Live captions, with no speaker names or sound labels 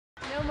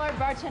more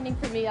bartending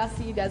for me. I'll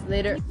see you guys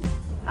later.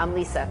 I'm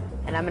Lisa,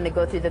 and I'm gonna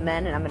go through the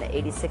men, and I'm gonna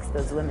 86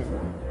 those women.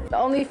 The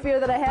only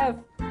fear that I have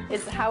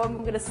is how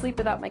I'm gonna sleep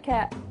without my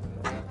cat.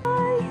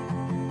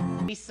 Bye.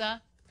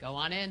 Lisa, go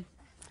on in.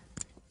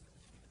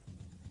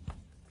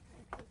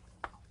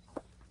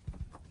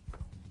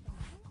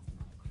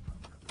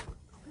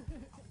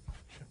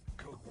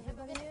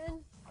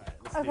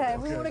 Okay,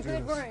 we want a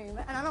good room,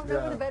 and I don't know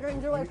where the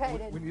bedrooms are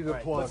located. We need a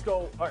plug. Let's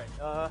go. All right.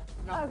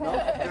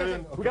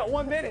 Okay. We got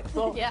 1 minute.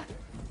 So. Yeah.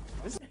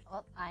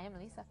 Well, I am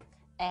Lisa,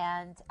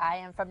 and I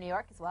am from New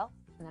York as well.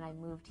 And then I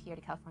moved here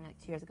to California like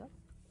 2 years ago.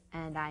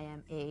 And I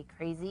am a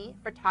crazy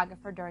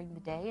photographer during the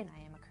day, and I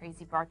am a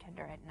crazy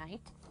bartender at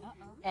night.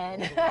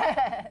 And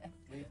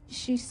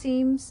she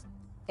seems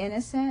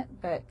innocent,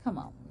 but come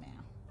on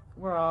now.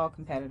 We're all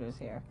competitors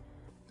here.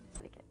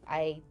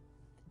 I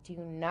do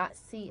not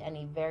see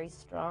any very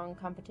strong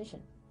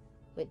competition,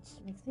 which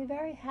makes me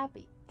very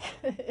happy.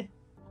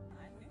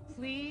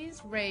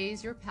 Please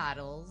raise your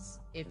paddles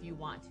if you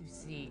want to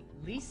see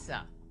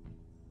Lisa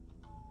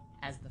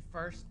as the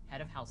first head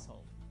of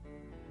household.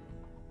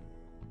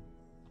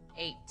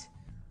 8.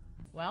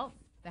 Well,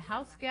 the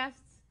house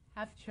guests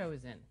have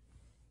chosen.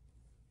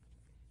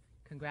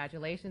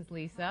 Congratulations,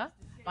 Lisa.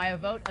 By a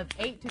vote of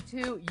 8 to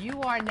 2, you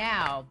are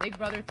now Big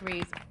Brother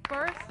 3's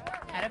first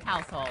head of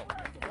household.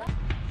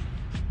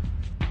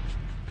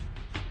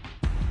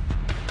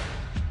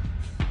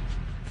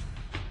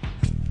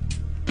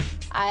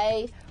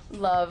 I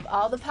love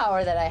all the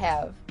power that I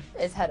have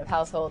as head of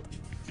household.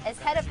 As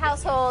head of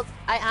household,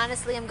 I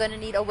honestly am going to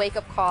need a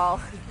wake-up call.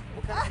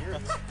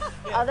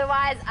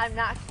 Otherwise, I'm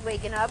not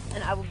waking up,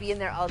 and I will be in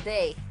there all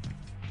day.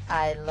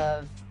 I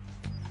love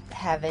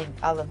having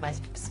all of my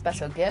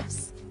special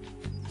gifts.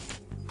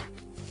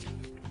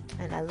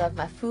 And I love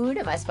my food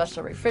and my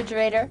special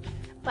refrigerator.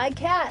 My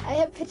cat, I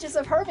have pictures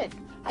of Herman.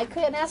 I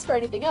couldn't ask for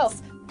anything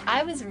else.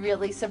 I was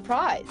really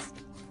surprised.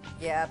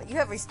 Yeah, but you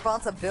have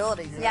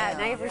responsibilities Yeah,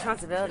 now you have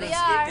responsibilities. We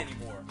are.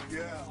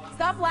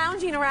 Stop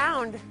lounging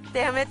around.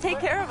 Damn it, take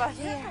care of us.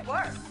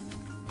 Yeah.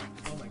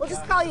 We'll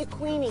just call you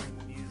Queenie.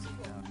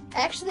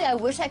 Actually, I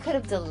wish I could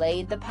have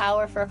delayed the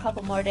power for a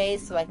couple more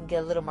days so I can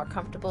get a little more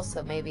comfortable,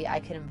 so maybe I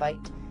could invite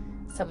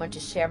someone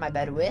to share my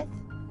bed with.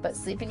 But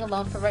sleeping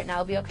alone for right now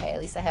will be okay. At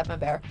least I have my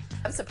bear.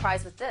 I'm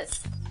surprised with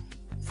this.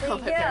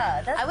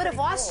 Yeah, I would have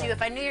watched you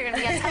if I knew you were going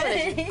to be on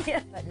television.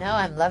 Yeah. But no,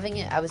 I'm loving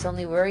it. I was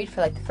only worried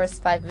for like the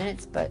first 5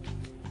 minutes, but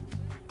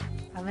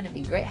I'm going to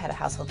be great head of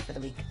household for the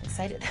week. I'm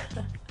excited.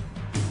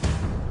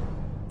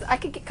 I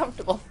could get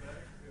comfortable.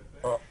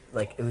 Oh,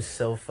 like, it was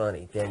so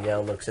funny.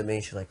 Danielle looks at me,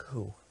 she's like,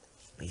 who?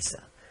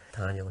 Lisa.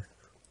 Tanya looks,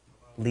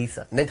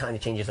 Lisa. And then Tanya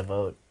changes a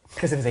vote,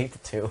 because it was 8 to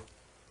 2.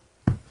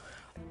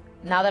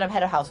 Now that I'm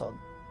head of household,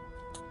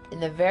 in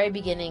the very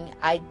beginning,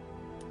 I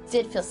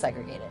did feel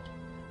segregated.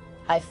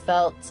 I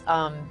felt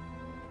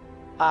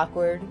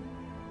awkward.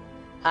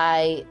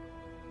 I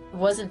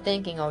wasn't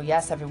thinking, oh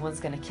yes, everyone's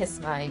gonna kiss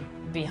my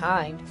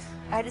behind.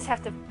 I just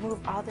have to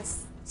move all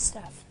this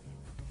stuff.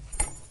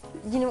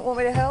 You don't want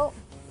me to help?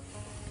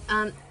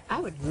 I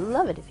would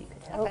love it if you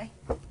could help. Okay.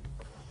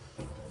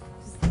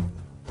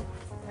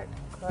 Start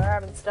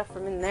grabbing stuff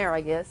from in there,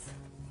 I guess.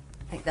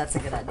 I think that's a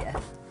good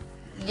idea.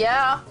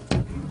 Yeah.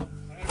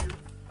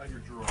 Hide your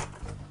drawer.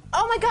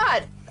 Oh my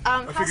God.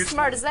 How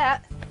smart is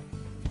that?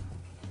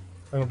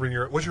 I'm gonna bring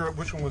your. Which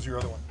one was your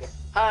other one?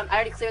 I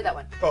already cleared that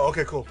one. Oh,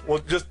 okay, cool. Well,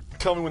 just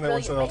tell me when that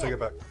one's done, I'll take it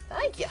back.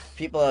 Thank you.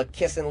 People are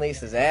kissing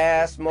Lisa's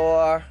ass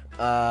more.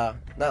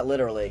 Not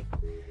literally,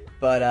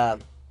 but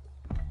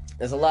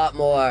there's a lot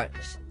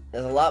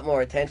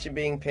more attention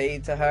being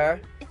paid to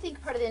her. I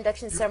think part of the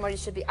induction ceremony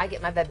should be I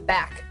get my bed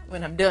back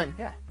when I'm done.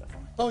 Yeah.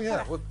 Oh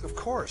yeah, well, of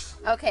course.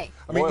 Okay.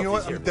 I mean, you know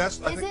what? I mean, that's.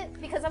 Is it?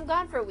 Because I'm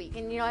gone for a week,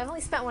 and you know I've only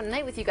spent one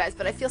night with you guys,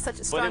 but I feel such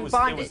a strong It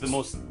bondage. was the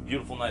most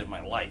beautiful night of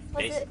my life,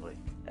 basically.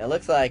 It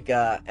looks like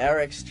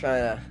Eric's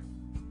trying to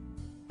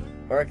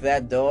work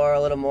that door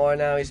a little more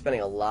now. He's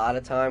spending a lot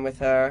of time with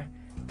her.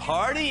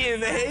 Party in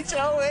the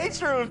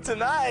HOH room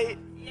tonight.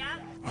 Yeah.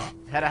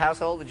 Head of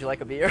household, would you like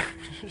a beer?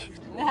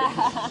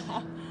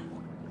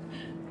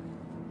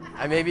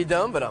 I may be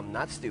dumb, but I'm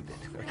not stupid.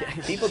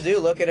 Okay. People do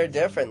look at her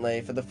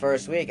differently for the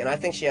first week, and I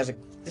think she has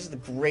this is the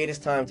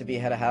greatest time to be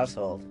head of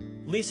household.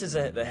 Lisa's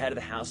the head of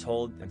the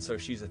household, and so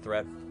she's a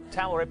threat.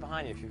 Towel right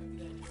behind you if you're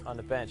on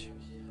the bench.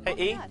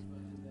 Hey, E,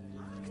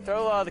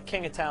 throw the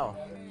king a towel.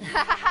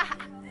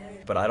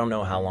 But I don't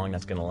know how long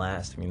that's going to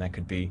last. I mean, that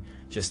could be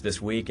just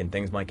this week, and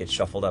things might get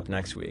shuffled up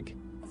next week.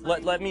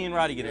 Let me and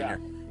Roddy get in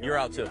there. You're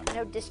out, too.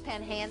 No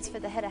dishpan hands for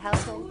the head of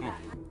household.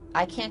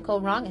 I can't go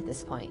wrong at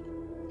this point.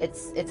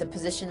 It's a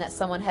position that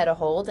someone had to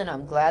hold, and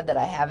I'm glad that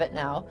I have it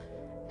now,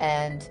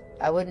 and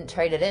I wouldn't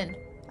trade it in.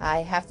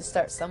 I have to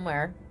start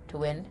somewhere to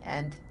win,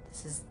 and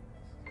this is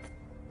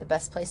the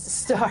best place to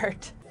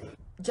start.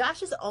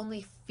 Josh's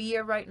only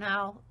fear right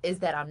now is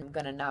that I'm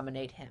going to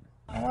nominate him.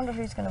 I wonder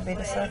who's going to be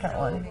the second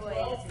one.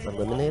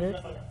 Eliminated?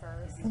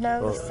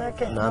 No, Well, the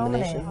second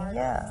nomination? nominee,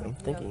 yeah. I'm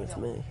thinking it's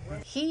me.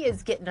 He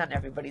is getting on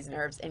everybody's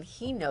nerves, and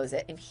he knows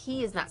it, and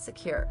he is not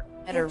secure.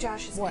 I think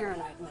Josh is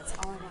paranoid, and that's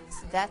all I want to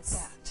say.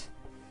 That's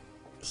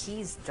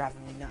He's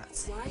driving me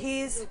nuts.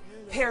 He's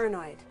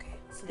paranoid. Okay.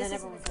 So This then is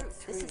everyone's the like,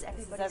 group. this is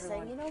everybody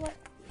saying, you know what?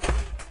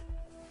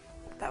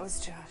 That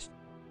was Josh.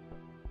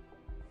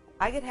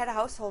 I get head of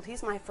household.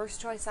 He's my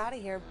first choice out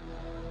of here.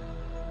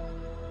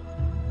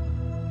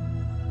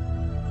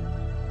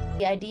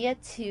 The idea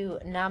to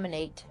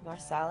nominate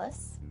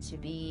Marsalis to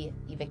be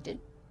evicted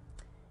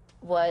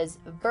was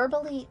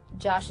verbally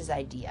Josh's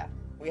idea.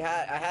 I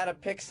had to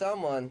pick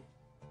someone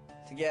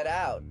to get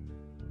out,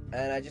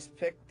 and I just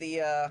picked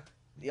the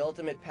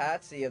ultimate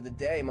patsy of the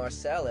day,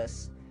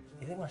 Marsalis.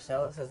 You think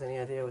Marsalis has any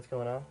idea what's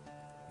going on?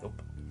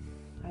 Nope.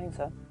 I think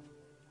so.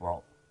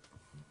 Well,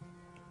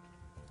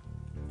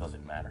 does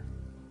it matter?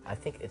 I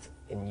think it's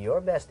in your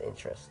best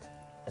interest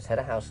as head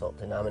of household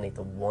to nominate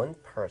the one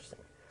person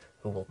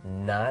who will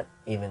not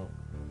even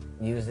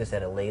use this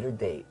at a later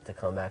date to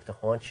come back to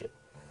haunt you.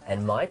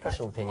 And my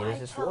personal opinion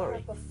is it's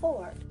Lori.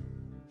 Before.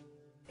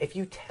 If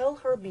you tell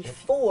her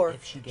before,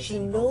 she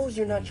knows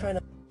you're not trying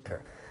to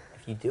her.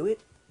 If you do it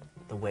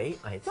the way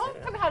I had said Don't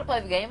it. tell me how to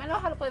play the game. I know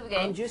how to play the game.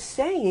 I'm just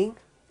saying,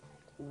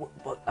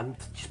 but I'm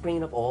just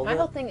bringing up all My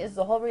whole thing is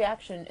the whole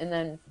reaction, and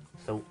then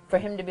for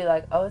him to be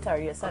like, oh, it's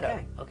already a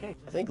setup. Okay.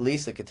 I think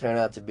Lisa could turn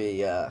out to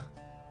be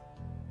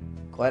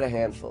quite a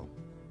handful.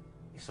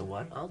 So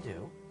what I'll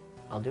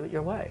do it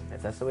your way.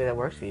 If that's the way that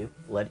works for you,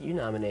 let you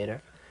nominate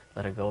her,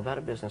 let her go about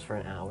her business for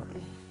an hour,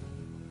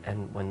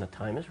 and when the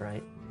time is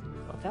right,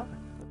 I'll tell her.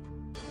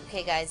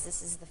 Okay, guys,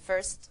 this is the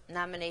first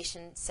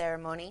nomination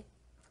ceremony,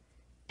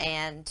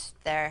 and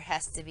there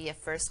has to be a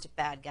first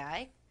bad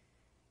guy,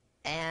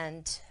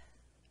 and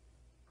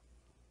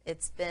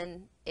it's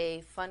been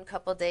a fun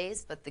couple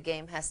days, but the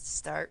game has to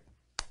start,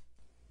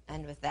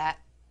 and with that,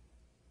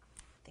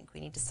 I think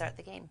we need to start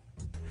the game.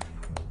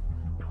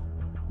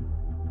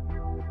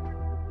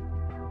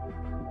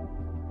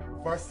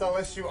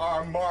 Marsalis, you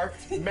are a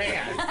marked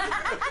man.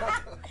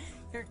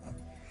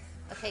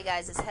 Okay,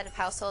 guys, as head of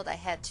household, I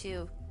had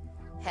to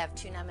have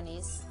two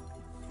nominees.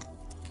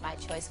 My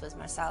choice was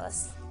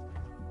Marsalis,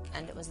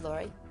 and it was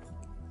Lori.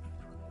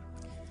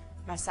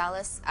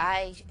 Marsalis,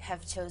 I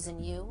have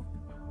chosen you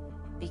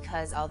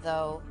because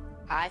although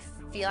I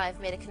feel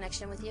I've made a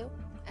connection with you,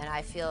 and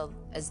I feel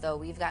as though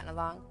we've gotten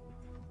along,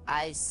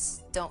 I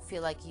don't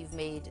feel like you've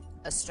made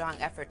a strong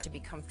effort to be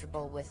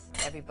comfortable with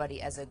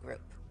everybody as a group.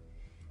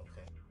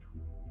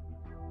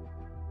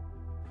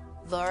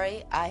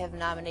 Lori, I have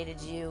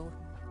nominated you.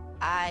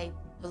 I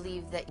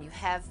believe that you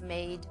have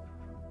made,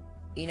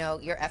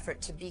 your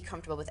effort to be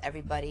comfortable with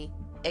everybody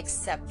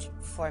except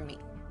for me.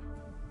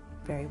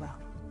 Very well.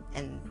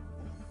 And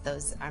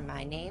those are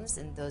my names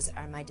and those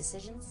are my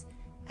decisions.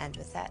 And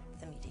with that,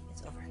 the meeting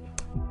is over.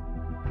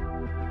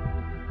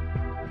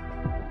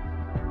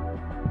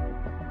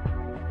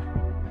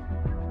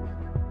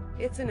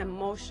 It's an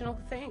emotional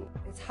thing.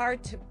 It's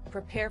hard to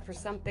prepare for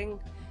something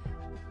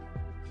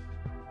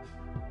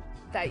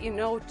that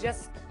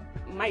just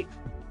might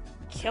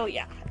kill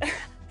ya.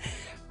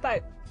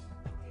 But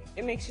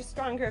it makes you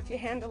stronger if you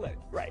handle it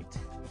right.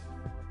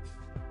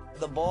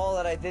 The ball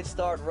that I did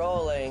start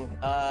rolling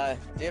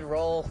did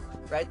roll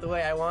right the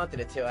way I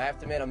wanted it to. I have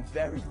to admit, I'm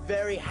very,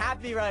 very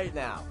happy right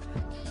now.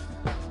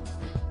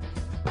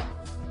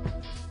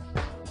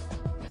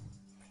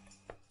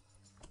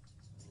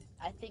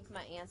 I think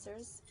my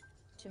answers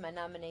to my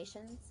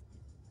nominations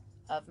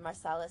of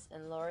Marsalis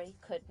and Lori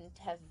couldn't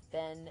have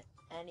been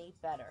any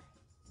better.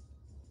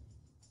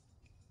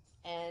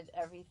 And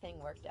everything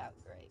worked out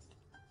great.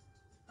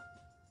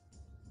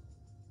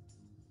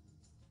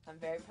 I'm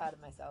very proud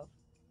of myself.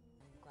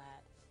 I'm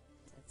glad.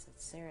 It's a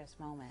serious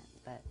moment,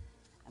 but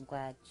I'm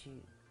glad you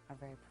are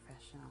very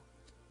professional.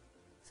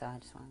 So I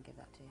just want to give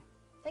that to you.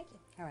 Thank you.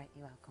 All right,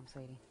 you're welcome,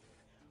 sweetie.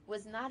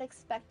 Was not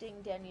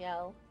expecting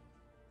Danielle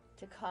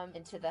to come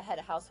into the head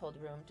of household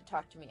room to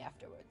talk to me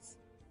afterwards.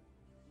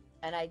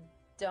 And I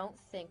don't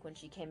think when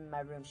she came in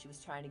my room she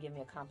was trying to give me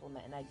a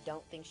compliment, and I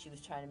don't think she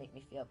was trying to make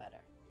me feel better.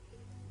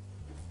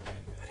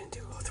 I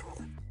didn't go through all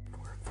that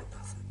work for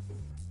nothing.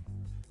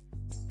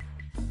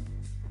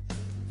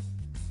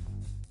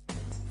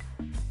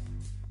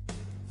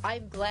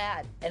 I'm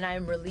glad and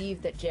I'm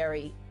relieved that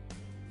Jerry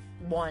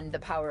won the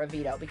power of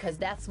veto, because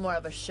that's more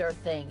of a sure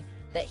thing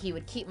that he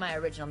would keep my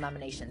original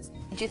nominations.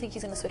 Do you think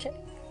he's going to switch it?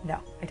 No,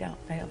 I don't.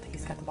 I don't think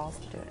he's got the balls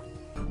to do it.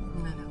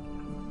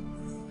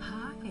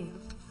 Hi.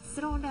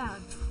 Sit on down.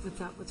 What's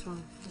up? What's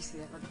wrong? Do you see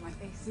that look on my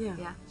face? Yeah.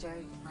 Yeah,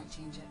 Jerry might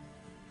change it.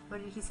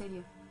 What did he say to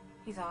you?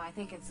 He's all, I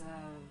think it's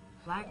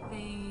a black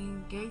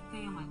thing, gay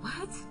thing. I'm like,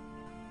 what?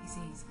 He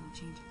said he's going to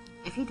change it.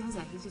 If he does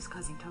that, he's just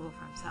causing trouble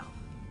for himself.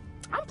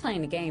 I'm playing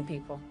the game,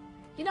 people.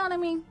 You know what I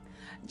mean?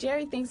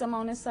 Jerry thinks I'm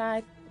on his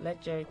side.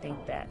 Let Jerry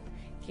think that.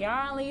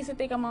 Kiara and Lisa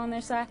think I'm on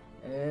their side.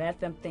 Let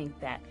them think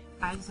that.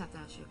 I just have to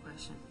ask you a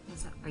question.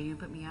 Are you going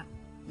to put me up?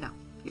 No.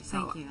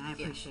 Thank you. I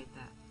appreciate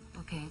that.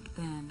 Okay,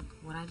 then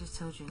what I just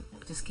told you,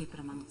 just keep it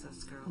amongst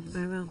us girls.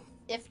 Very well.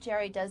 If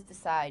Jerry does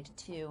decide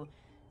to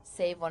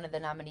save one of the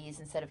nominees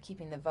instead of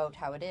keeping the vote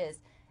how it is,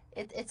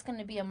 it's going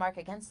to be a mark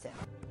against him.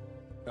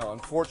 Now,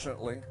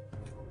 unfortunately,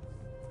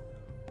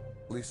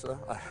 Lisa,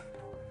 I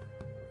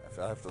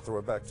have to throw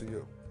it back to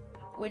you.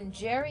 When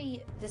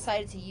Jerry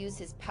decided to use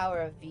his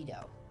power of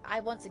veto, I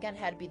once again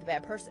had to be the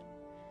bad person.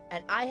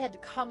 And I had to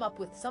come up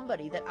with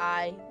somebody that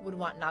I would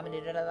want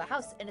nominated out of the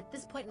house. And at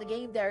this point in the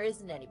game, there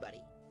isn't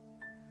anybody.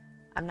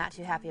 I'm not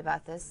too happy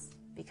about this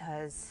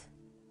because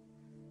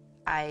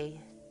I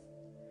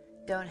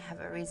don't have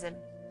a reason.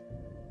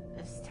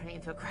 This is turning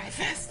into a cry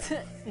fest.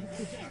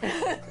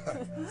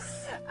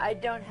 I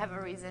don't have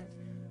a reason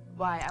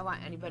why I want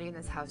anybody in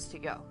this house to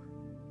go.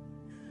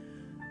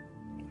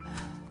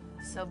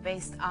 So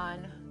based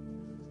on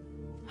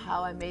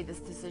how I made this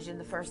decision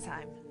the first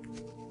time,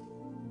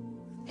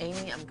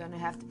 Amy, I'm gonna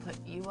have to put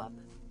you up.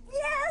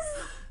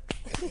 Yes!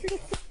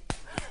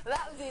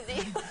 That was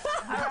easy.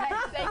 All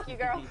right, thank you,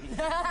 girl.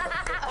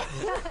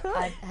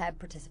 I have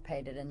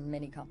participated in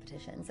many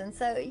competitions, and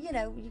so, you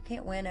know, you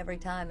can't win every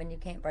time and you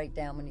can't break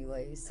down when you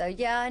lose. So,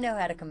 yeah, I know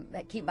how to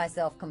keep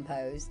myself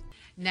composed.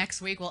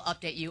 Next week, we'll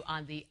update you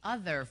on the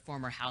other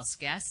former house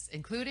guests,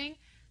 including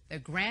the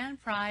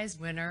grand prize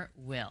winner,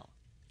 Will.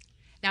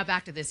 Now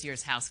back to this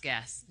year's house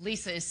guests.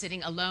 Lisa is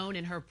sitting alone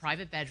in her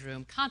private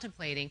bedroom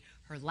contemplating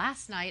her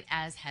last night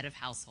as head of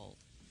household.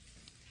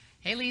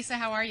 Hey, Lisa,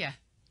 how are you?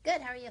 Good,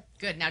 how are you?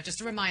 Good. Now,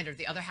 just a reminder,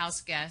 the other house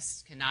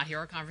guests cannot hear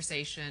our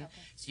conversation,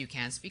 so you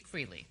can speak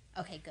freely.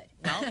 Okay, good.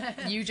 Well,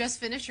 you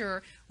just finished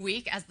your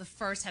week as the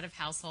first head of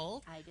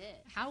household. I did.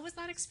 How was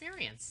that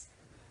experience?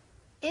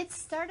 It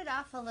started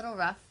off a little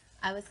rough.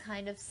 I was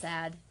kind of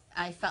sad.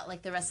 I felt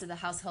like the rest of the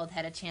household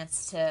had a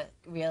chance to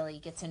really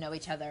get to know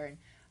each other, and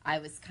I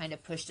was kind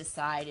of pushed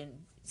aside and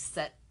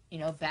set, you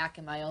know, back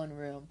in my own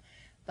room.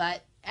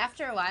 But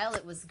after a while,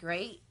 it was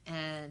great,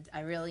 and I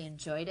really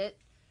enjoyed it.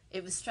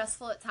 It was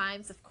stressful at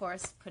times, of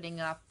course, putting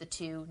up the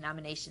 2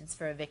 nominations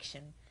for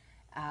eviction.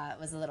 It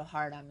was a little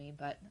hard on me,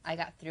 but I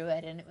got through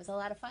it, and it was a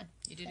lot of fun.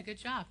 You did a good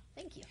job.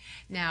 Thank you.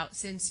 Now,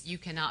 since you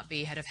cannot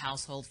be head of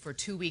household for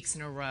 2 weeks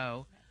in a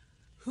row,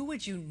 who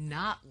would you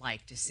not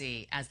like to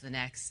see as the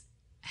next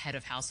head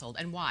of household,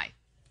 and why?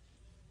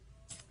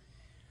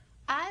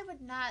 I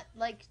would not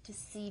like to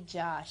see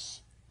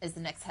Josh as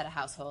the next head of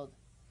household.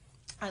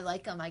 I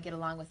like him. I get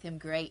along with him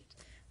great.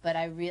 But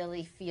I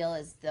really feel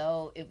as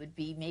though it would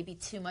be maybe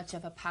too much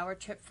of a power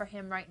trip for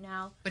him right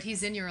now. But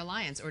he's in your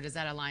alliance, or does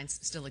that alliance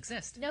still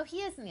exist? No, he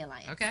is in the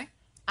alliance. Okay.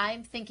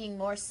 I'm thinking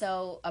more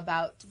so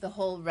about the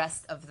whole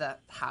rest of the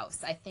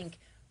house. I think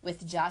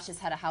with Josh as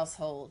head of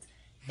household,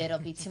 it'll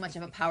be too much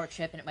of a power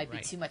trip, and it might be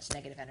too much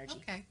negative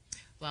energy. Okay.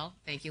 Well,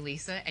 thank you,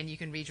 Lisa, and you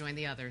can rejoin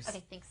the others.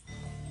 Okay, thanks.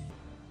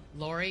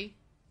 Lori,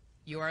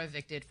 you are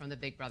evicted from the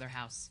Big Brother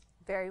house.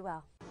 Very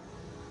well.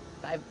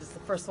 I was the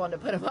first one to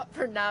put him up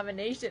for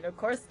nomination. Of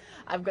course,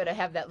 I'm going to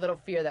have that little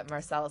fear that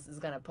Marcellus is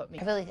going to put me.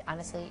 I really,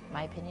 honestly,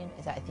 my opinion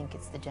is that I think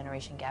it's the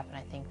generation gap, and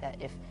I think that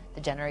if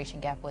the generation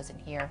gap wasn't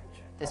here,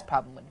 this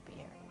problem wouldn't be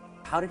here.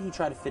 How did he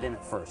try to fit in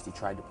at first? He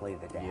tried to play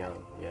the dad.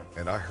 Yeah.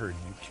 And I heard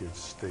you kids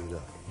stayed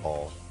up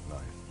all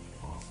night.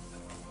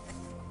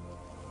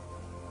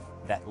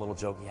 That little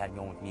joke he had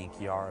going with me and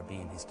Kiara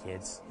being his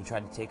kids, he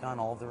tried to take on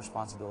all of the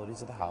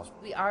responsibilities of the house.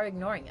 We are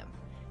ignoring him,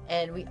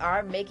 and we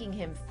are making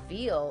him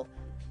feel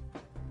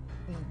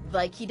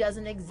like he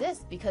doesn't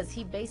exist because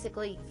he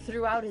basically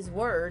threw out his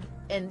word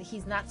and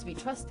he's not to be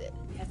trusted.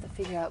 We have to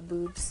figure out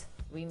boobs.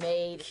 We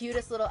made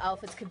cutest little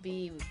outfits could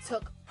be. We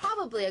took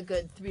probably a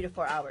good 3 to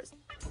 4 hours.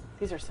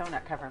 These are so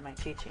not covering my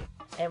chi-chi.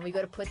 And we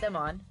go to put them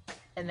on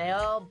and they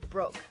all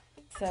broke.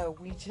 So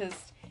we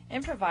just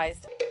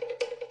improvised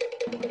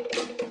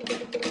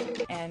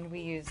and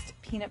we used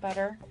peanut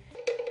butter.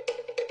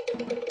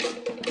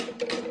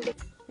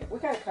 We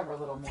gotta cover a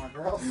little more,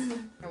 girls.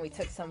 And we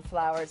took some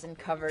flowers and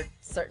covered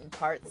certain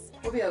parts.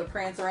 We'll be able to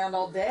prance around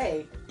all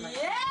day.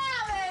 Yeah,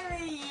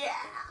 baby,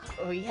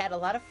 yeah! We had a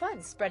lot of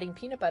fun spreading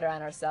peanut butter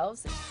on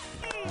ourselves.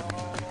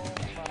 Oh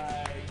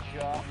my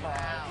God.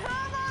 Wow.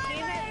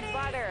 Peanut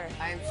butter.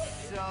 I'm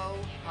so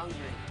hungry.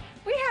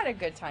 We had a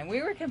good time.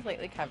 We were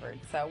completely covered.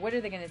 So what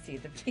are they gonna see?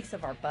 The cheeks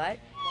of our butt?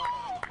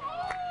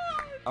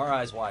 Our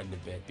eyes widened a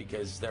bit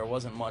because there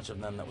wasn't much of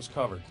them that was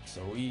covered.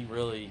 So we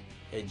really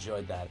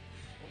enjoyed that.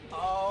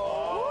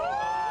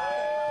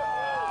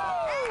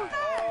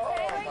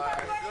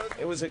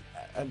 It was a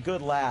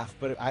good laugh,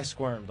 but I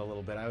squirmed a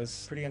little bit. I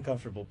was pretty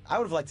uncomfortable. I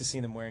would have liked to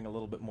see them wearing a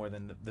little bit more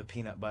than the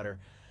peanut butter,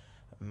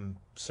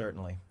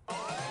 certainly.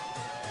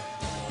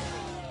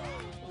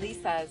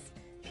 Lisa's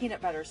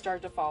peanut butter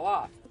started to fall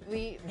off.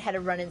 We had to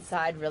run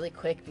inside really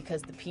quick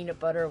because the peanut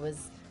butter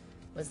was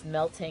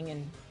melting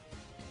and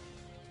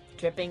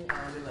dripping.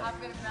 I'm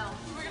gonna melt.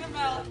 We're gonna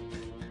melt.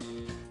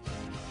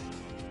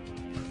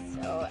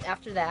 So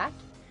after that,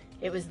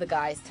 it was the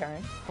guy's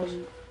turn.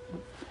 I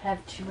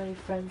have too many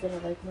friends that are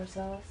like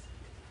Marcellus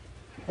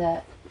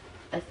that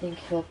I think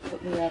he'll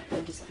put me up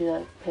and just be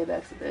like,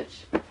 payback's a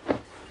bitch.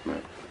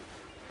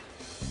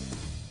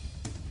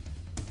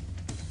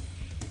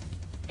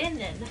 And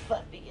then the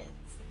fun begins.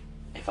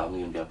 If I'm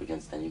gonna be up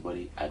against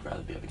anybody, I'd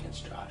rather be up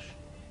against Josh.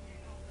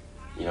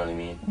 You know what I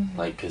mean?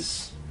 Like,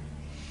 cause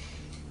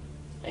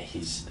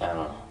he's, I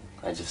don't know.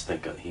 I just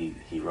think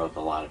he rubbed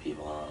a lot of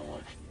people the wrong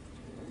way.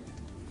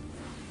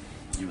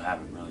 You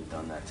haven't really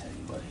done that to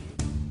anybody.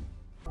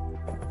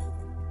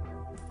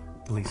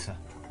 Lisa,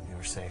 you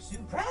were safe.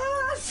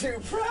 Surprise!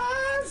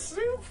 Surprise!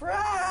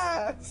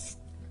 Surprise!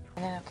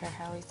 And I don't care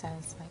how he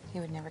says, like, he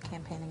would never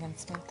campaign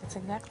against me. That's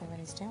exactly what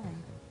he's doing.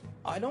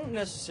 I don't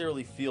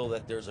necessarily feel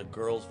that there's a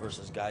girls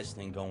versus guys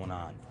thing going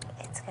on.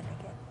 It's gonna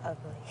get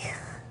ugly.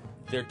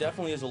 There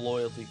definitely is a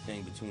loyalty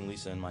thing between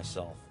Lisa and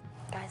myself.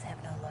 Guys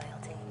have no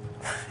loyalty.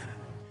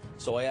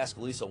 So I asked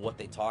Lisa what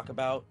they talk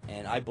about,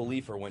 and I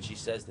believe her when she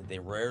says that they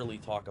rarely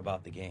talk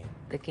about the game.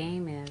 The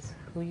game is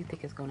who you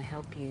think is going to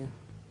help you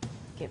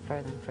get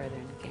further and further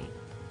in the game.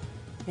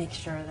 Make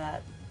sure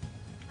that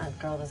a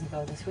girl doesn't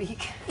go this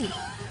week.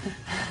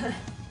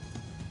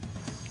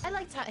 I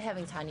like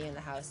having Tanya in the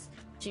house.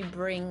 She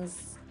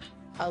brings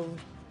a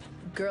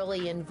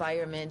girly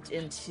environment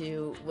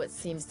into what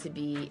seems to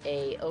be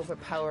a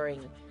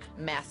overpowering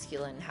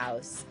masculine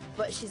house,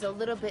 but she's a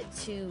little bit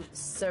too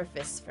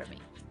surface for me.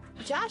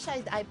 Josh,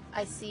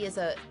 I see as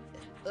a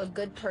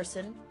good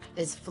person,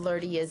 as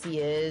flirty as he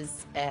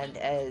is, and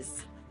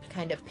as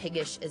kind of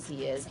piggish as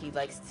he is. He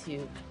likes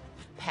to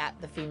pat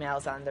the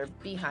females on their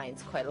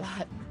behinds quite a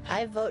lot.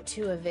 I vote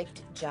to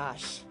evict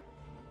Josh.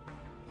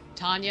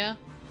 Tanya,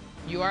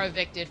 you are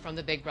evicted from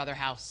the Big Brother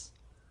house.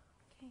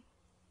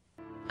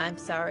 I'm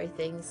sorry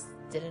things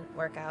didn't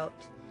work out.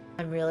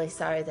 I'm really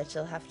sorry that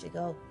you'll have to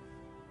go.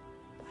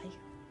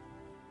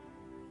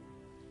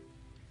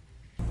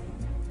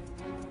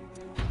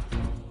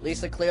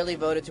 Lisa clearly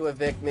voted to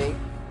evict me.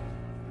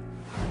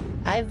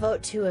 I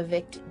vote to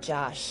evict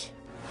Josh.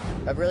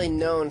 I've really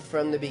known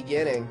from the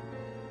beginning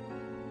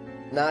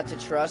not to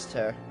trust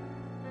her.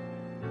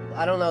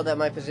 I don't know that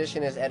my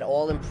position is at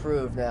all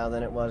improved now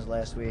than it was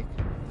last week.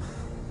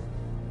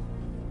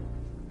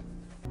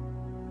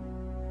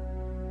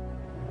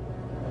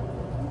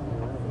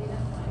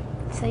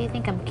 So you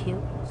think I'm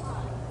cute?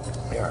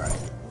 You're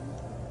alright.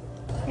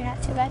 You're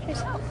not too bad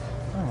yourself.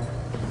 Oh.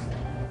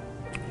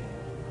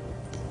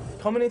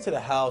 Coming into the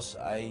house,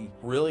 I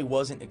really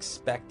wasn't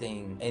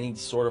expecting any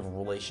sort of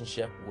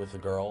relationship with a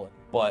girl,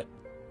 but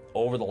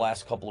over the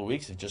last couple of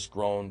weeks, it's just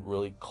grown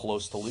really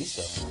close to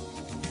Lisa.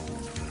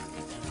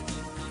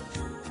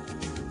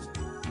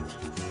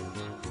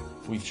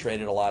 We've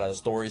traded a lot of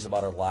stories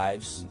about our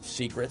lives,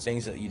 secrets,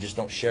 things that you just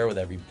don't share with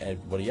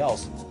everybody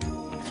else.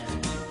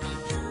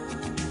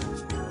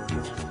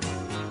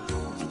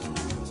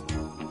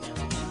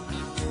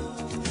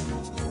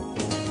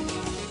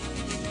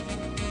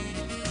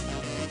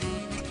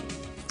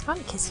 I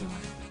want to kiss you more.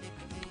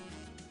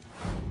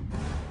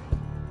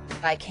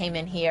 I came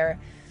in here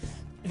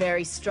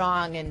very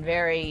strong and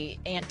very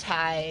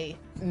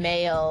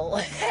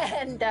anti-male,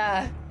 and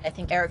I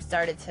think Eric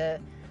started to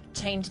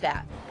change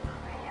that.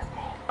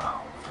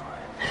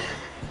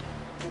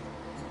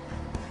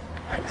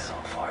 Like, so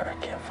far,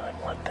 I can't find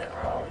one thing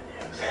wrong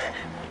with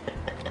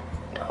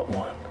you. Not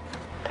one.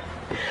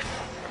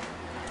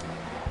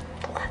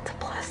 That's a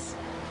plus.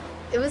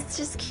 It was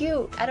just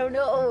cute. I don't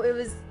know.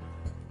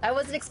 I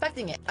wasn't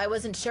expecting it. I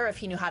wasn't sure if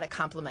he knew how to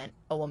compliment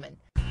a woman.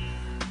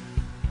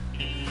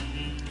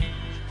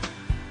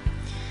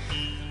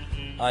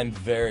 I'm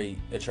very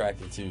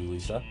attracted to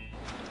Lisa.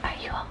 Are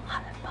you all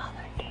hot and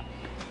bothered?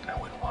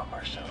 I wouldn't want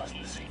Marcellus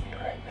to see me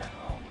right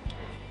now.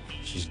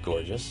 She's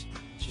gorgeous.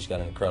 She's got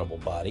an incredible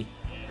body.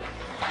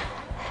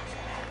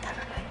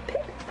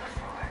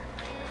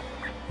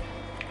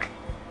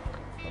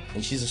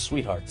 And she's a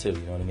sweetheart too, you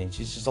know what I mean?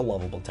 She's just a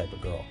lovable type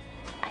of girl.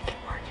 I can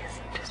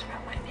orgasm just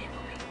from my navel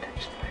being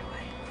touched my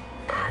way.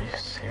 Are you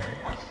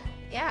serious?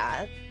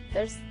 Yeah,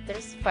 there's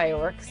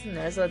fireworks and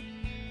there's a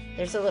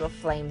little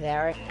flame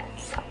there.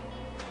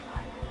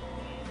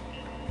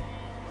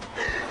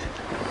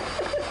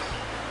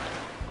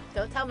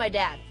 Don't tell my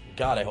dad.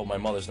 God, I hope my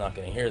mother's not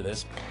going to hear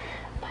this.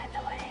 By the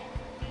way,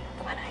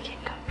 when I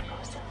get comfortable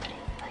with somebody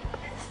like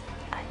this,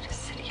 I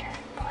just sit here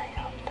and play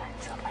all the time.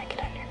 So if I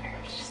get on your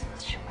nerves,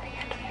 just shoot my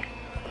hand away.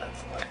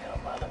 That's not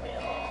gonna bother me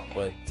at all.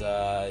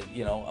 But,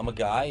 you know, I'm a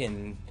guy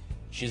and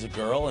she's a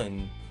girl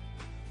and,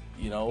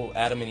 you know,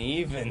 Adam and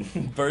Eve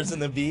and birds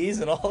and the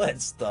bees and all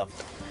that stuff.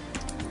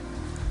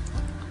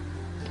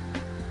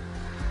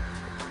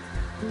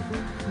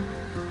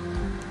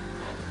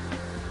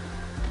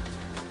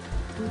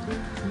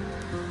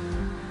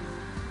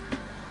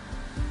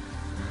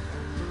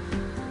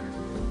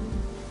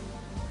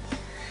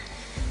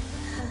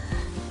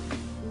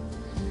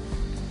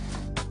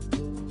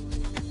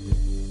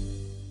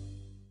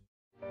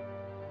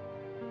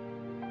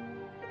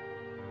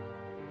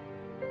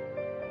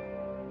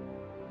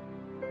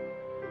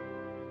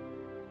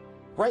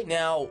 Right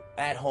now,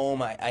 at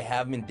home, I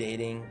have been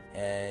dating,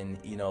 and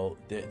you know,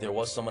 there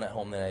was someone at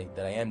home that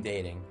I am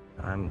dating.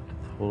 I'm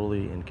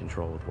totally in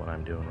control with what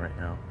I'm doing right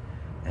now,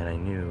 and I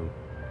knew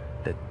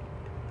that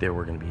there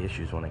were going to be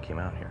issues when I came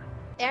out here.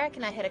 Eric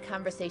and I had a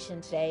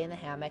conversation today in the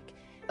hammock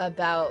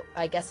about,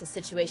 I guess, a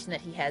situation that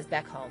he has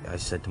back home. I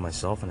said to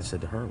myself and I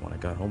said to her, when I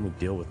got home, we'd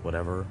deal with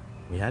whatever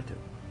we had to.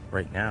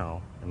 Right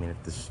now, I mean,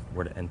 if this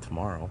were to end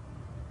tomorrow,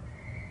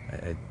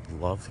 I'd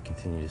love to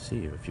continue to see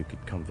you if you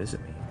could come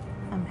visit me.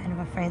 I'm kind of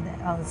afraid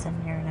that all of a sudden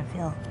you're going to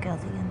feel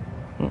guilty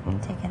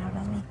and take it out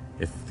on me.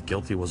 If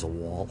guilty was a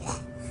wall,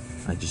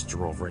 I just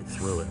drove right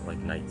through it like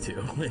night 2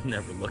 and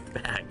never looked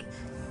back.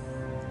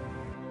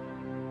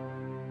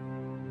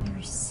 You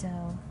were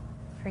so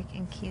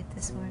freaking cute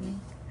this morning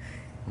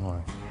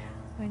What?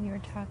 when you were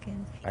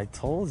talking. I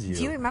told you.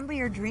 Do you remember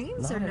your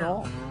dreams Not or at no?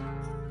 all.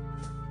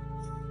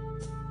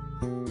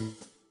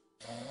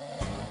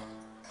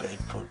 They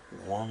put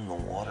warm in the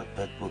water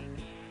bed with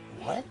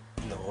what?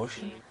 In the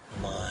ocean?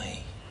 My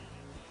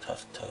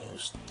tough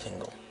toes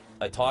tingle.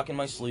 I talk in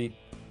my sleep.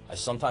 I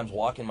sometimes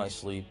walk in my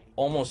sleep.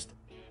 Almost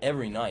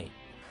every night.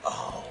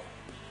 Oh.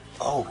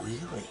 Oh,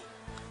 really?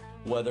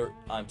 Whether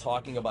I'm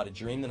talking about a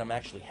dream that I'm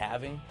actually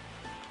having.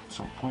 At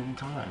some point in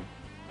time,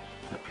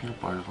 that peanut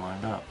butter's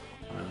lined up.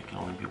 Where there can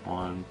only be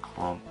one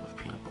clump of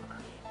peanut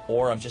butter.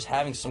 Or I'm just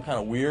having some kind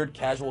of weird,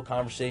 casual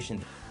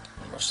conversation.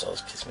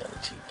 Marcellus kissed me on the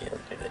cheek the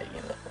other day,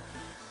 you know.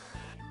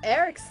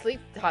 Eric's sleep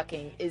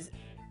talking is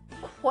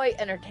quite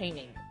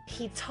entertaining.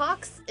 He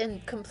talks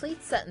in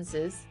complete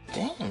sentences.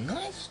 Damn,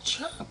 nice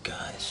job,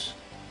 guys.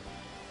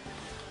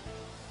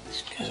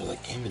 These guys are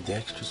like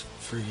ambidextrous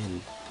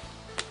friggin'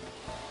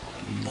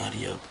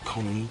 Nadia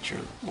Comaneci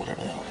or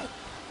whatever the hell.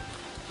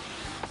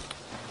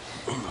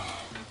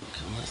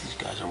 Because unless these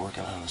guys are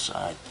working on the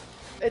side.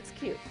 It's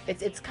cute.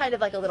 It's kind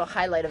of like a little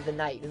highlight of the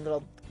night, a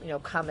little,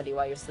 comedy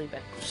while you're sleeping.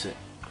 Go sit.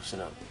 Go sit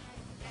up.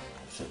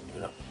 Go sit.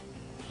 Get up.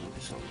 Look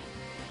at something.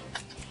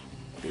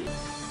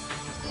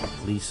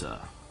 Lisa,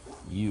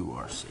 you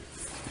are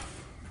safe.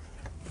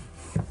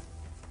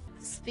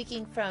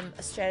 Speaking from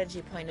a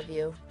strategy point of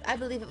view, I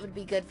believe it would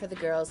be good for the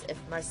girls if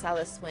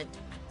Marcellus went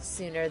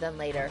sooner than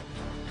later.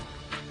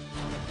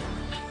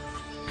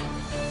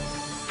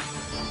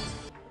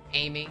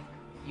 Amy,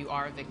 you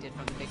are evicted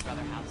from the Big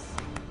Brother house.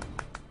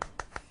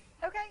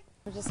 Okay.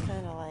 I'm just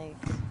kind of like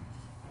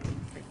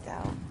freaked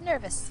out.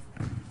 Nervous.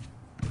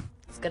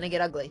 It's gonna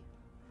get ugly.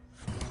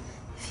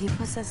 If he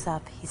puts us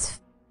up, he's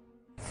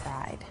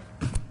fried.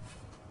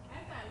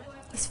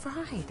 He's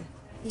fried.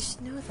 You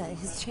should know that.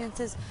 His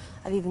chances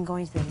of even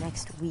going to the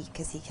next week,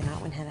 because he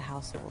cannot win head of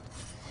household.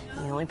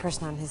 The only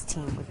person on his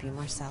team would be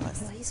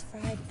Marcellus. Well, he's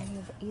fried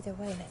either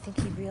way, and I think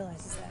he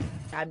realizes that.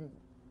 I'm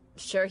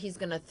sure he's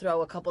gonna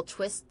throw a couple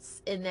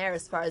twists in there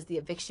as far as the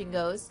eviction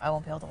goes. I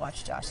won't be able to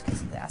watch Josh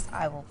because of that.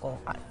 I will go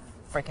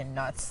freaking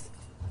nuts.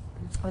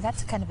 Well,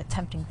 that's kind of a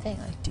tempting thing.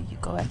 Like, do you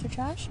go after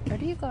Josh or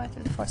do you go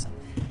after the foursome?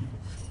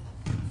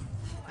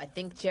 I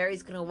think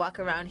Jerry's gonna walk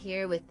around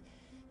here with,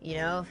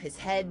 his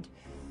head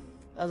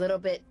a little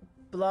bit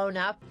blown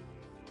up.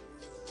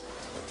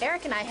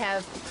 Eric and I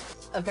have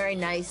a very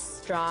nice,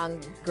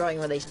 strong, growing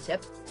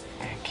relationship.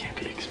 It can't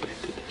be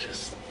expected to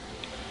just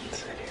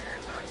sit here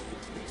and not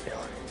feel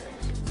anything.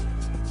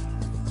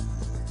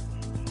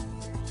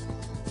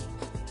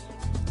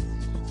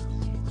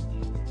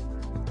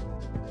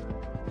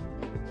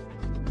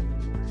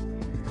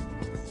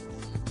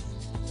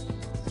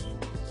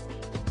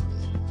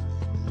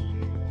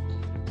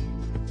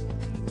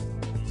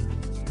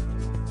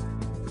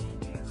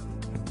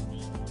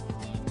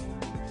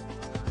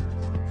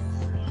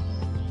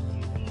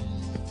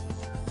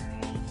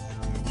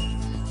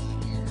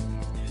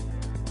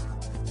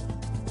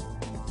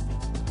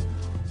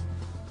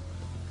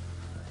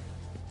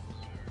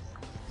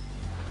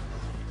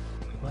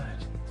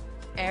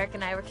 Eric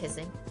and I were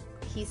kissing.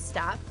 He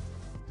stopped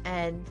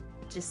and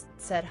just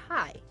said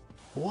hi.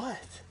 What?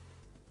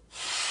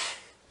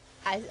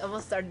 I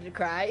almost started to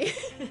cry.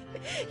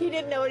 He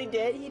didn't know what he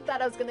did. He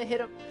thought I was gonna hit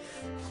him.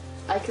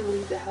 I can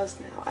leave the house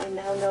now. I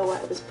now know why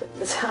I was put in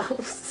this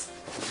house.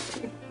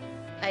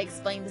 I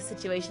explained the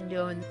situation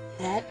to him.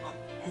 That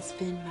has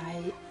been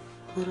my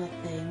little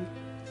thing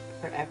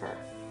forever.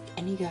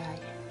 Any guy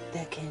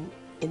that can,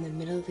 in the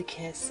middle of the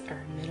kiss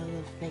or middle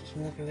of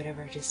making love or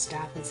whatever, just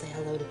stop and say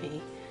hello to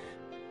me,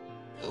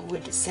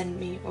 would send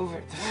me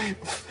over the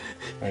roof.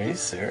 Are you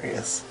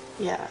serious?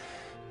 Yeah.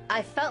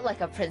 I felt like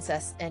a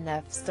princess in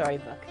a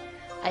storybook.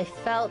 I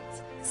felt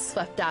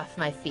swept off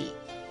my feet.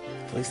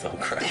 Please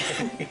don't cry.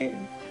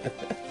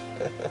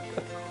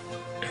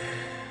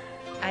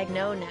 I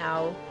know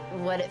now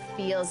what it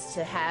feels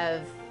to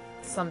have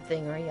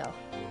something real.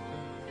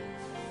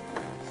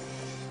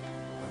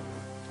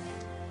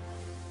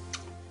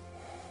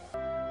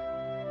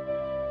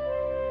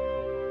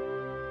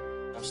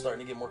 I'm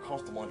starting to get more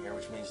comfortable in here,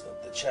 which means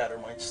that the chatter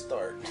might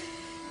start.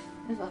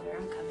 I love her.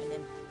 I'm coming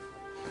in.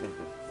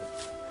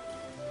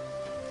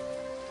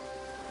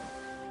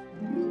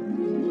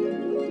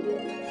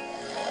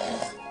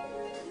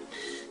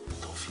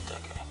 Don't feed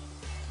that guy.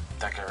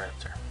 That guy right up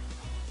there.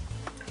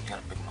 He got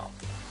a big mouth.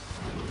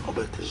 I'll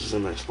bet this is a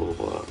nice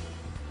little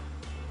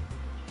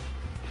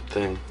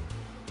thing.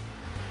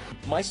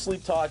 My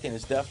sleep talking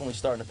is definitely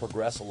starting to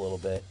progress a little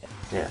bit.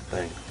 Yeah,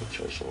 thanks. Good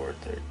choice of word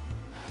there.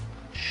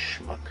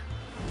 Schmuck.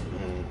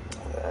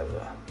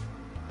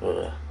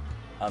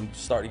 I'm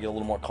starting to get a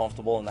little more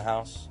comfortable in the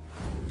house.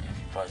 If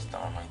he bites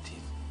down on my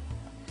teeth,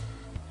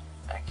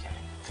 I can't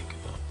even think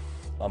about it.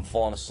 I'm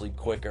falling asleep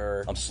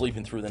quicker. I'm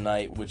sleeping through the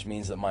night, which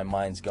means that my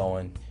mind's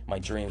going. My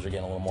dreams are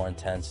getting a little more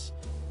intense.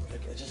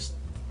 Like I just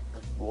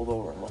rolled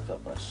over and looked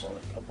up and I saw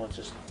like a bunch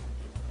of,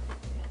 I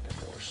guess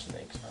they were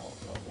snakes. I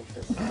don't know.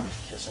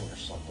 kissing or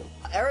something.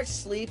 Eric's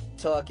sleep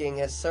talking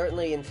has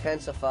certainly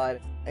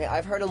intensified.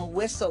 I've heard him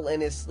whistle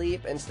in his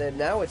sleep and said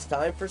now it's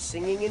time for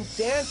singing and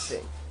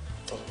dancing.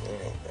 Doesn't mean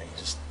anything,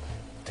 just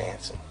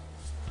dancing.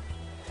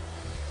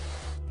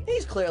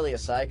 He's clearly a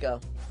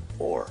psycho.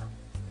 Or,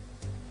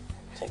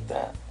 take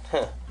that.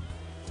 Huh.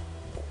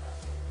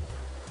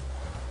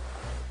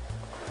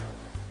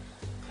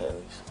 At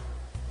least.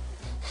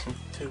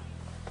 Two.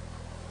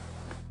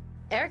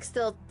 Eric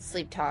still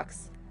sleep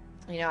talks.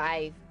 You know,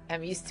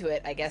 I'm used to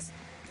it, I guess.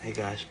 Hey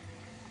guys,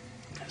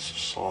 that's a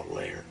salt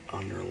layer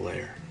under a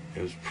layer.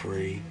 It was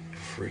pretty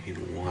freaking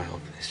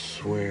wild. I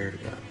swear to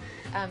God.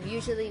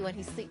 Usually when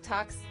he sleep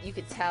talks, you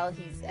could tell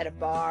he's at a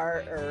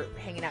bar or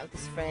hanging out with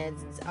his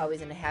friends and is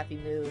always in a happy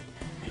mood.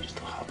 He's just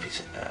a hot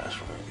piece of ass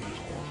right in his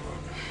whole.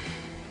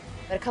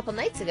 But a couple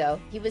nights ago,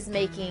 he was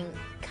making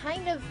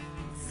kind of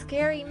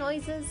scary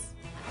noises.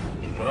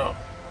 No.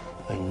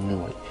 I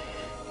knew it.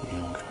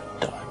 You're gonna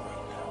die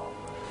right now.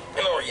 I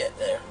know we're getting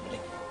there.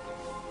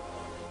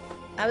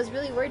 I was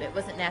really worried it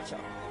wasn't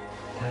natural.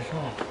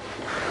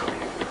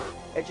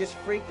 It just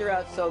freaked her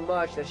out so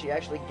much that she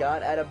actually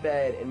got out of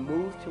bed and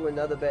moved to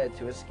another bed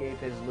to escape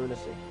his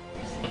lunacy.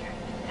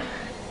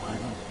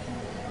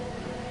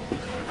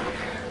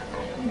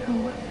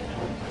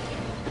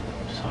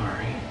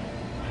 Sorry.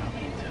 I don't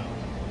mean to.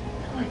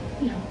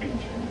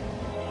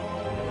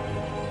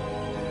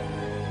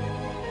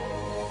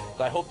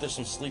 I hope there's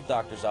some sleep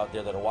doctors out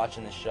there that are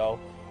watching this show,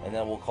 and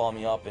then will call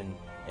me up and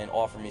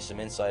offer me some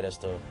insight as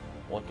to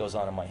what goes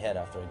on in my head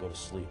after I go to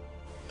sleep.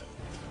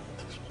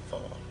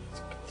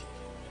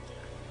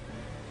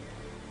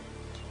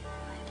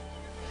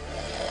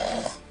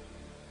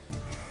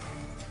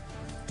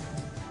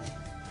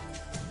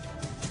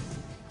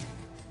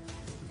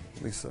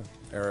 Lisa,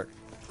 Eric,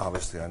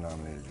 obviously I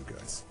nominated you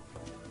guys.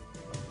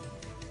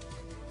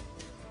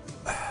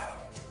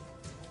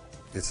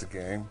 It's a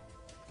game.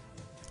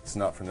 It's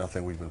not for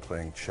nothing we've been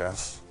playing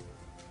chess.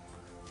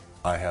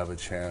 I have a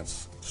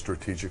chance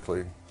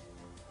strategically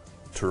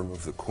to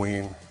remove the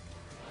queen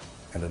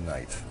and a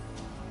knight.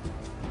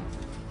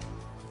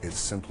 It's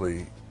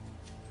simply,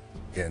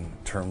 in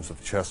terms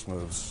of chess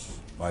moves,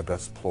 my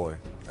best ploy,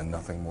 and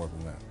nothing more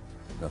than that.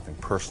 Nothing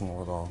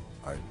personal at all.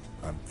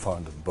 I'm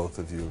fond of both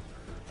of you.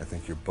 I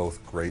think you're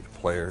both great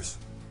players.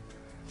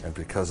 And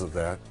because of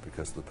that,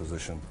 because of the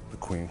position the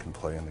queen can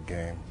play in the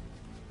game,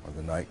 or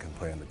the knight can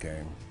play in the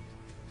game,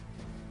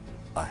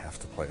 I have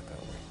to play it that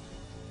way.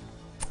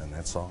 And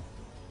that's all.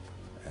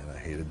 And I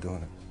hated doing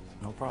it.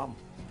 No problem.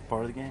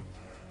 Part of the game.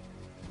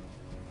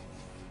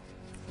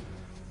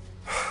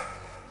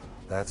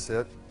 That's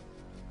it.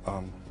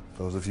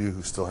 Those of you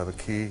who still have a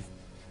key,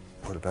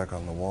 put it back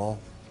on the wall,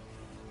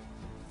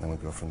 then we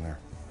go from there.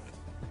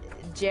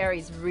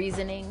 Jerry's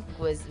reasoning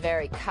was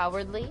very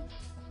cowardly.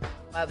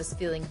 I was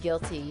feeling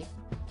guilty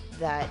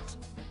that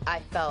I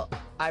felt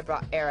I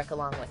brought Eric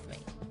along with me.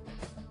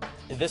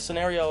 This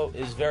scenario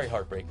is very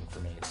heartbreaking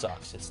for me. It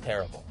sucks. It's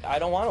terrible. I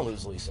don't want to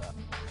lose Lisa.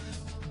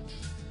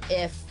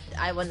 If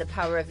I won the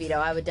power of veto,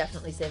 I would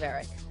definitely save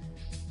Eric.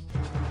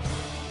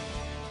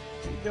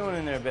 What are you doing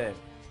in there, babe?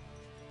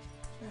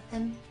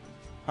 Nothing.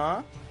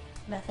 Huh?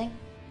 Nothing.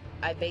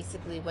 I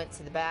basically went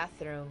to the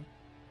bathroom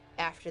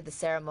after the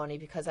ceremony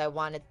because I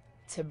wanted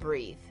to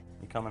breathe.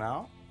 You coming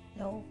out?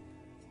 No.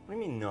 What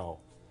do you mean, no?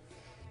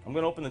 I'm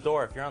gonna open the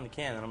door. If you're on the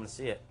can, then I'm gonna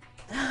see it.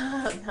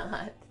 I'm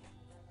not.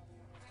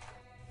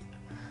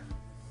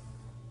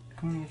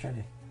 Come on, get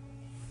ready.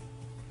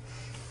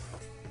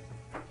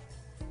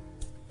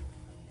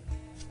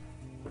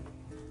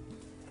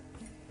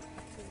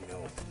 You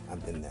know,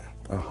 I've been there.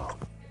 Oh.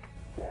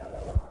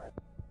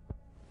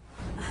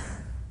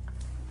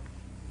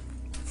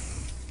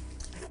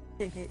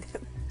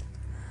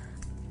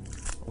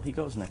 Well, he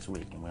goes next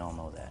week, and we all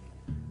know that.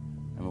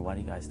 I mean, why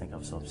do you guys think I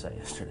was so upset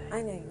yesterday?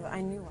 I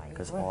knew why you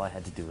Because were. all I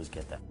had to do was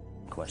get that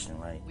question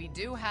right. We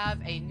do have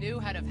a new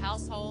head of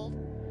household.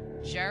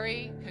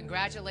 Jerry,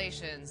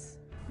 congratulations.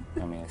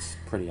 I mean, it's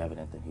pretty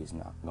evident that he's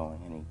not going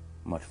any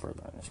much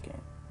further in this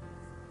game.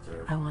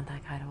 I want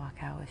that guy to walk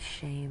out with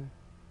shame.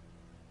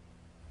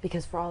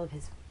 Because for all of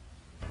his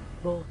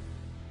bull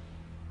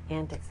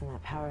antics in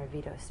that power of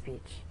veto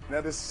speech.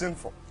 That is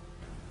sinful.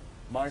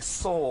 My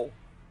soul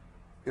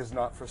is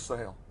not for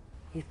sale.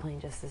 He's playing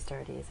just as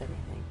dirty as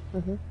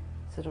anything.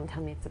 So don't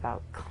tell me it's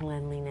about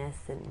cleanliness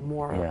and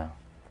moral. Yeah.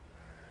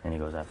 And he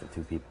goes after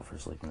two people for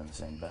sleeping in the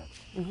same bed.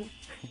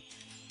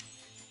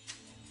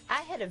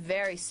 I had a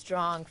very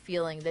strong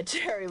feeling that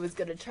Jerry was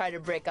going to try to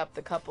break up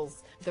the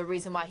couples. The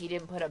reason why he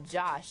didn't put up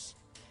Josh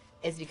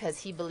is because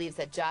he believes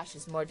that Josh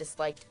is more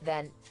disliked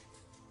than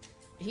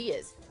he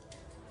is.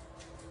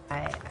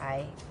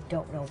 I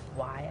don't know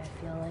why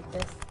I feel like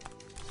this,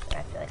 but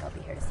I feel like I'll be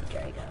here to see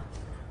Jerry go.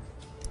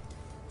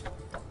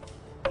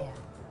 Yeah,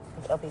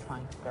 it'll be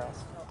fine,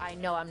 girls. I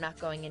know I'm not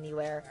going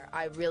anywhere.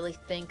 I really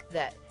think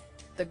that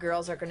the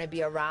girls are going to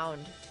be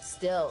around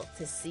still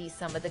to see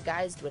some of the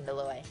guys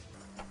dwindle away.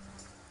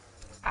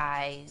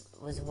 I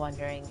was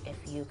wondering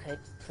if you could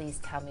please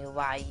tell me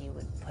why you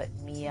would put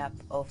me up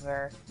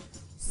over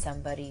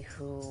somebody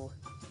who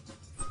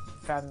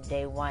from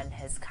day one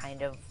has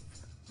kind of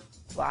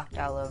walked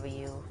all over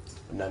you.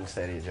 Nothing to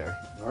say to you, Jerry.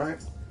 All right.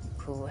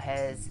 Who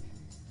has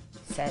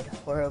said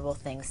horrible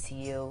things to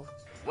you.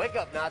 Wake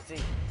up, Nazi.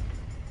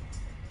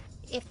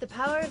 If the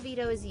power of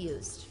veto is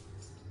used,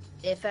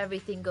 if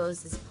everything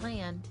goes as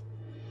planned,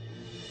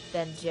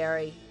 then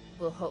Jerry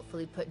will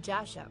hopefully put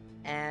Josh up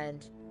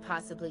and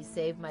possibly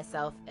save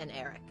myself and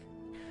Eric.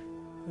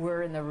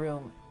 We're in the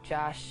room.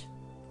 Josh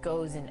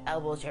goes and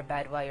elbows your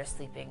bed while you're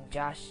sleeping.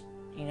 Josh,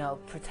 you know,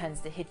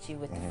 pretends to hit you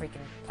with the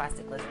freaking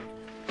plastic lizard.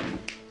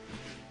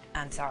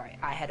 I'm sorry.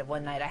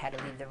 One night I had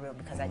to leave the room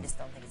because I just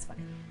don't think it's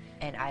funny.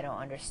 And I don't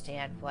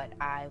understand what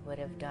I would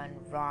have done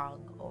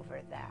wrong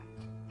over that.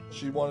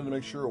 She wanted to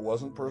make sure it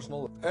wasn't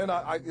personal, and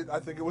I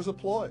think it was a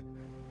ploy.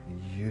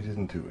 You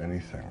didn't do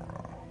anything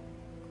wrong.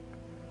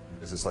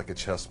 It's just like a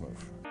chess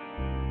move.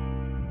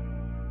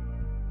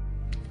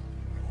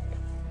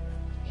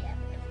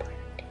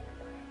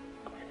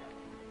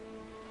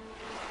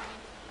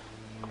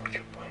 What's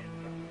your plan?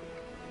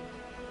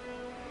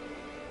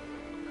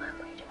 I'm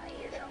worried about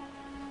you, though.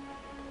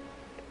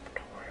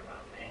 Don't worry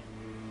about me.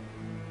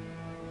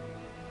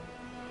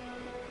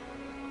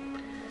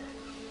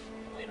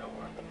 We don't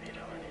want the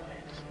veto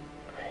anyways,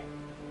 right?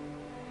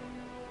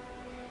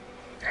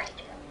 I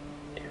do.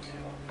 You do?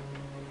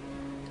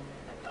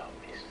 I thought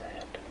we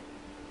said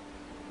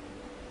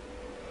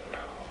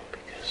no,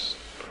 because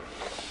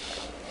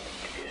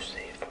if you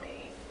save me,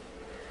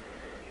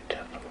 you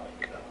definitely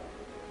go.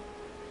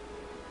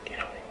 You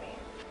know what I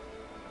mean?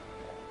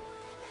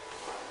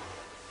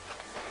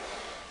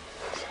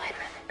 So I'd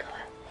rather go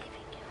out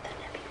leaving you than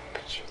have you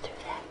put you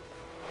through that.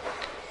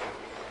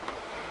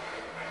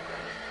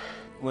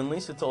 When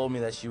Lisa told me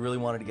that she really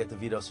wanted to get the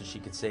veto so she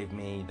could save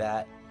me,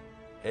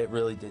 it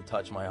really did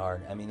touch my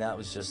heart. I mean, that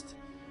was just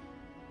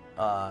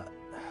a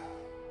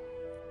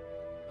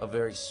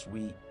very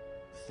sweet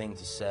thing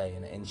to say,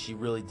 and she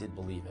really did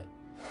believe it.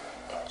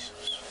 So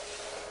sweet.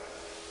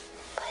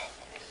 But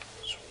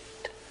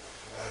sweet.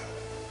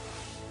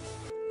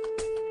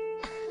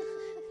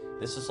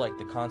 This is like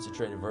the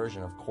concentrated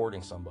version of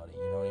courting somebody,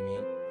 you know what I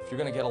mean? If you're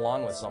gonna get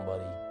along with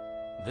somebody,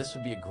 this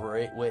would be a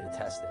great way to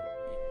test it.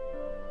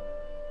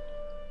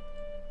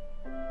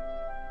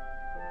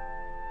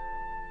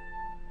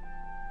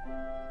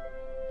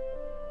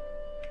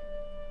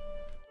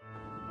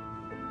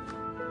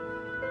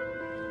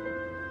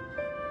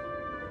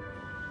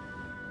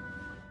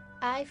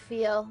 I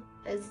feel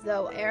as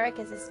though Eric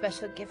is a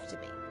special gift to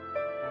me.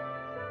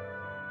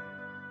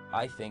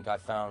 I think I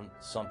found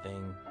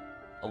something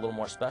a little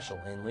more special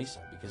in Lisa,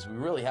 because we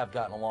really have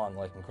gotten along,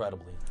 like,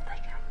 incredibly.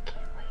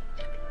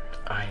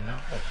 I know.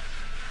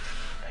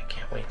 I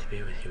can't wait to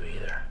be with you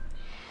either.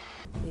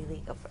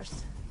 Lily, go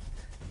first.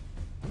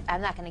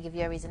 I'm not going to give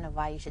you a reason of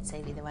why you should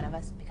save either one of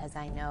us, because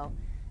I know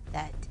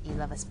that you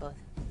love us both.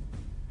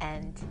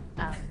 And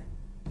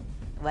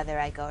whether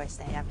I go or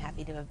stay, I'm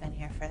happy to have been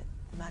here for the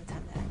amount of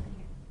time that I've been here.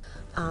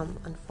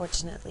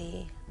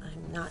 Unfortunately,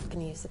 I'm not going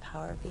to use the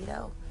power of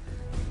veto.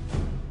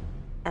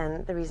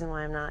 And the reason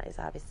why I'm not is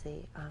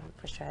obviously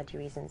for strategy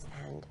reasons,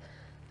 and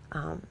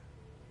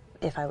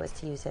if I was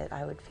to use it,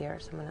 I would fear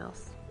someone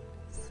else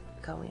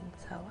going,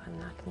 so I'm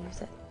not going to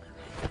use it.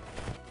 Okay.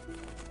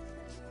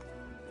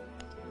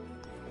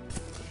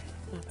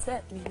 That's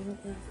it. Meeting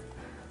is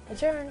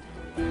adjourned.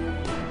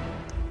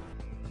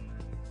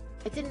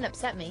 It didn't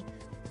upset me.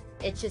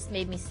 It just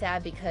made me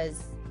sad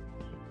because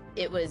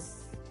it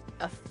was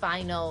a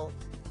final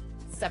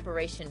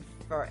separation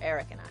for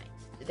Eric and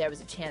I. There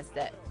was a chance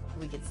that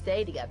we could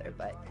stay together,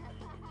 but,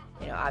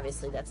 you know,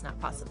 obviously that's not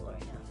possible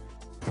right now.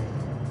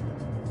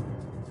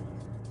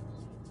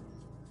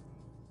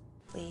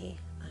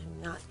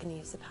 I'm not going to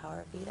use the power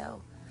of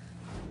veto.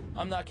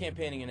 I'm not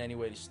campaigning in any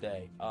way to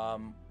stay.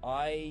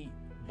 I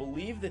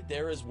believe that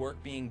there is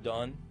work being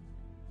done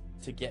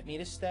to get me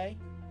to stay,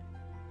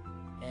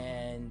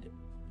 and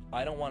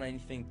I don't want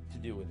anything to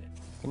do with it.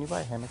 Can you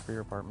buy a hammock for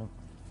your apartment?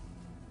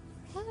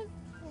 I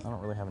don't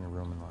really have any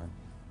room in mine.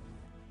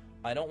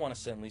 I don't want to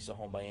send Lisa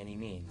home by any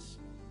means,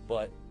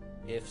 but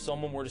if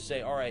someone were to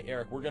say, all right,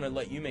 Eric, we're going to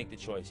let you make the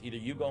choice. Either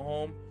you go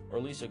home or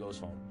Lisa goes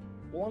home.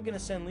 Well, I'm going to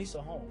send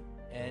Lisa home.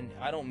 And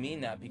I don't mean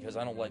that because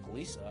I don't like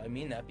Lisa. I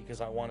mean that because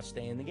I want to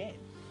stay in the game.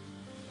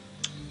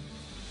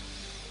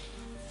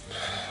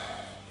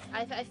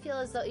 I feel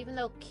as though, even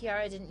though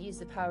Kiara didn't use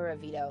the power of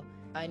veto,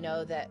 I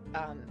know that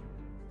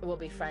we'll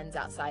be friends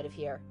outside of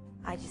here.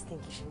 I just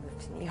think you should move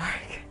to New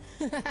York.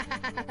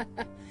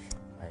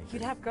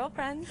 You'd have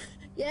girlfriends.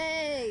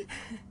 Yay!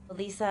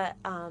 Lisa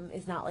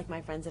is not like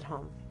my friends at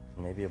home.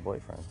 Maybe a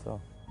boyfriend,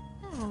 too.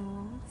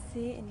 Oh,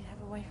 see, and you'd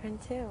have a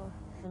boyfriend too.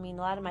 I mean,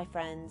 a lot of my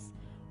friends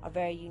are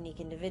very unique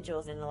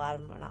individuals, and a lot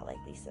of them are not like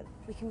Lisa.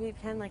 We can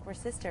pretend like we're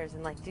sisters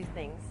and like do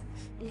things.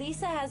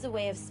 Lisa has a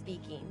way of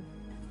speaking.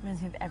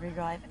 Reminds me of every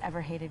girl I've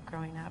ever hated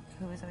growing up,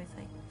 who was always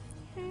like,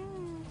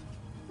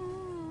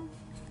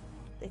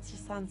 It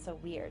just sounds so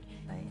weird.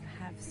 I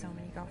have so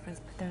many girlfriends,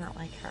 but they're not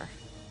like her.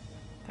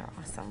 They're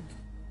awesome.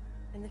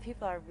 And the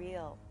people are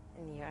real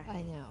in New York.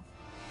 I know.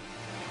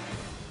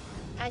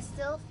 I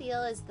still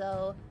feel as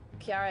though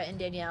Kiara and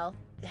Danielle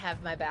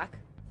have my back.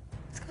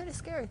 It's kind of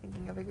scary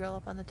thinking every girl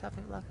up on the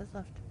topping block has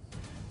left.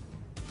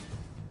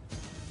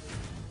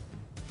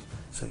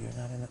 So you're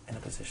not in a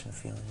position of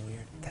feeling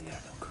weird that there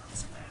are no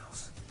girls in the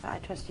house? I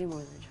trust you more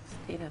than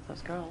just either of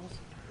those girls.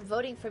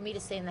 Voting for me to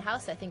stay in the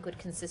house, I think, would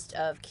consist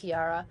of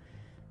Kiara,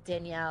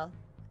 Danielle,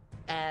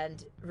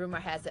 and rumor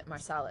has it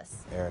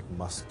Marsalis, Eric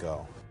must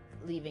go.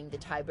 leaving the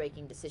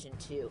tie-breaking decision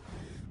to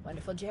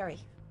wonderful Jerry.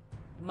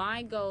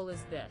 My goal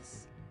is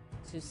this,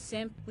 to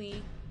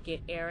simply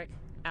get Eric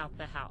out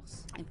the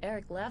house. If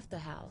Eric left the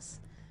house,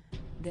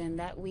 then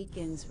that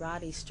weakens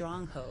Roddy's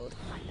stronghold.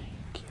 I think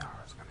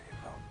Kiara's gonna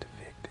vote to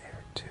evict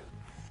Eric too.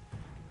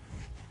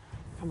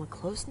 From a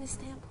closeness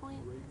standpoint,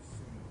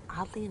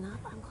 oddly enough,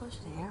 I'm closer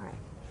to Eric.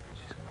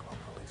 She's gonna vote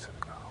for Lisa to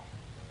go.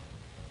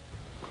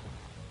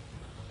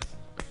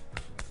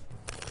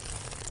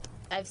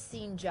 I've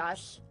seen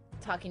Josh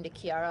talking to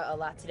Kiara a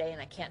lot today,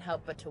 and I can't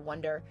help but to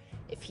wonder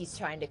if he's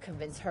trying to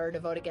convince her to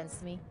vote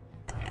against me.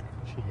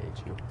 She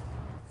hates you.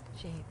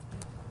 She hates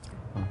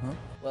me.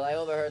 Well, I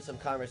overheard some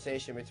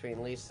conversation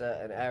between Lisa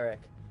and Eric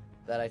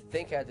that I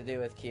think had to do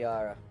with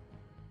Kiara.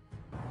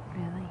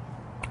 Really?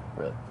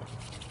 Really?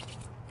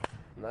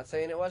 I'm not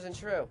saying it wasn't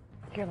true.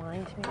 If you're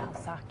lying to me, I'll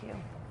sock you.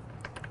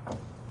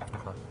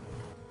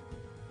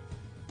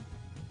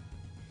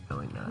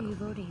 Really Who not. are you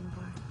voting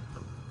for?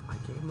 I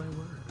gave my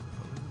word.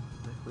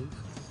 Please.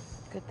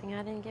 Good thing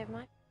I didn't give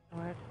my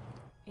word.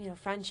 You know,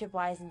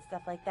 friendship-wise and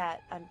stuff like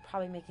that, I'm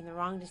probably making the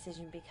wrong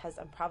decision because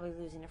I'm probably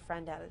losing a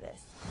friend out of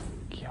this.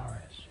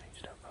 Kiara has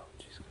changed her vote.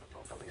 She's gonna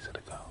vote for Lisa to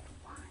go.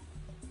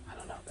 I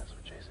don't know. That's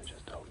what Jason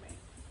just told me.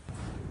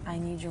 I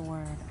need your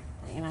word.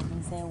 You're not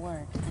going to say a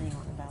word to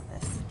anyone about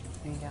this.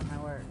 You got my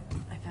word.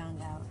 I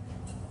found out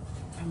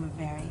from a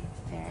very,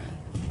 very,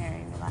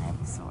 very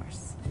reliable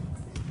source.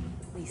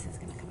 Lisa's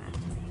going to come after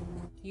me.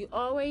 You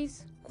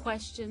always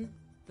question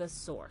the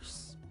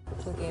source.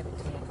 Who gave it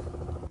to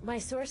you? My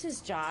source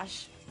is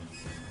Josh.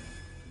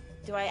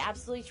 Do I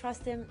absolutely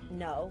trust him?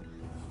 No.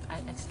 I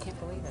just can't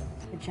believe it.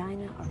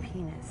 Vagina or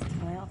penis,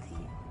 loyalty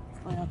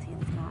is loyalty,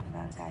 and it's not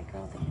about a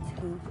guy-girl thing. It's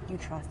who you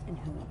trust and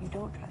who you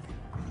don't trust.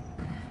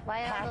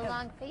 Why all the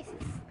long faces?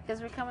 Because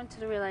we're coming to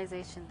the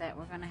realization that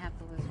we're going to have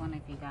to lose one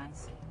of you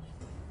guys.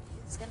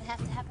 It's gonna have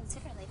to happen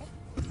sooner or later.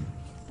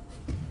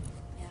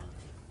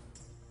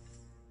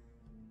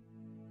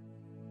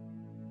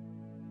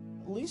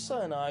 Lisa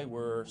and I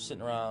were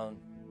sitting around,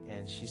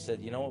 and she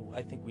said, you know,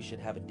 I think we should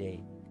have a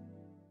date.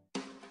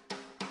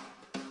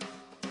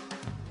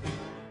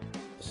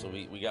 So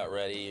we got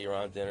ready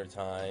around dinner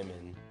time,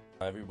 and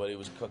everybody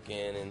was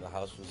cooking, and the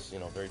house was, you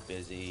know, very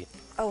busy.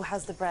 Oh,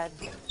 how's the bread?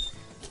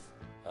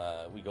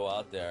 We go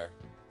out there.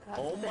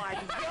 Oh my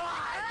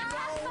God!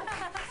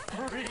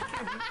 No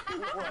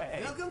freaking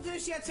way! Welcome to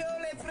Chateau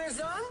Le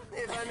Prison.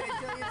 If I may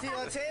tell you to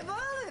your table,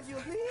 if you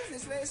please,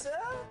 this way, sir.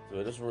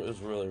 It was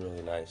really,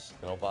 really nice.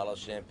 You know, a bottle of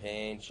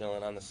champagne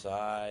chilling on the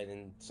side,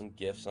 and some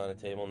gifts on the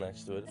table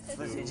next to it.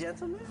 Ladies and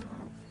gentlemen.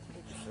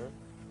 Sure.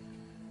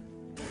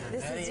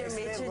 This is your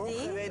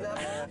maitre d'?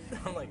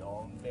 I'm like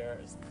all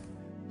embarrassed.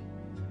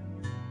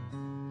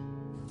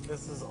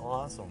 This is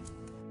awesome.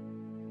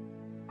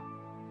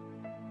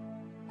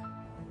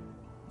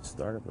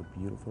 Start of a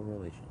beautiful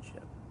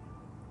relationship,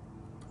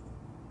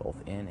 both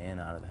in and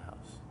out of the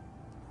house.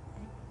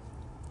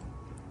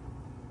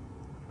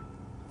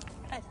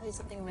 Can I tell you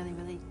something really,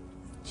 really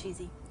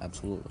cheesy?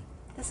 Absolutely.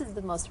 This is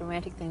the most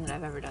romantic thing that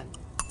I've ever done.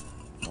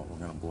 Well, we're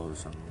gonna blow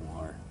this out of the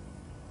water.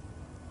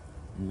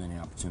 Many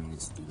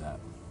opportunities to do that.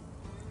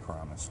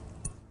 Promise.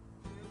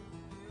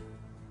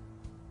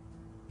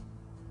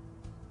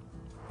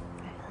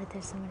 I feel like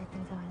there's so many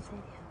things I want to say to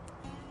you.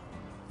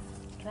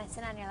 Can I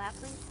sit on your lap,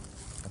 please?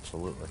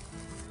 Absolutely.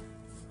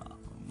 Oh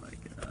my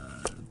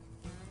God.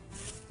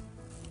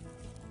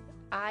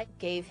 I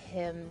gave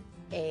him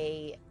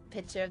a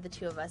picture of the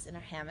two of us in a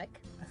hammock,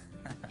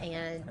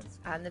 and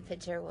on the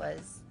picture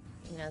was,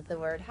 you know, the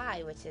word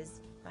hi, which is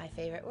my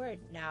favorite word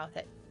now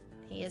that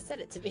he has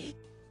said it to me.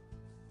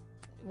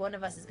 One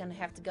of us is going to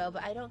have to go,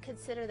 but I don't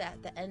consider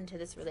that the end to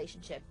this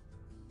relationship.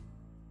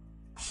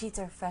 Sheets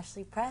are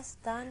freshly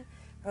pressed, done,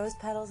 rose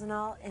petals and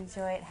all.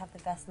 Enjoy it. Have the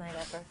best night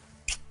ever.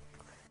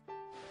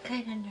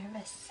 Kind of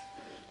nervous.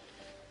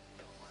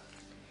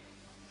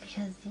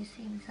 Because you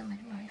seem so much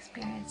more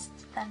experienced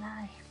than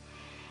I.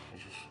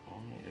 I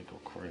want you to go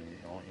crazy.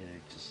 I want you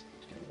to just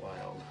get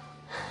wild.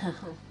 I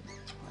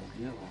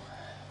do.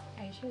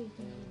 Are you sure you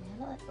can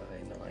handle it?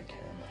 I know I can.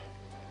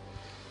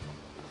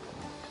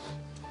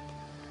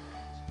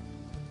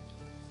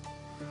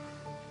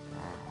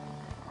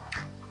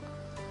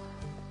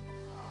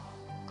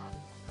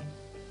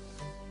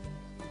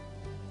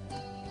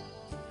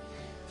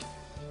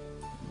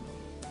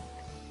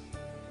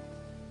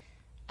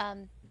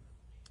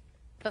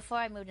 Before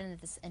I moved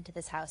into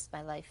this house,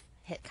 my life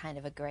hit kind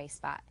of a gray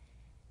spot,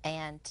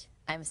 and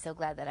I'm so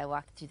glad that I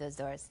walked through those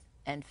doors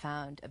and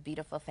found a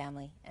beautiful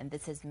family, and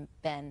this has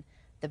been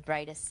the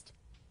brightest,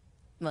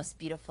 most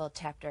beautiful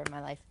chapter of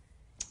my life.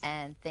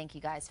 And thank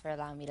you guys for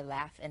allowing me to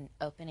laugh and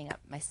opening up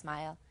my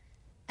smile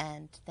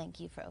And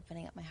thank you for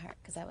opening up my heart,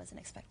 because I wasn't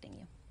expecting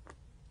you.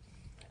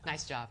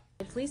 Nice job.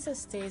 If Lisa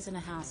stays in the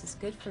house, it's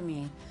good for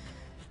me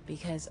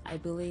because I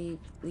believe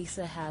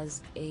Lisa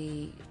has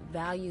a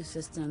value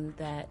system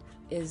that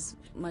is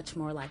much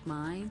more like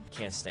mine.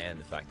 Can't stand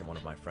the fact that one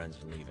of my friends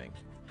is leaving.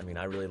 I mean,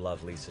 I really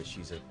love Lisa.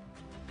 She's a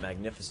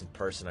magnificent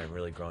person. I've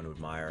really grown to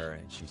admire her,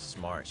 and she's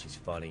smart, she's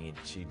funny, and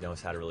she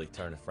knows how to really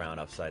turn a frown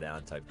upside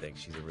down type thing.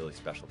 She's a really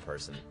special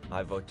person.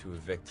 I vote to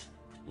evict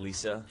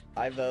Lisa.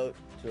 I vote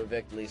to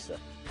evict Lisa.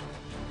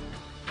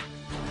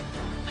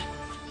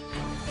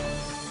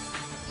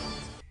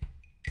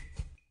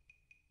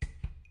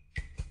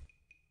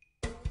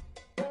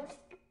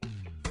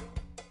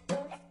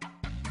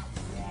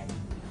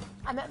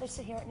 I met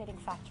Lisa here at Knitting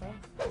Factory.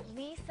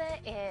 Lisa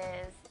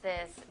is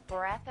this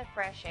breath of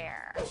fresh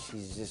air.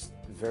 She's just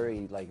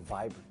very, like,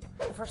 vibrant.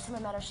 The first time I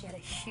met her, she had a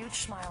huge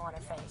smile on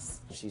her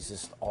face. She's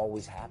just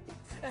always happy.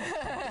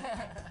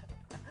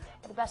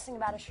 But the best thing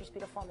about her, she's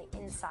beautiful on the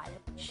inside.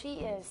 She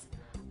is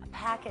a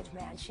package,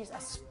 man. She's a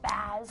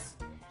spaz.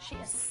 She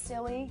is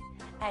silly,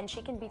 and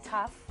she can be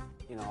tough.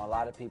 You know, a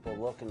lot of people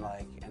look and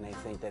they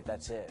think that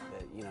that's it,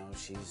 that, you know,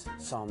 she's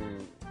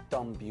some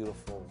dumb,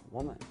 beautiful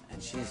woman,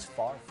 and she's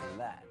far from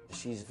that.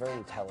 She's very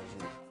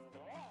intelligent.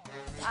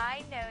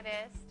 I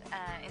noticed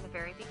in the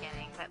very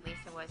beginning that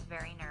Lisa was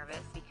very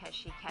nervous because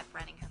she kept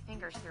running her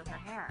fingers through her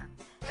hair.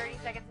 30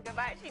 seconds to go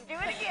by, she'd do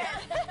it again.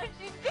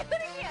 She'd do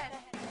it again.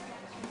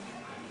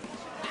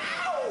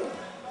 Ow!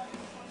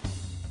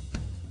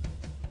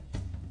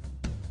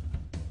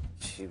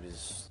 She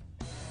was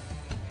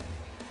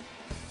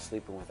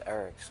sleeping with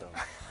Eric, so.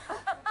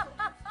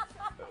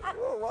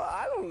 Well,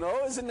 I don't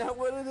know. Isn't that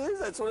what it is?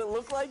 That's what it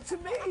looked like to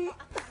me.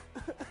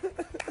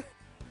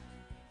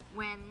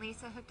 When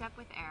Lisa hooked up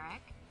with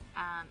Eric,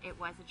 it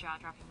was a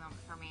jaw-dropping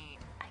moment for me.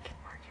 I can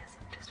work as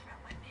just from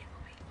my navel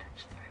being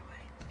touched the right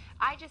way.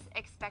 I just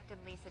expected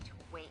Lisa to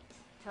wait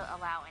to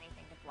allow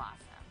anything to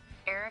blossom.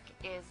 Eric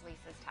is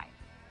Lisa's type.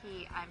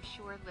 He, I'm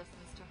sure,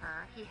 listens to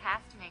her. He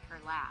has to make her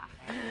laugh.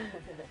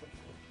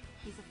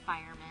 He's a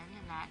fireman,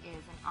 and that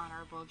is an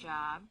honorable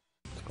job.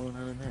 What's going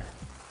on in there?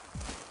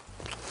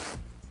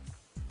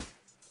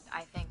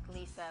 I think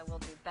Lisa will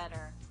do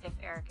better if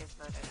Eric is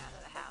voted out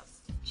of the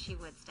house. She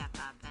would step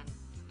up, and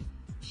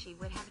she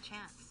would have a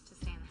chance to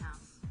stay in the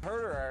house.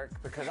 Hurt her, Eric,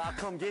 because I'll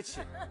come get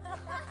you.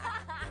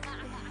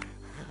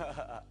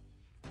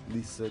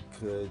 Lisa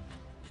could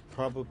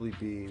probably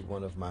be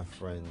one of my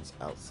friends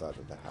outside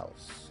of the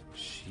house.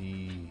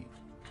 She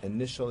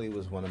initially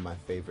was one of my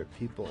favorite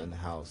people in the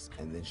house,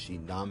 and then she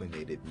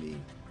nominated me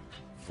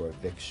for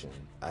eviction.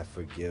 I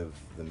forgive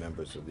the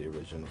members of the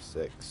original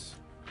 6,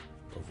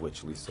 of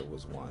which Lisa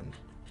was one,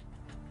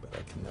 but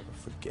I can never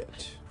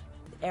forget.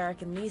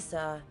 Eric and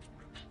Lisa,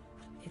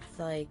 it's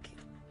like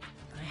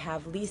I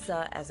have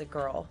Lisa as a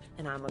girl,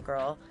 and I'm a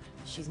girl.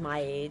 She's my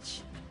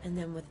age. And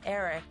then with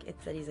Eric,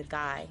 it's that he's a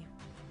guy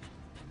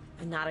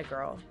and not a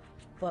girl.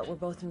 But we're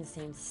both in the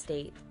same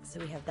state, so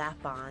we have that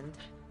bond.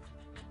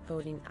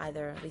 Voting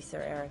either Lisa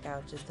or Eric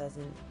out just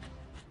doesn't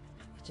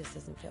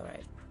feel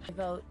right. I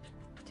vote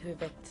to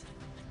evict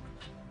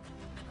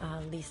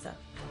Lisa.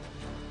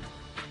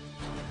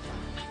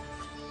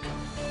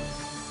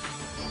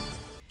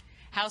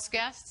 House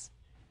guests,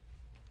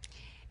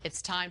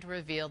 it's time to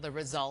reveal the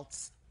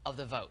results of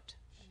the vote.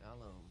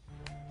 Shalom.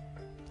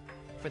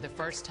 For the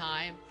first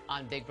time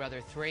on Big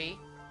Brother 3,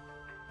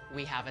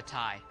 we have a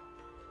tie.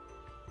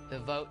 The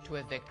vote to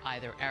evict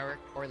either Eric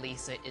or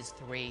Lisa is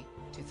 3-3.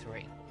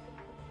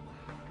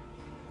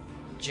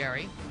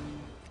 Jerry,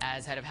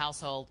 as head of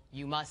household,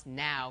 you must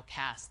now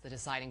cast the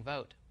deciding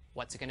vote.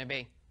 What's it going to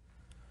be?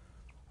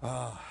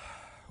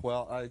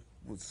 Well, I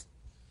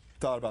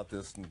thought about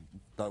this and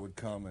thought would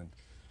come, and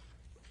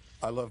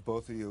I love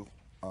both of you.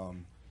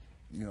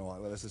 You know,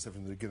 as I said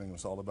from the beginning, it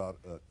was all about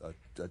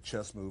a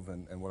chess move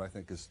and what I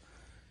think is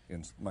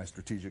in my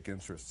strategic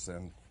interests,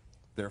 and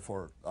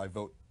therefore I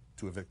vote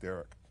to evict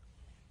Eric.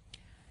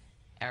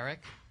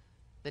 Eric,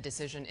 the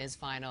decision is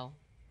final.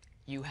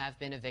 You have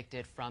been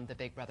evicted from the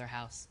Big Brother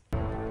house.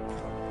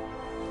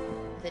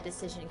 The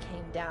decision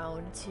came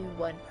down to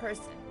one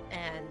person,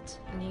 and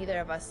neither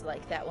of us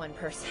like that one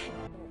person.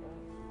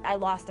 I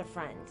lost a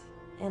friend,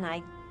 and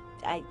I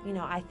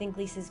think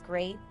Lisa's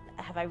great.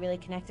 Have I really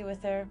connected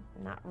with her?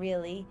 Not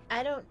really.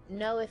 I don't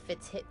know if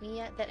it's hit me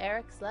yet that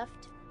Eric's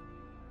left.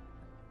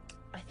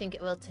 I think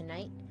it will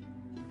tonight.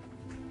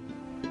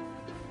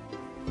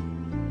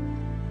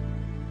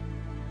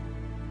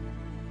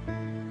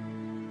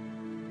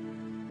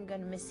 I'm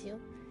gonna miss you,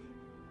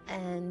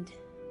 and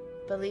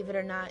believe it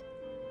or not,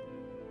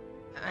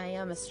 I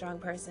am a strong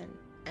person,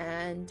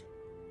 and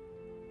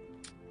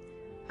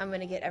I'm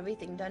gonna get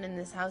everything done in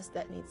this house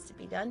that needs to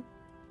be done.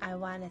 I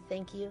want to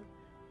thank you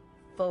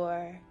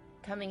for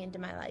coming into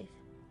my life.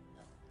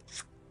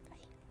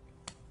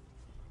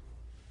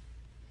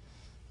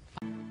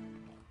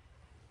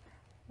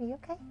 Are you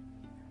okay?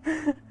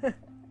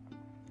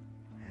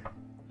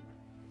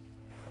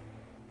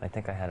 I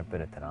think I had a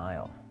bit of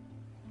denial.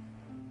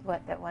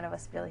 What, that one of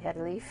us really had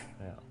to leave?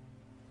 Yeah.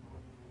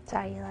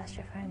 Sorry you lost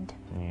your friend.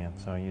 Yeah,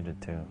 so you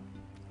did too.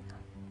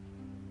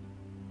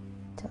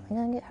 It's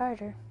only gonna get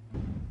harder.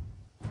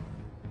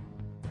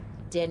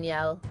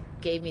 Danielle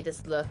gave me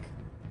this look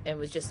and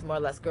was just more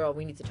or less, girl,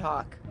 we need to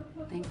talk.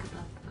 Think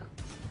about the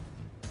votes.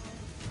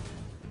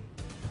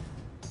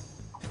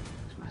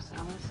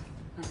 Marcellus?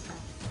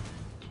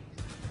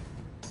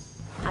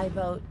 I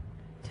vote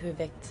to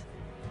evict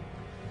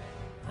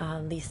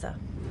Lisa.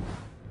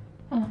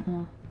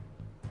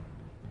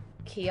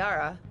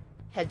 Kiara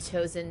had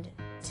chosen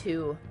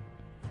to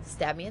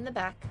stab me in the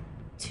back,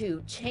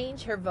 to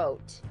change her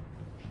vote.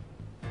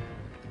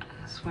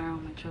 I swear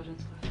on my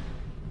children's life.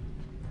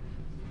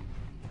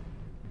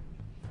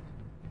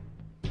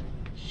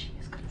 She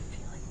is gonna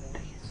feel like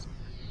this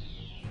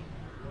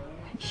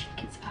when she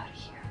gets out of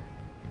here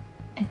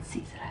and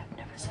sees that I've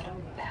never said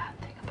a bad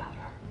thing about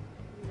her.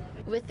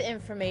 With the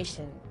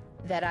information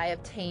that I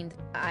obtained,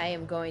 I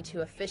am going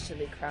to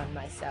officially crown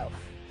myself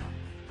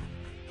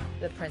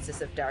the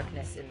Princess of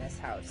Darkness in this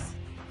house.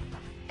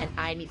 And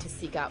I need to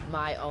seek out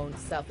my own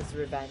selfish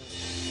revenge.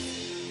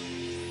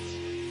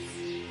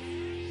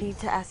 I need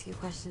to ask you a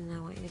question and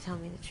I want you to tell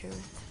me the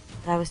truth.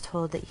 I was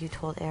told that you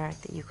told Eric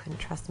that you couldn't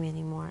trust me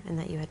anymore and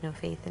that you had no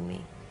faith in me.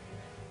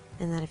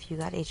 And that if you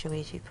got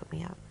HOH, you'd put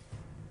me up.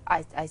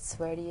 I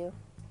swear to you,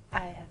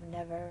 I have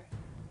never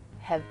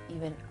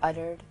even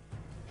uttered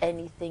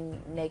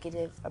anything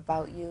negative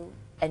about you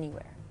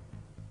anywhere.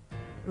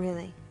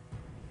 Really?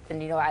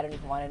 And you know, I don't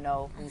even want to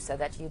know who said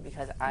that to you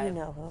because I... You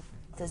know who.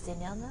 Does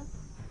Danielle know?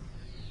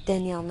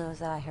 Danielle knows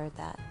that I heard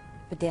that.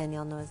 But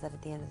Danielle knows that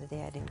at the end of the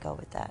day, I didn't go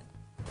with that.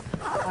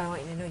 I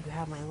want you to know you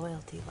have my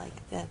loyalty. Like,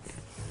 that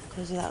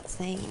goes without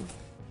saying.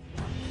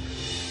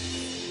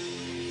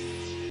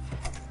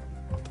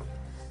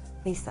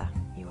 Lisa,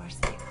 you are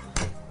safe.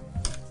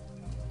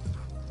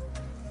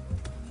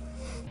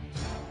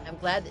 I'm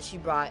glad that she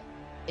brought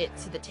it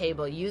to the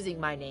table using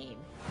my name.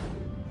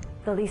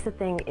 The Lisa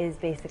thing is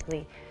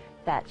basically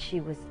that she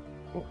was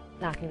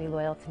not going to be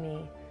loyal to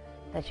me,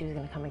 that she was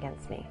going to come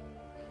against me.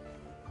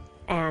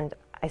 And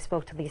I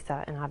spoke to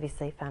Lisa and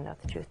obviously found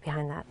out the truth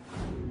behind that.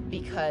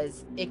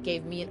 Because it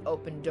gave me an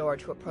open door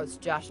to approach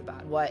Josh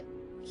about what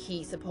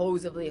he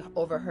supposedly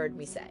overheard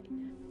me say.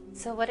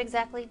 So what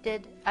exactly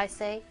did I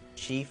say?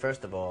 She,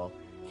 first of all,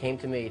 came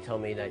to me and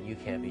told me that you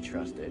can't be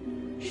trusted.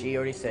 She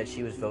already said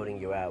she was voting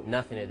you out.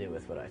 Nothing to do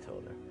with what I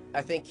told her.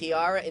 I think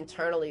Kiara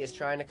internally is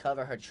trying to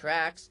cover her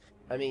tracks.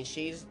 I mean,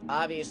 she's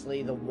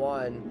obviously the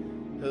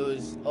one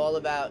who's all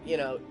about, you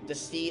know,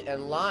 deceit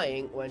and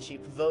lying when she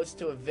votes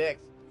to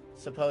evict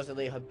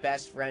supposedly her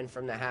best friend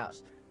from the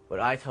house. What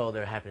I told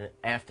her happened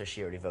after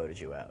she already voted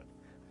you out.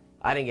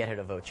 I didn't get her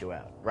to vote you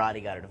out.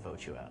 Roddy got her to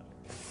vote you out.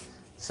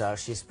 So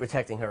she's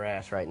protecting her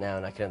ass right now,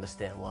 and I can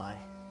understand why.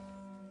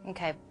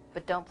 Okay,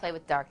 but don't play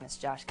with darkness,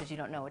 Josh, because you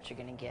don't know what you're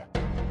gonna get.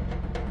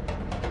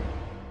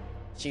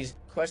 She's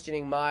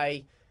questioning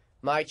my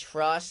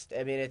trust.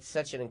 I mean, it's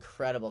such an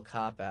incredible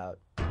cop-out.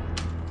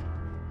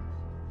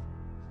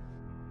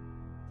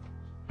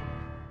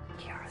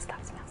 Kiara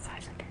stops me outside.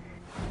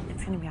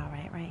 It's gonna be all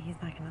right, right? He's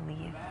not gonna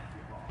leave.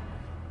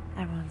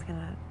 Everyone's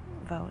gonna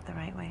vote the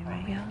right way,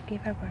 right? We all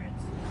gave our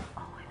words.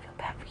 Oh, I feel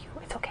bad for you.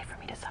 It's okay for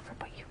me to suffer,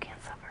 but you can't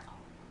suffer.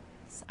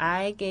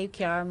 I gave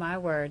Kiara my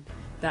word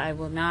that I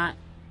will not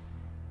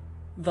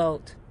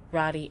vote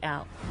Roddy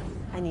out.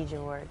 I need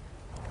your word.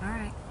 All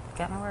right,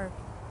 got my word.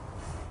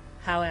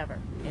 However,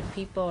 if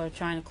people are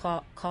trying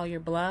to call your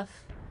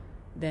bluff,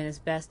 then it's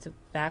best to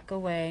back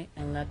away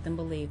and let them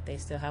believe they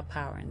still have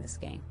power in this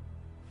game.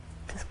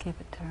 Just give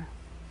it to her.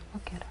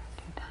 We'll get her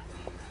in due time.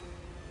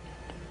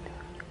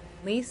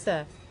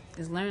 Lisa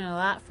is learning a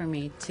lot from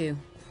me, too.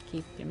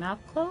 Keep your mouth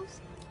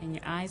closed and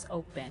your eyes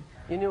open.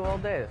 You knew all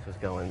day this was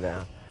going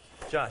down.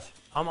 Josh,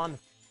 I'm on the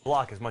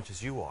block as much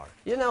as you are.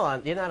 You're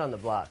not on the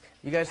block.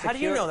 You guys. How do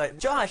you know that?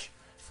 Josh,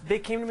 they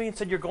came to me and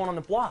said you're going on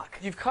the block.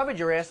 You've covered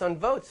your ass on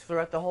votes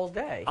throughout the whole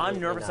day. I'm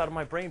nervous out of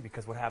my brain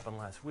because what happened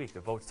last week. The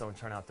votes don't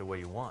turn out the way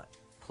you want.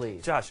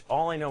 Please. Josh,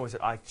 all I know is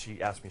that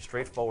she asked me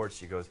straightforward.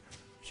 She goes,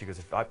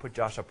 if I put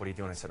Josh up, what are you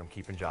doing? I said, I'm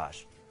keeping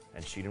Josh.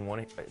 And she didn't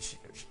want to,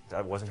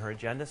 that wasn't her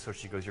agenda, so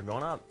she goes, you're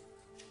going up.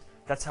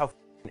 That's how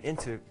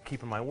into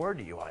keeping my word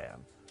to you I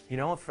am. You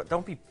know,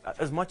 don't be,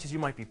 as much as you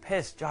might be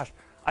pissed, Josh,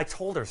 I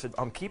told her, said,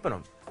 I'm keeping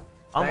him.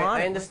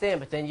 I understand,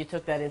 but then you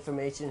took that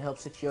information and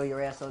helped secure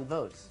your ass on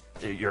votes.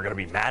 You're going to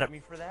be mad at me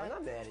for that? I'm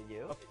not mad at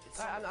you.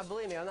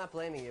 Believe me, I'm not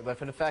blaming you, but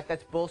for the fact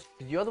that's bullshit.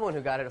 You're the one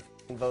who got her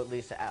to vote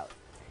Lisa out.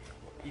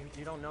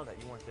 You don't know that.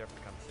 You weren't there for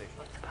the conversation.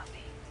 It's about me.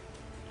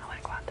 I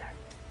want to go out there.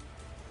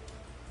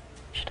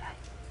 Should I?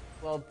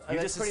 Well, you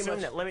just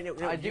assumed that.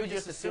 I do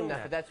just assume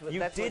that, but that's what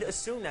you did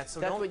assume that. So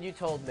that's what you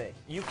told me.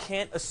 You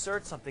can't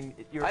assert something.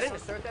 I didn't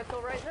assert that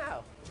till right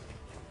now.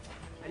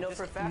 I know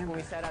for a fact when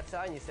we sat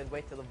outside and you said,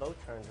 wait till the vote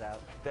turns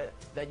out,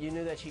 that you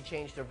knew that she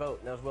changed her vote,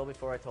 and that was well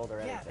before I told her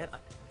anything. Yeah,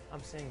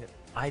 I'm saying that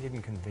I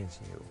didn't convince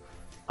you.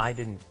 I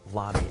didn't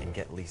lobby and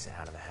get Lisa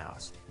out of the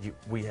house. You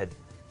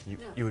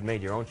had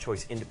made your own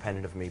choice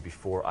independent of me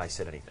before I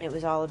said anything. It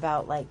was all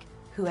about, like,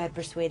 who had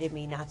persuaded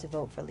me not to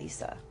vote for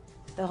Lisa.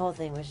 The whole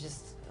thing was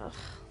just,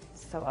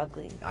 so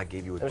ugly. I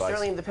gave you It advice. was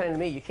certainly independent of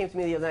me. You came to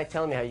me the other night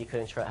telling me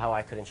how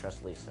I couldn't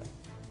trust Lisa.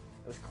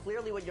 It was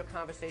clearly what your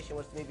conversation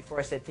was to me before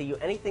I said to you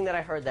anything that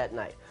I heard that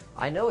night.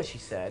 I know what she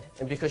said,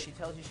 and because she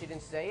tells you she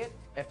didn't say it,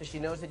 after she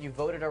knows that you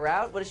voted her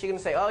out, what is she going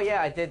to say? Oh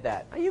yeah, I did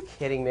that. Are you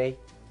kidding me?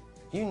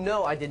 You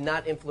know I did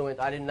not influence,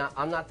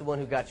 I'm not the one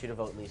who got you to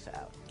vote Lisa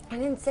out. I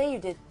didn't say you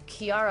did.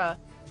 Kiara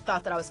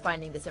thought that I was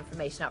finding this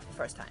information out for the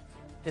first time.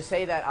 To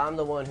say that I'm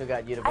the one who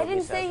got you to vote I Lisa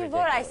didn't say is you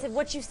voted. I ridiculous. said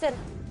what you said.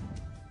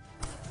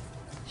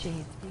 She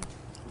hates me.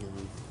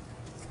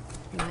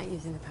 Not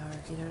using the power of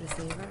veto to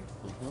save her.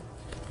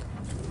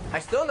 I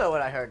still know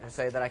what I heard her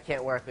say, that I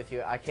can't work with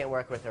you. I can't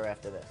work with her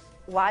after this.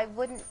 Why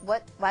wouldn't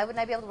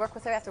I be able to work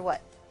with her after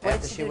what? What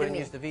After did she she do to wouldn't me?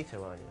 use the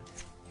veto on you.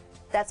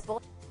 That's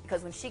bull.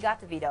 Because when she got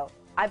the veto,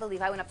 I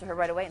believe I went up to her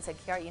right away and said,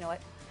 Kiara, you know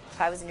what?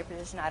 If I was in your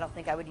position, I don't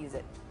think I would use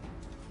it.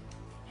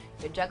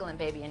 You're juggling,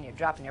 baby, and you're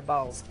dropping your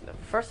balls.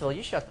 First of all,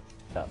 you shut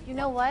the up. You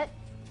know what?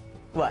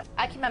 What?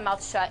 I keep my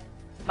mouth shut,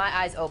 my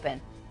eyes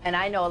open, and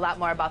I know a lot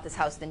more about this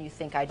house than you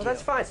think I do. Well,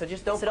 that's fine. So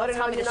just don't So put it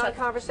tell on me to another shut.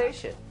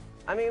 conversation.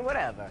 I mean,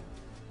 whatever.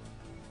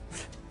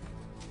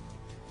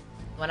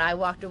 When I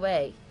walked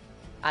away,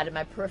 out of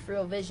my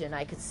peripheral vision,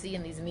 I could see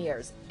in these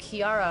mirrors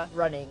Kiara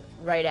running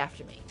right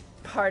after me.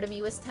 Part of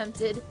me was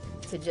tempted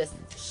to just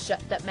shut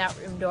that mat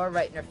room door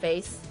right in her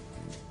face,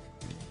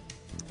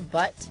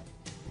 but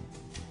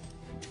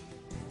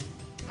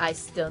I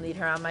still need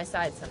her on my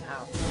side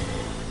somehow.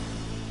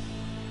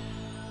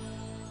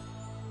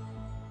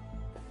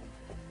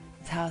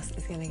 This house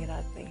is gonna get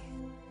ugly.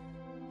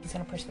 He's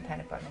gonna push the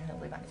panic button and he'll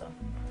leave on his own.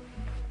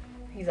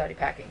 He's already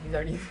packing. He's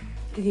already.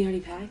 Did he already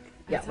pack?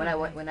 Yeah. When I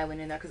went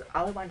in there, because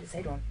all I wanted to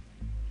say to him,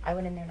 I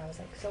went in there and I was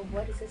like, "So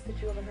what is this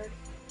that you overheard?"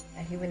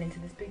 And he went into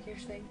this big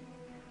huge thing.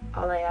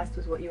 All I asked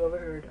was what you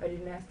overheard. I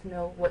didn't ask to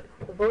know what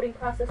the voting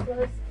process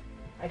was.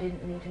 I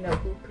didn't need to know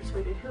who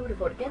persuaded who to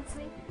vote against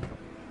me.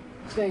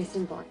 It's very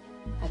simple.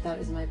 I thought it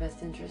was in my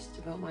best interest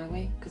to vote my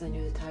way because I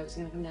knew the tide was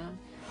gonna come down.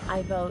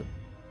 I vote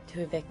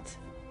to evict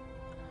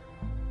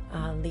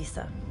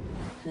Lisa.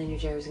 And I knew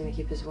Jerry was gonna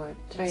keep his word.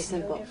 It's very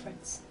simple. No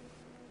difference.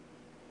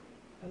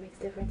 What makes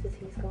difference is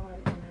he's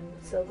gone, and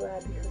I'm so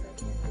glad because I can't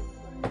do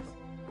it.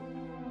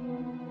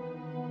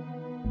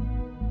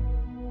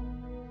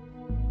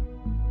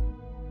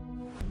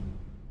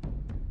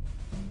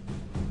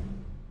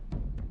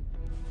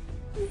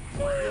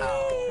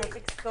 Wow.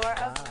 Perfect score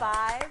of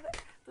 5.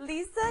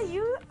 Lisa,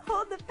 you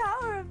hold the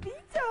power of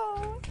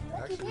veto.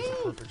 Actually, it's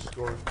a perfect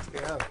score.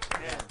 Yeah.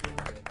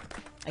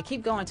 I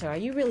keep going to her, are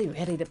you really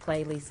ready to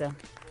play, Lisa?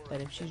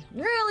 But if she's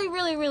really,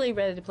 really, really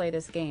ready to play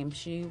this game,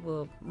 she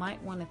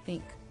might want to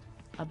think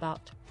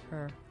about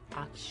her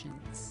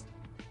options.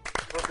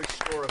 Perfect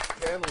score of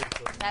 10, Lisa.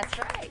 That's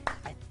right.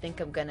 I think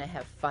I'm gonna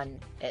have fun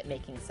at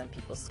making some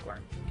people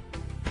squirm.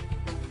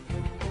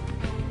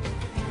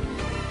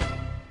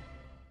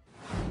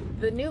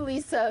 The new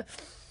Lisa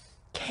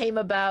came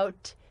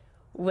about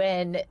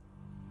when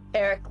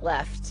Eric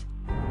left.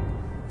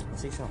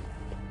 See something.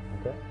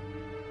 Okay.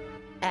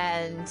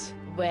 And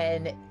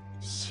when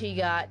she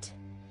got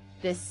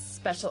this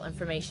special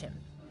information.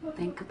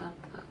 Think about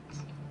that.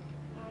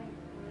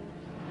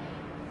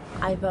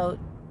 I vote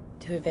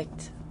to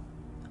evict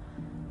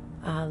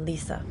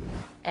Lisa.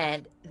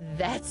 And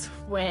that's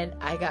when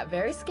I got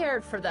very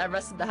scared for the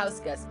rest of the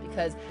house guests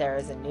because there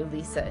is a new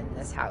Lisa in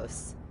this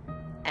house.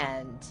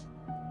 And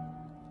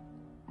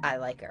I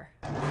like her.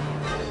 Can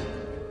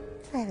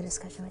I have a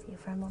discussion with you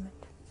for a moment?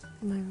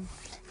 In my room.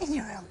 In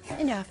your room.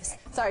 In your office.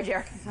 Sorry,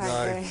 Jer.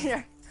 Sorry.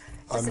 Here.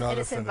 I'm Just an not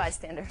innocent offended.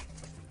 bystander.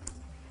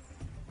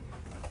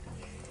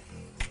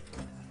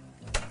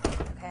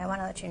 Okay, I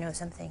want to let you know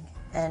something.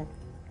 And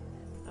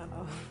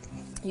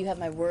You have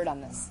my word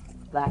on this.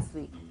 Last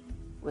week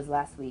was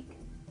last week,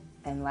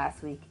 and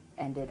last week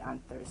ended on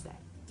Thursday.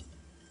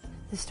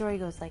 The story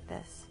goes like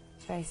this.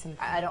 It's very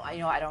simple. I don't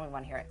even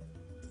want to hear it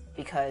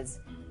because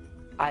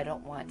I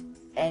don't want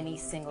any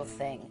single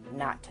thing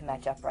not to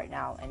match up right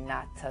now and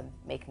not to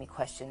make me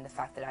question the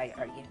fact that I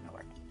already gave my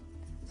word.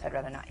 So I'd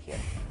rather not hear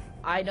it.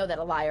 I know that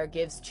a liar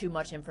gives too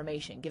much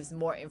information, gives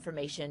more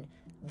information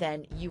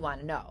than you want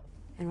to know.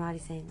 And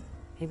Roddy's saying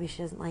maybe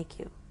she doesn't like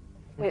you.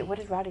 Wait, what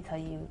did Roddy tell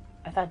you?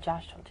 I thought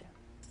Josh told you.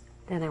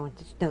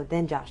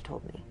 Then Josh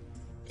told me.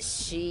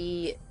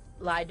 She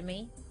lied to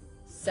me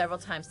several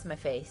times to my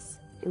face.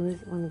 It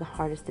was one of the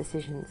hardest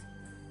decisions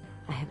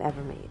I have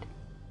ever made.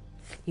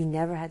 You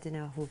never had to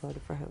know who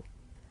voted for who.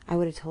 I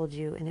would have told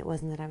you, and it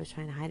wasn't that I was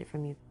trying to hide it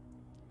from you.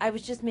 I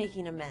was just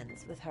making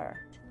amends with her.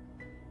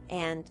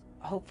 And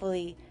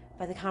hopefully,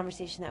 by the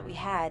conversation that we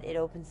had, it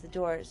opens the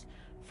doors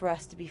for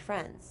us to be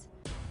friends.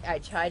 I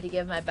tried to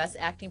give my best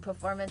acting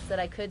performance that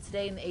I could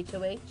today in the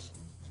HOH,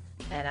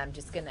 and I'm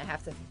just gonna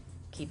have to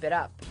keep it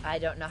up. I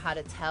don't know how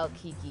to tell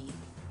Kiki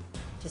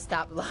to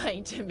stop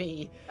lying to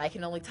me. I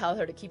can only tell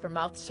her to keep her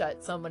mouth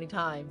shut so many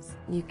times.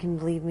 You can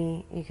believe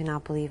me, you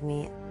cannot believe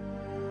me.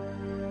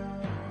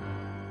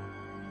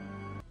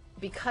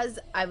 Because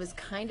I was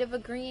kind of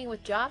agreeing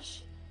with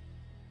Josh,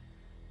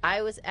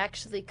 I was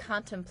actually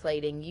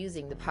contemplating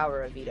using the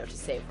power of veto to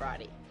save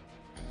Roddy.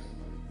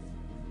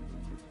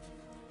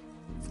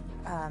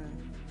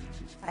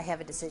 I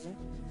have a decision.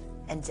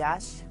 And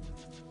Josh,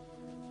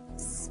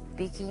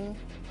 speaking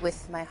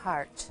with my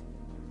heart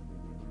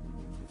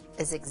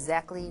is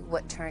exactly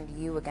what turned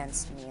you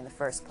against me in the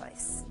first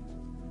place.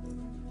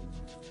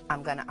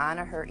 I'm gonna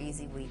honor her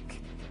easy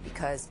week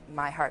because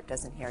my heart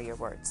doesn't hear your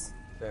words.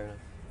 Fair enough.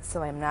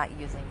 So I'm not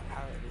using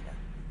power Rita.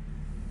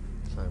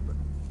 Sorry, but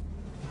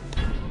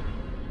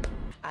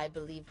I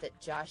believe that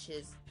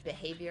Josh's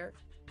behavior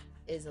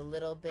is a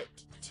little bit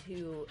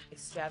too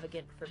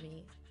extravagant for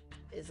me,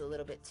 is a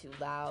little bit too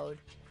loud,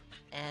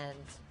 and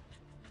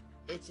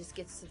it just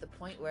gets to the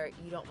point where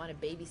you don't want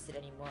to babysit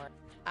anymore.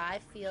 I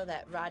feel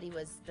that Roddy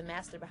was the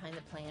master behind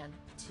the plan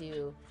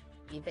to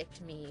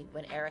evict me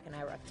when Eric and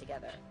I were up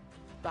together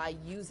by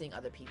using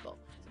other people.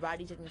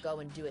 Roddy didn't go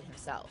and do it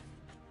himself,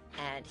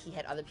 and he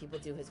had other people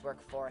do his work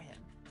for him.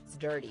 It's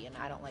dirty, and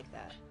I don't like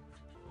that.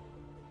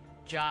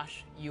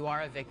 Josh, you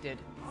are evicted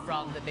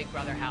from the Big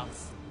Brother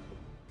house.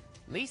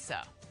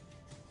 Lisa,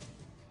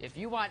 if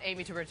you want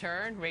Amy to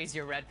return, raise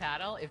your red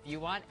paddle. If you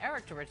want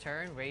Eric to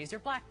return, raise your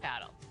black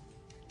paddle.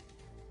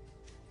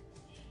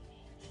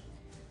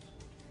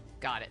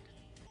 Got it.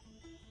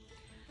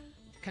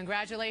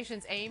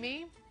 Congratulations,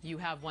 Amy. You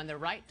have won the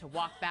right to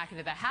walk back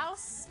into the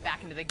house,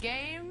 back into the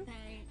game.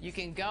 You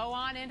can go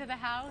on into the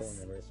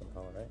house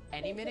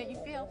any minute you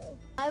feel.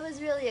 I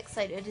was really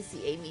excited to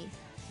see Amy,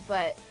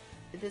 but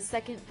the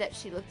second that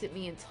she looked at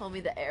me and told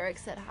me that Eric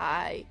said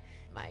hi,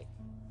 my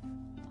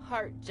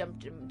heart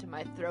jumped into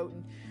my throat,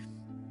 and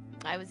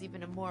I was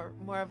even more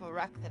of a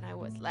wreck than I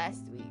was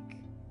last week.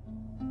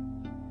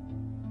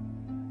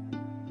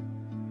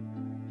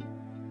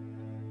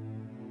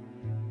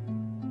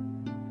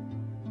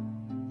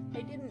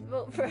 I didn't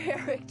vote for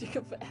Eric to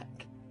come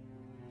back.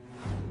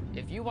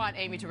 If you want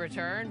Amy to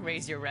return,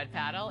 raise your red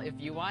paddle. If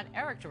you want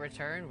Eric to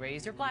return,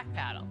 raise your black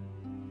paddle.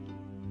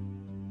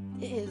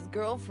 His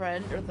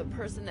girlfriend, or the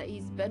person that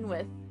he's been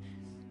with,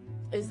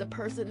 is the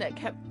person that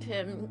kept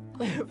him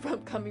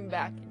from coming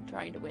back and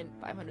trying to win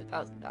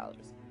 $500,000.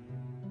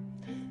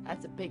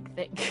 That's a big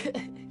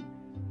thing.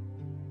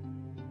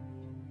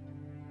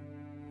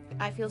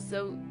 I feel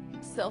so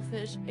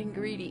selfish and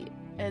greedy,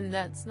 and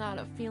that's not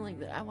a feeling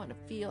that I want to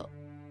feel.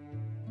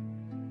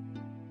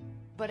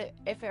 But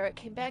if Eric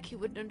came back, he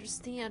wouldn't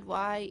understand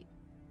why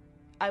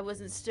I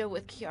wasn't still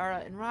with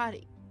Kiara and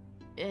Roddy.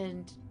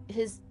 And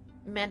his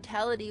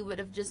mentality would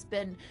have just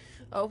been,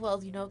 oh,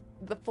 well, you know,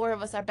 the four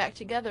of us are back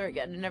together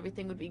again and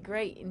everything would be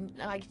great.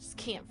 And I just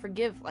can't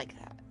forgive like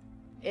that.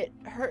 It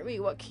hurt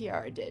me what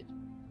Kiara did.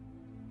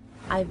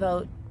 I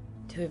vote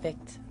to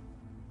evict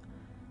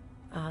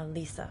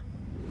Lisa.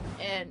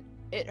 And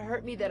it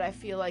hurt me that I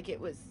feel like it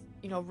was,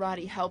 you know,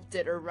 Roddy helped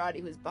it or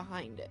Roddy was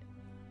behind it.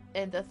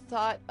 And the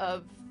thought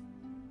of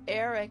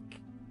Eric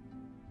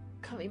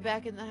coming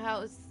back in the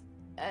house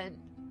and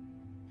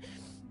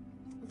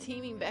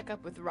teaming back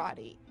up with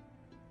Roddy,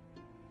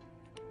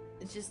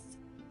 it just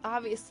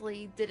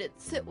obviously didn't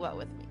sit well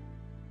with me.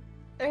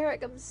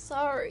 Eric, I'm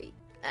sorry,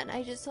 and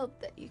I just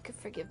hope that you could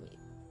forgive me.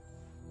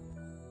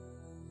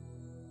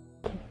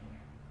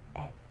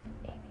 And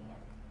Amy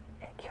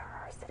and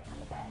Kiara are sitting on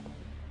the bed,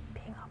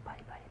 being all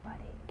buddy.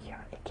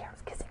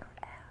 Kiara's kissing her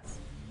ass.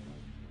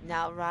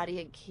 Now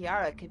Roddy and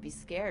Kiara could be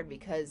scared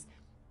because,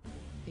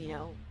 you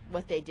know,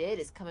 what they did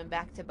is coming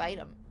back to bite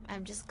them.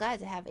 I'm just glad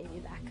to have Amy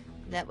back.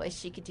 That way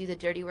she could do the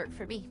dirty work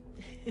for me.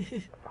 Roddy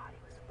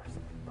was the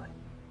person who put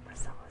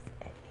Marcellus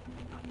and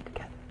Amy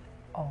together.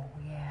 Oh,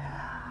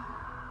 yeah.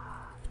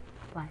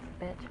 Black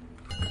bitch.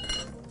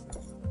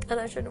 And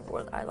I shouldn't have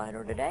worn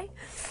eyeliner today.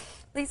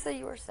 Lisa,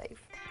 you are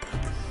safe.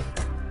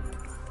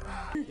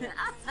 That's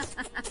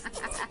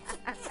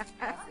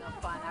no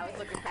fun.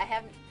 I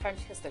haven't French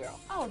kissed a girl.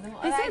 Oh, then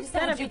I just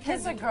said you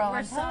kiss a girl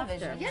on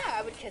television. Yeah,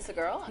 I would kiss a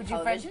girl on Would you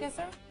television. French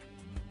kiss her?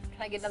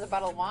 Can I get another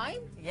bottle of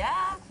wine?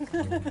 Yeah.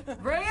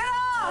 Bring it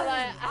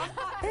on!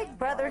 Big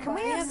brother, can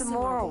we have some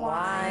more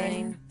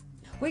wine?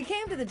 We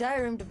came to the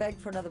diary room to beg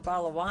for another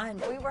bottle of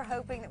wine. We were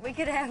hoping that we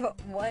could have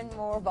one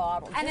more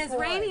bottle. And just it's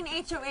one. raining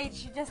HOH,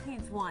 she just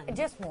needs one.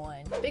 Just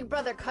one. Big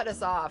brother cut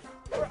us off.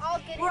 We're all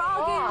getting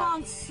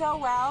along so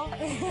well.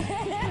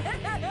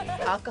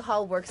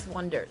 Alcohol works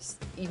wonders,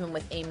 even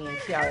with Amy and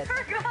Kiara.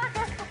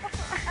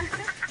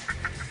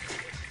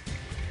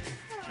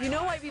 You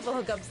know why people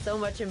hook up so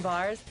much in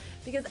bars?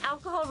 Because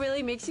alcohol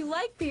really makes you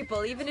like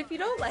people, even if you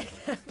don't like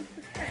them.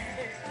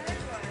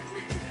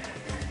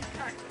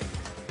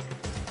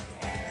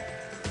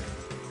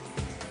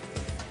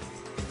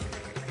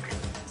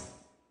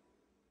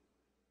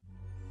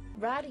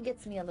 Roddy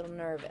gets me a little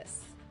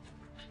nervous.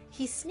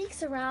 He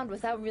sneaks around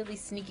without really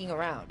sneaking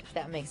around, if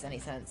that makes any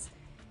sense.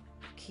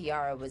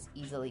 Kiara was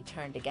easily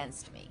turned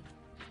against me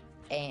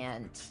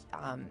and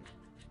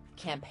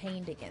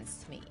campaigned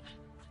against me.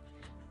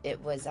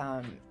 It was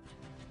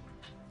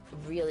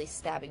really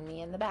stabbing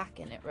me in the back,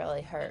 and it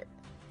really hurt.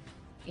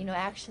 You know,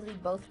 actually,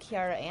 both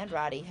Kiara and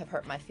Roddy have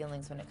hurt my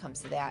feelings when it comes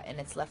to that, and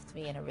it's left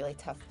me in a really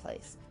tough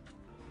place.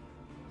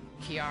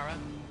 Kiara,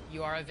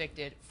 you are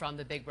evicted from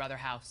the Big Brother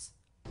house.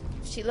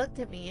 She looked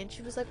at me and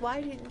she was like, why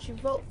didn't you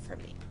vote for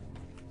me?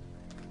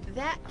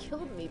 that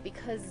killed me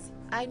because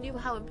I knew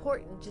how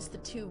important just the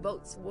 2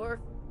 votes were,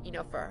 you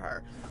know, for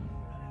her.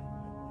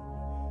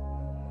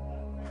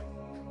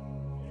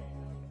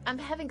 I'm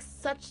having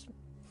such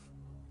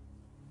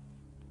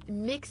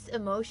mixed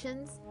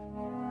emotions.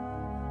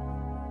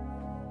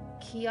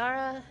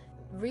 Kiara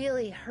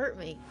really hurt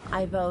me.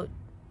 I vote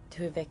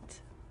to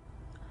evict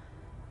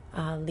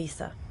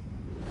Lisa.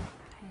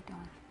 How you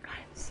doing? I'm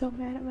so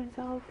mad at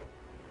myself.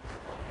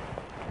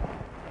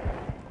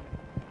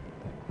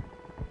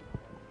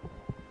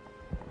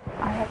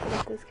 I have to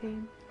let this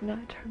game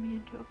not turn me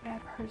into a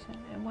bad person,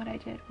 and what I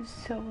did was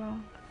so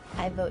wrong.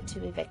 I vote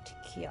to evict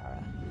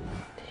Kiara.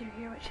 Did you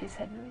hear what she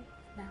said to me?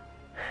 No.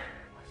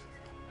 What she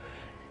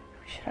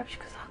said? Shut up, she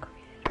goes, how come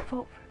you didn't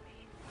vote for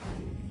me?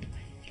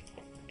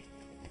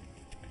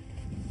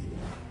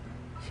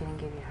 She didn't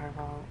give you her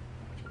vote.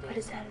 But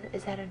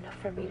is that enough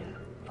for me to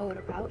vote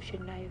her out?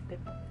 Shouldn't I have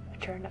been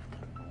mature enough to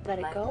let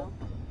it go?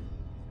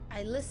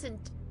 I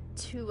listened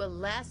to a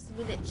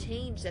last-minute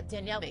change that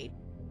Danielle made.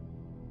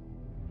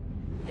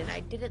 And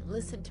I didn't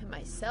listen to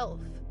myself.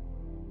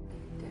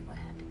 You did what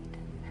had to be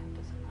done. You have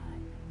to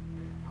survive.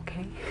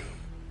 Okay?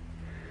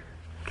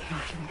 Okay,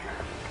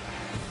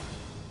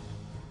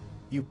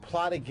 You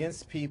plot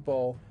against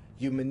people,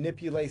 you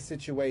manipulate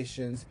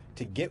situations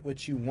to get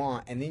what you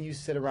want, and then you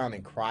sit around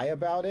and cry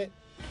about it?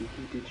 Kiki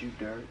did you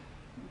dirt.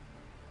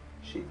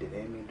 She did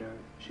Amy dirt.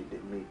 She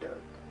did me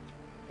dirt.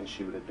 And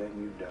she would have done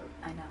you dirt.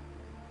 I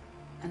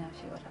know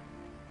she would have.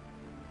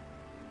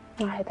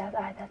 I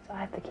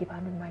have to keep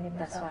on reminding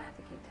myself. That's why I have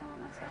to keep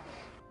telling myself.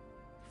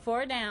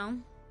 4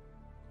 down,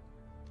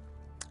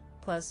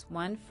 plus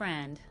 1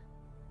 friend,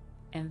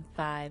 and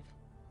 5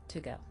 to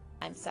go.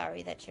 I'm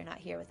sorry that you're not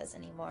here with us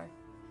anymore.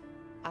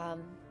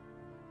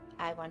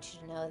 I want you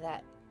to know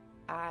that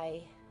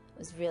I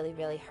was really,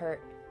 really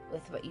hurt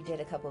with what you did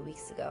a couple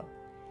weeks ago.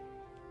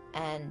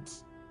 And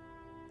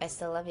I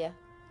still love you.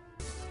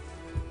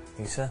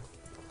 Lisa,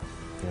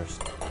 yours.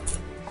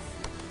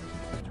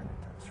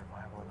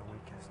 Survival of the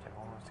weakest.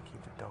 Everyone wants to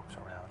keep the dopes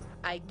around.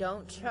 I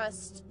don't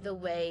trust the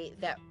way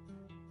that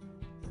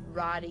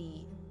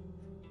Roddy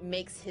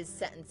makes his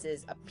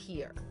sentences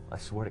appear. I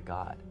swear to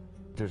God,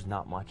 there's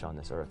not much on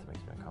this earth that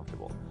makes me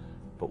uncomfortable.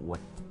 But what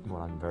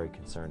I'm very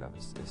concerned of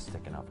is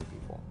sticking up for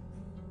people.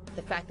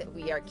 The fact that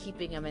we are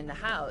keeping him in the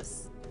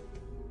house,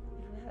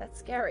 that's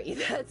scary.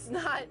 That's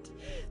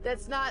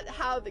not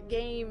how the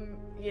game,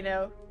 you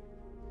know,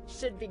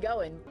 should be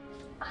going.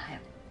 I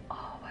am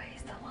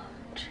always the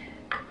lone chick.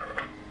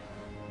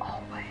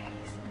 Always.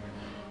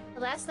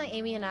 Last night,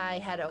 Amy and I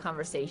had a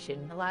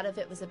conversation. A lot of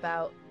it was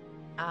about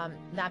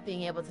not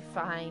being able to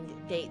find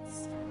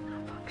dates.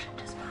 I function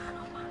just fine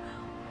on my own.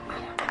 I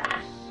don't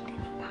trust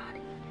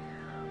anybody.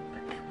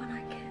 But then when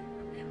I get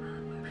in my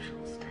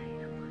emotional state,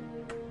 I'm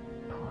like,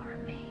 poor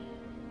me.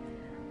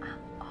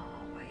 I'm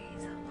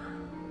always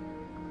alone.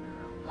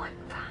 One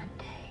fine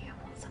day,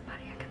 I want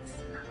somebody I can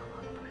snuggle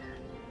up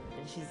with.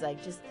 And she's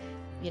like, just,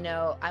 you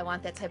know, I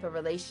want that type of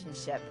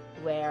relationship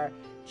where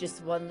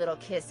just one little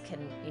kiss can,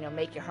 you know,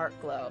 make your heart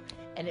glow.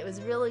 And it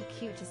was really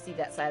cute to see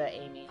that side of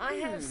Amy. I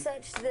have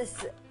such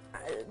this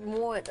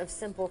want of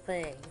simple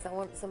things. I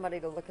want somebody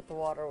to look at the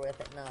water with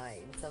at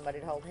night, and somebody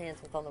to hold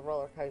hands with on the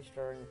roller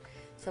coaster, and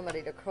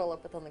somebody to curl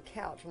up with on the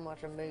couch and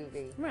watch a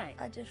movie. Right.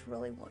 I just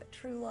really want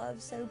true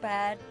love so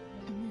bad.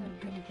 And then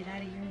you're gonna get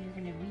out of here and you're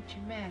gonna meet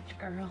your match,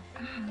 girl.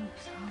 I hope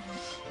so.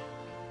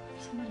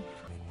 Somebody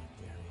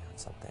On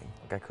something.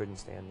 Like I couldn't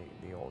stand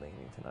the old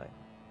Amy tonight.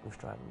 It was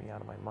driving me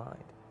out of my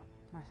mind.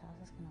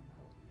 Marcel's is gonna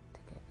vote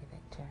to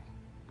evict Jerry.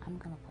 I'm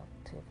gonna vote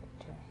to evict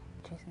Jerry.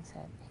 Jason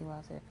said he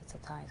loves it if it's a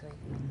tie so he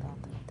can make the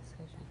ultimate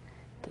decision.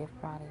 Give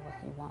Roddy what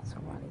he wants so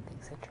Roddy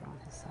thinks that you're on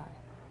his side.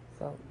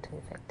 Vote to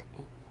evict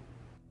Amy.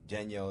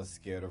 Danielle is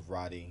scared of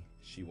Roddy.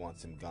 She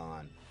wants him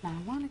gone. Now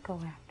I wanna go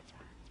after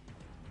Roddy,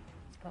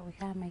 but we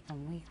gotta make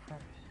him weak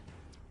first.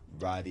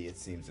 Roddy, it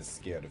seems, is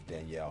scared of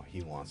Danielle.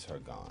 He wants her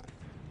gone.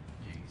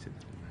 Yeah, he said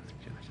nothing about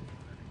suggestions.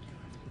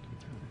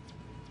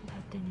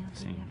 Have Danielle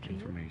Send after you.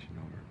 information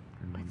over.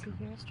 But see,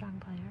 you're a strong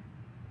player.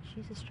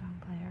 She's a strong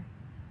player.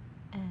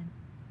 And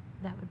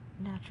that would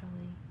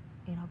naturally,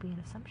 you know, be an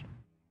assumption.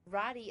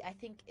 Roddy, I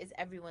think, is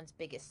everyone's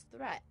biggest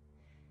threat.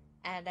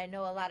 And I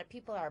know a lot of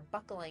people are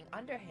buckling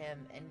under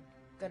him and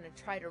going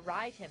to try to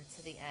ride him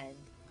to the end.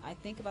 I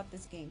think about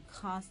this game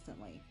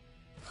constantly.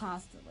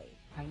 Constantly.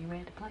 Are you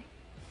ready to play?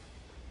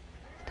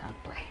 It's time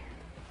to play.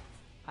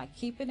 I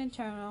keep it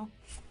internal.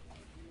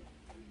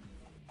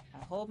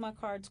 I hold my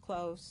cards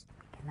close.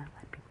 Cannot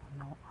let people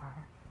know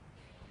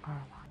our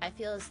line. I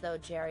feel as though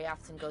Jerry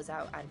often goes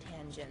out on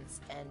tangents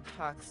and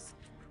talks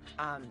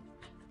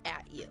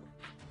at you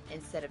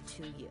instead of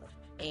to you.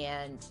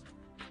 And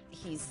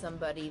he's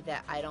somebody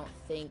that I don't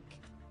think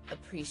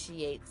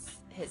appreciates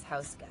his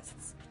house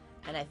guests.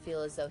 And I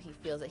feel as though he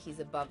feels that he's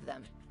above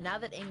them. Now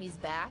that Amy's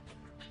back,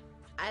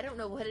 I don't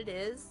know what it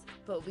is,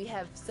 but we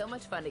have so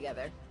much fun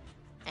together.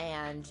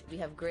 And we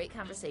have great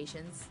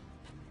conversations.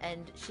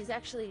 And she's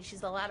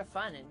a lot of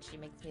fun and she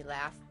makes me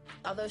laugh.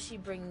 Although she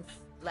brings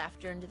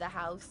laughter into the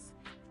house,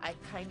 I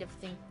kind of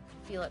think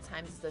feel at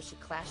times as though she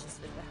clashes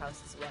with the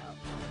house as well.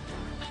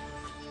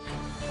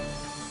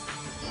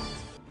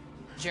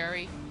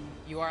 Jerry,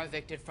 you are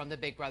evicted from the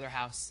Big Brother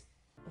house.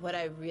 What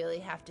I really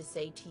have to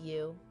say to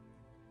you,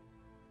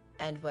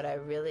 and what I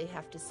really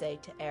have to say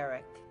to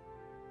Eric,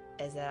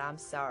 is that I'm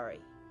sorry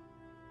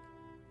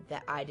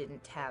that I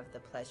didn't have the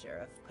pleasure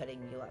of putting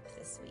you up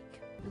this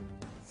week.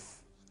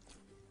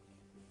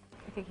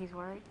 You think he's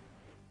worried?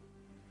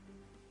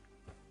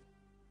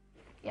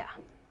 Yeah.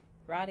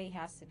 Roddy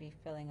has to be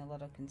feeling a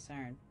little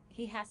concerned.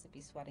 He has to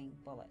be sweating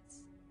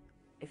bullets.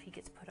 If he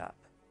gets put up,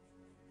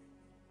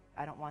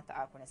 I don't want the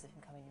awkwardness of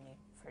him coming to me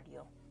for a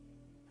deal.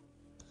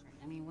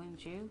 I mean,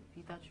 wouldn't you? If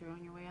you thought you were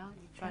on your way out,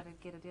 you'd try to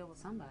get a deal with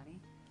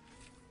somebody.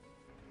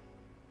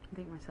 I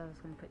think Marcella's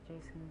going to put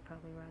Jason and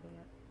probably Roddy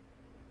up.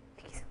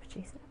 Think he's gonna put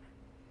Jason up?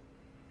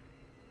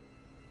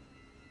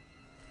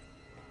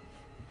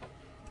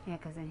 Yeah,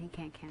 because then he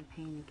can't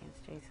campaign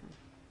against Jason.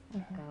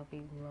 That'll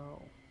be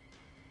low.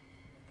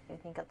 You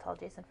think I'll tell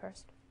Jason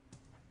first?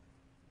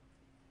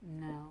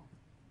 No.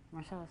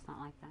 Marcella's not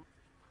like that.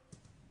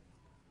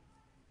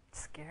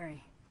 It's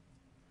scary.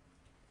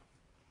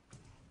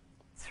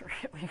 It's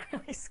really,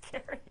 really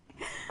scary.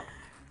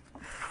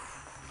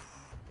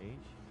 H,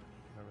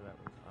 remember that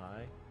was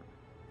I.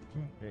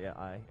 Yeah,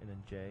 I, and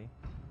then J,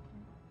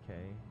 K.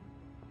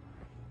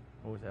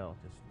 What was L?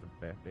 Just the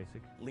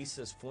basic.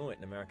 Lisa's fluent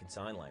in American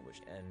Sign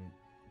Language, and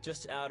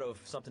just out of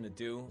something to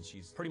do,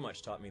 she's pretty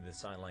much taught me the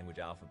sign language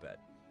alphabet.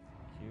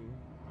 Q,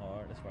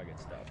 R, that's where I get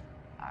stuck.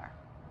 R.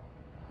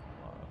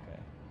 R, okay.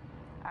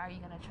 Are you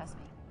gonna trust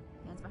me?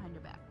 Hands behind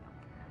your back.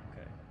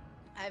 Okay.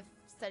 I've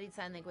studied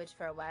sign language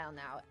for a while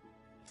now.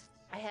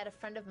 I had a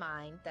friend of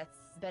mine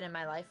that's been in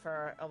my life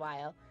for a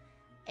while,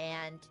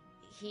 and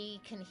he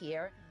can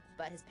hear,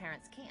 but his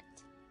parents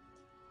can't.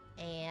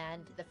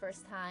 And the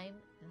first time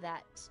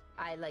that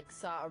I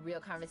saw a real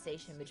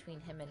conversation between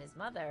him and his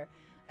mother,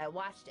 I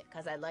watched it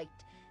because I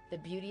liked the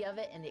beauty of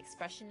it and the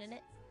expression in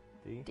it.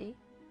 D. D.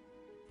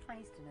 I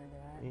used to know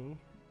that. E.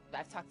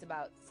 I've talked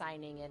about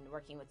signing and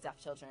working with deaf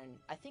children,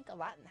 I think a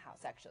lot in the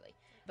house actually.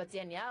 But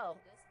Danielle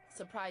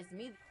surprised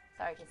me.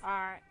 Sorry, Jessie.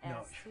 R,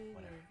 S, T, U,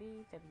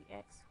 V, W,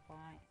 X, Y.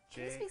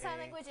 Can you speak sign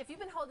language? If you've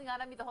been holding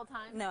on me the whole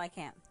time? No, I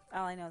can't.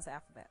 All I know is the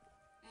alphabet.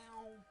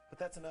 But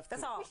that's enough.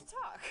 That's all. We should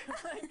talk.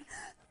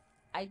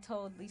 I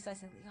told Lisa, I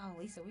said, oh,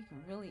 Lisa, we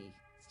can really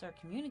start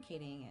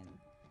communicating, and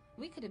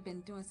we could have been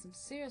doing some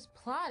serious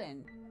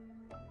plotting.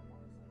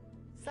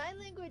 Sign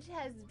language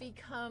has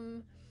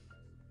become,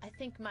 I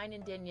think, mine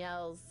and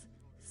Danielle's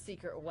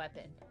secret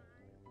weapon.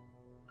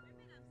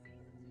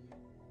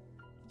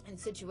 In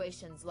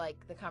situations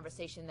like the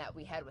conversation that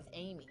we had with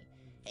Amy,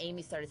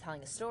 Amy started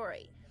telling a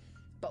story,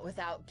 but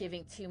without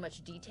giving too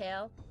much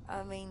detail.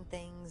 I mean,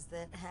 things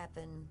that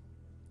happen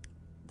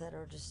that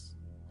are just,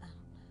 I don't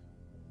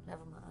know,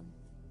 never mind.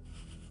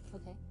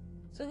 Okay.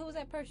 So who was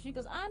that person? She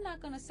goes, I'm not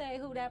going to say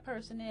who that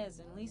person is.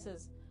 And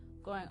Lisa's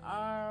going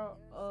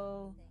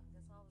R-O-D-D-Y.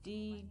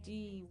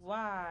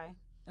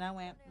 And I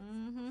went,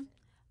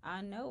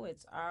 I know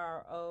it's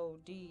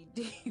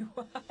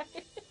R-O-D-D-Y. Did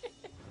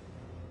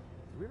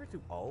we ever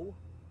do O?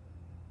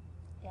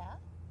 Yeah?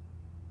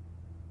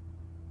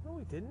 No,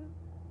 we didn't.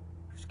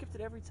 We skipped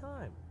it every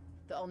time.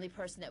 The only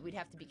person that we'd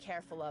have to be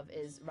careful of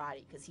is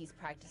Roddy, because he's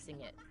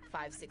practicing it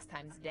 5-6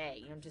 times a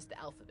day, just the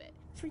alphabet.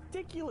 It's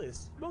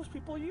ridiculous. Most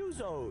people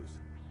use O's.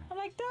 I'm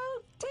like,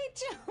 don't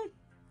teach him.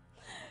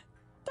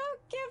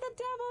 Don't give the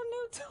devil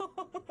new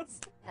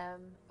tools.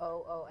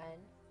 M-O-O-N.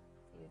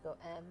 You go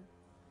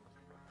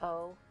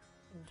M-O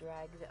and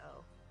drag the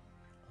O.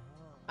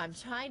 I'm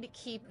trying to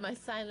keep my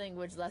sign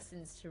language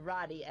lessons to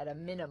Roddy at a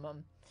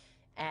minimum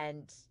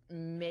and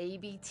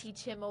maybe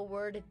teach him a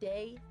word a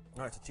day.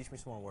 All right, so teach me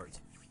some more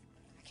words.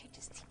 I can't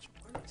just teach you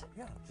words.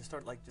 Yeah, just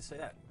start just say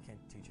that. I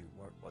can't teach you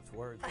what's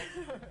words,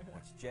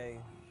 what's J.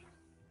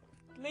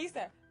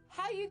 Lisa,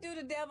 how you do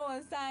the devil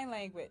in sign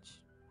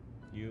language?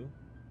 You.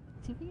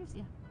 2 fingers,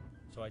 yeah.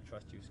 So I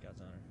trust you,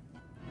 Scout's Honor.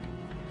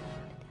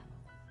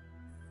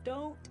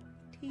 Don't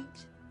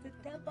teach the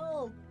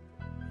devil.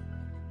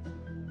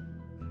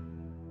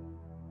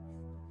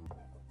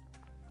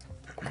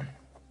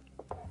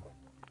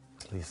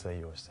 Lisa,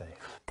 you are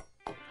safe.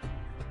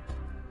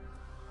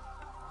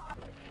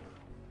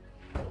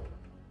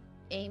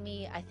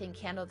 Amy, I think,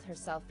 handled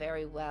herself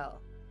very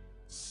well.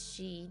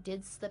 She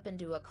did slip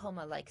into a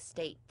coma-like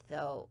state,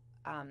 though,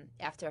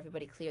 after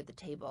everybody cleared the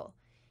table.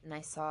 And I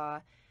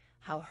saw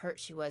how hurt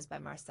she was by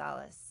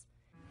Marsalis.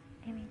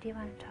 Amy, do you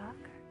want to talk?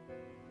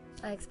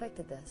 I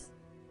expected this.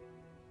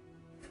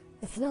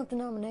 It's not the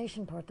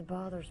nomination part that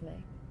bothers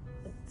me.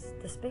 It's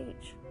the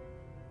speech.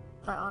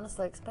 I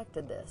honestly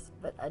expected this,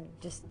 but I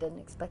just didn't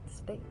expect the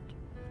speech.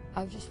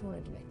 I just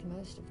wanted to make the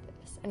most of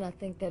this, and I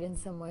think that in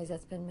some ways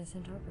that's been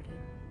misinterpreted,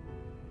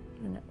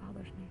 and that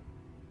bothers me.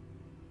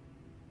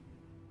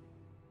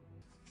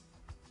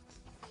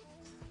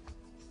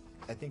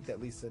 I think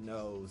that Lisa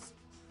knows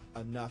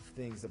enough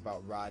things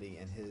about Roddy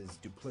and his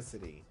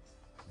duplicity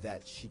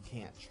that she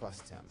can't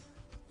trust him.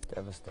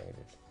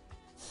 Devastated.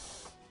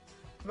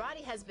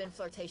 Roddy has been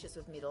flirtatious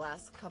with me the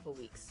last couple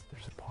weeks.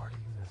 There's a part of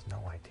you that's no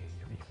idea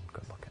you're even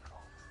good looking at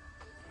all.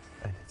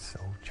 And it's so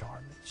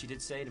charming. She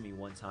did say to me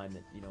one time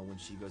that, you know, when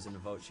she goes in to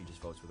vote, she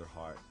just votes with her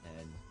heart,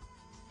 and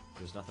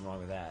there's nothing wrong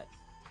with that.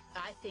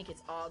 I think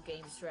it's all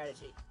game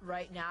strategy.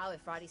 Right now,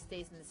 if Roddy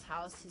stays in this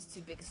house, his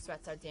two biggest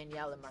threats are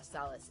Daniele and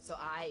Marcellus. So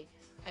I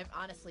am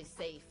honestly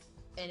safe,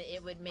 and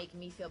it would make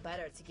me feel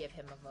better to give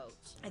him a vote.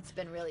 It's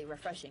been really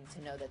refreshing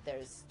to know that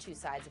there's two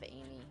sides of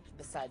Amy,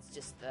 besides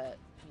just the,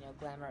 you know,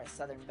 glamorous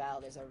Southern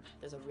belle. There's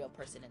a real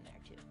person in there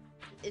too.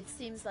 It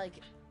seems like,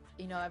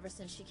 you know, ever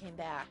since she came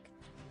back,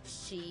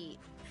 she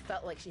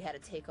felt like she had to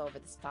take over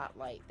the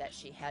spotlight, that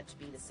she had to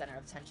be the center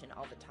of attention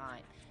all the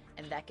time,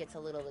 and that gets a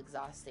little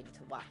exhausting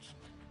to watch.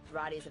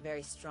 Roddy is a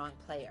very strong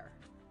player,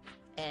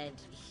 and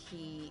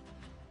he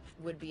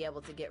would be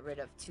able to get rid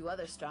of two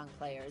other strong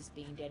players,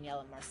 being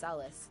Daniele and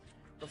Marcellus,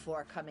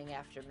 before coming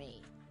after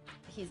me.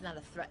 He's not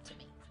a threat to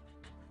me,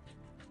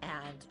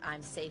 and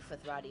I'm safe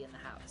with Roddy in the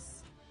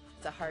house.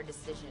 It's a hard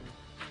decision.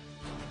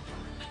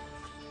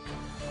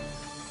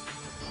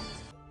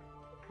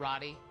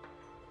 Roddy,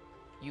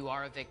 you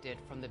are evicted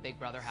from the Big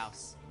Brother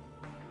house.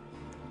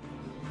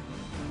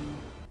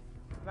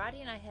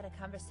 Roddy and I had a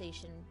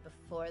conversation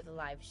before the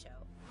live show.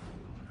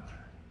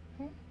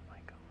 Oh my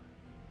God.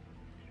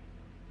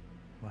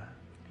 What?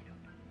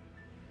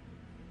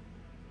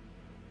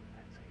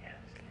 That's a yes,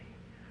 Lee.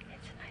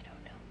 It's an I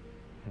don't know.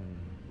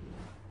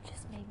 It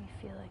just made me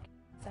feel like,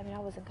 I mean, I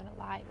wasn't gonna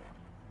lie, but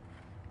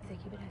he's like,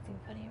 you've been acting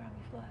funny around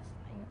me for the last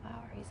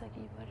hour. He's like,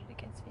 you voted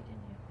against me,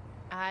 didn't you?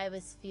 I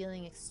was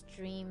feeling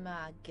extreme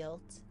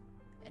guilt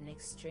and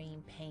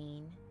extreme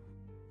pain,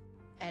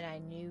 and I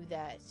knew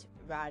that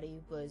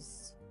Roddy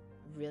was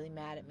really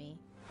mad at me.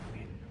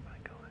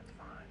 Michael, that's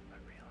fine, but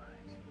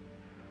realize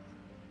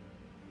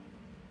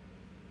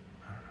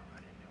I don't know, I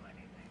didn't do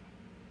anything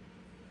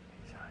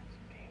besides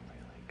being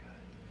really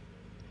good.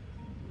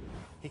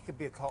 He could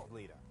be a cult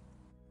leader.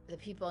 The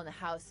people in the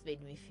house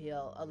made me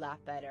feel a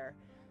lot better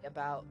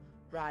about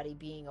Roddy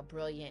being a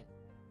brilliant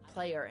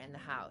player in the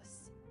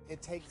house.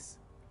 It takes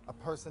a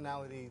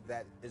personality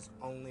that is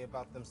only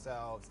about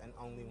themselves and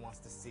only wants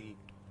to see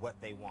what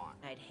they want.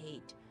 I'd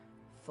hate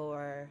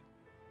for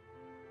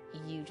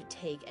you to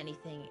take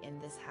anything in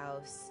this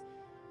house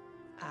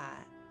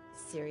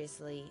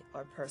seriously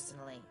or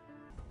personally.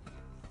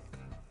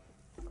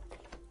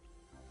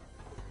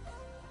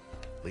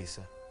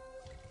 Lisa,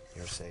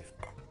 you're safe.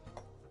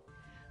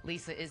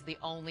 Lisa is the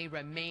only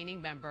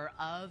remaining member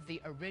of the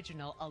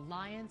original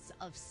Alliance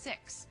of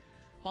Six.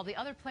 While the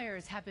other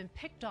players have been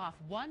picked off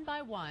one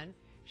by one,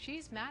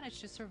 she's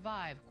managed to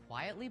survive,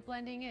 quietly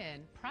blending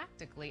in,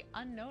 practically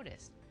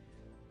unnoticed.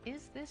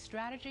 Is this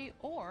strategy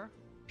or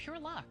pure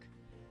luck?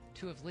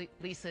 Two of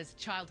Lisa's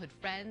childhood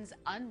friends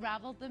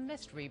unraveled the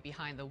mystery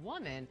behind the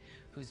woman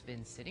who's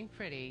been sitting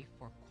pretty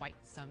for quite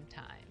some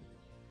time.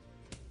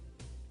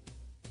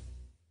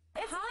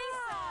 It's Lisa!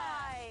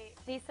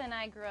 Lisa and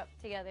I grew up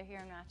together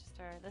here in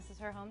Rochester. This is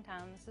her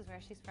hometown. This is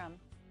where she's from.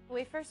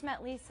 We first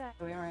met Lisa,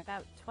 we were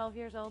about 12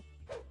 years old.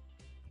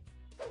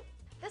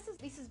 This is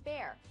Lisa's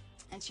bear,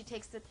 and she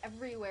takes it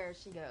everywhere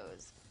she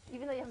goes.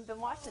 Even though you haven't been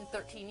watched in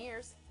 13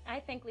 years. I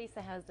think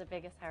Lisa has the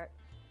biggest heart.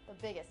 The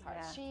biggest heart.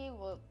 Yeah. She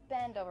will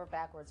bend over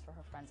backwards for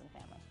her friends and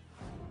family.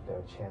 There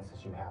are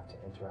chances you have to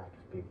interact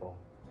with people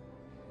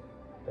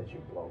that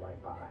you blow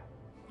right by.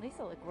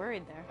 Lisa looked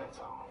worried there. That's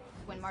all.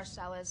 When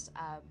Marcellus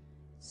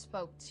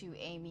spoke to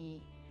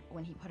Amy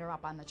when he put her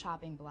up on the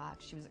chopping block,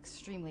 she was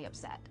extremely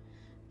upset.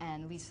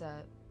 And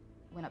Lisa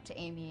went up to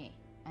Amy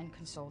and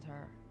consoled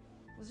her.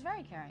 It was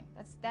very caring.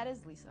 That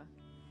is Lisa.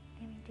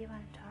 Amy, do you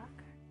want to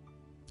talk?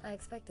 I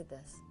expected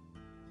this.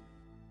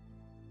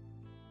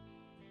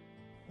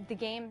 The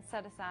game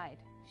set aside.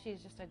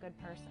 She's just a good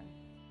person.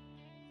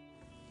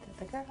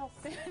 The girls.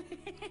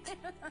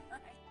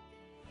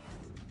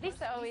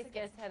 Lisa always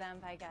gets hit on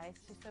by guys.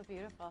 She's so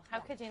beautiful. How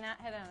could you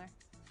not hit on her?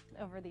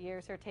 Over the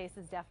years, her taste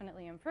has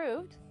definitely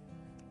improved.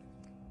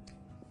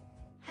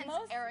 Hence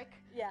Eric.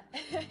 Yeah.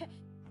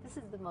 This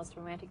is the most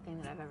romantic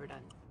thing that I've ever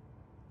done.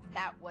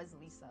 That was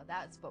Lisa.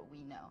 That's what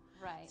we know.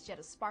 Right. She had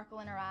a sparkle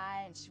in her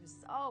eye, and she was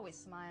always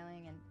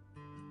smiling, and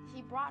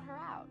he brought her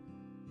out.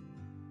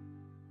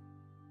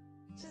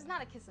 She's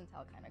not a kiss and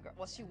tell kind of girl.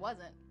 Well, she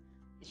wasn't.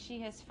 She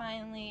has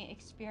finally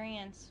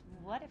experienced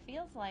what it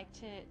feels like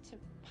to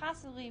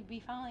possibly be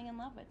falling in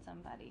love with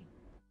somebody.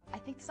 I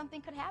think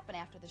something could happen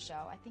after the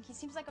show. I think he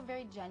seems like a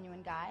very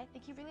genuine guy. I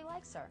think he really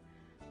likes her.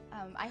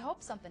 I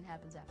hope something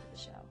happens after the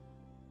show,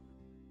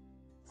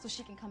 so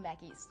she can come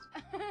back east.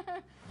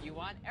 You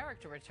want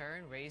Eric to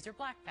return, raise your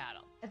black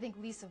paddle. I think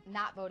Lisa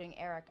not voting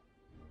Eric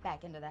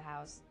back into the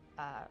house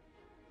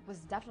was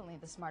definitely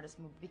the smartest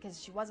move,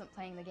 because she wasn't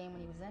playing the game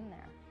when he was in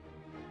there.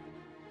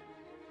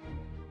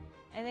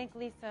 I think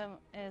Lisa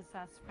is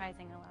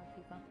surprising a lot of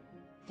people.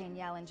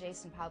 Daniele and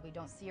Jason probably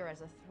don't see her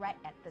as a threat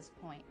at this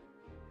point.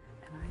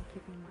 And I'm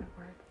keeping my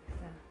word,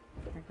 Lisa.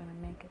 You're going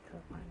to make it to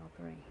the final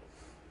three.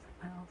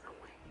 It's miles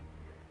away,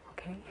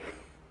 okay?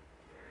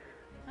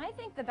 I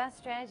think the best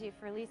strategy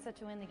for Lisa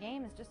to win the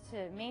game is just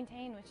to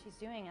maintain what she's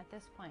doing at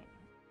this point.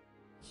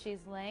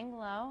 She's laying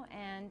low,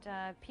 and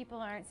people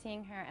aren't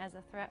seeing her as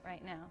a threat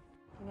right now.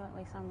 You know what,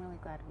 Lisa, I'm really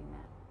glad we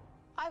met.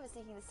 I was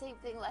thinking the same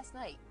thing last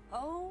night.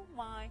 Oh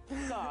my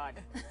God.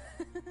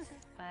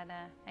 But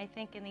I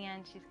think in the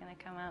end, she's going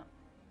to come out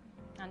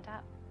on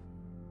top.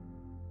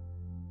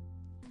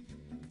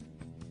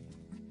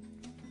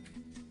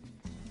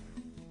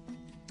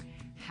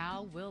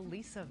 How will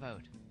Lisa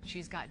vote?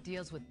 She's got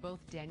deals with both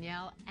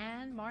Danielle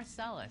and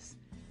Marcellus.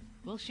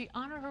 Will she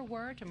honor her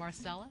word to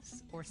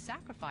Marcellus or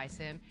sacrifice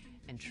him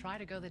and try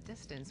to go the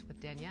distance with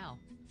Danielle?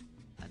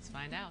 Let's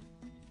find out.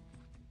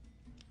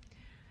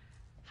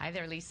 Hi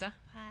there, Lisa.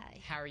 Hi.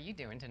 How are you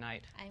doing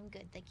tonight? I'm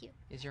good, thank you.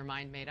 Is your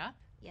mind made up?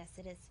 Yes,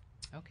 it is.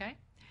 Okay.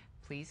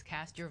 Please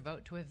cast your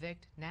vote to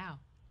evict now.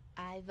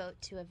 I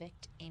vote to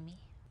evict Amy.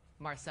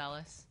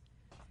 Marcellus,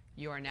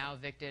 you are now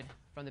evicted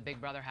from the Big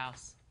Brother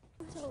house.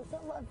 Marcellus, I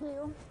love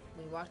you.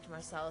 We walked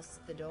Marcellus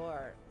to the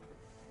door,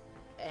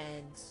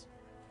 and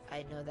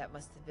I know that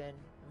must have been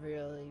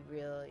really,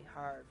 really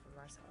hard for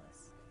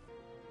Marcellus.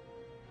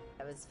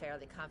 I was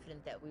fairly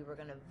confident that we were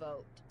going to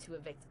vote to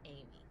evict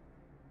Amy.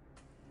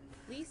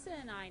 Lisa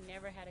and I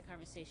never had a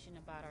conversation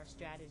about our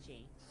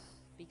strategy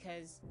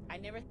because I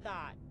never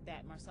thought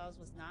that Marcellus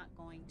was not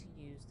going to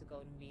use the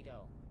golden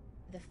veto.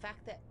 The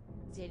fact that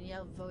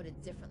Danielle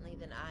voted differently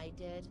than I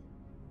did,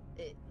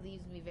 it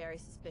leaves me very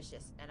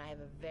suspicious, and I have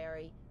a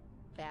very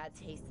bad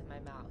taste in my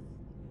mouth.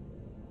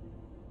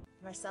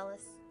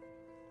 Marcellus,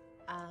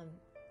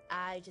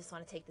 I just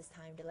want to take this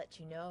time to let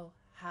you know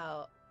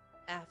how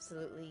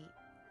absolutely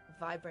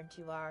vibrant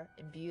you are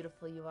and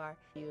beautiful you are.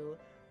 You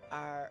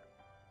are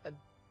a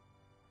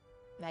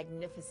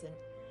magnificent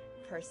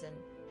person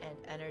and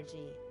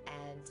energy,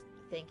 and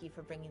thank you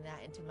for bringing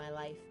that into my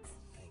life.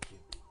 Thank you.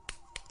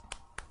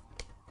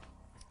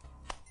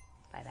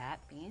 By that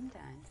being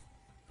done,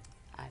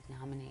 I've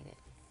nominated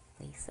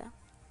Lisa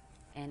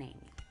and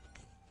Amy.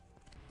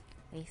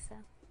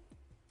 Lisa,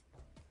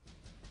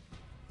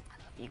 I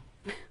love you.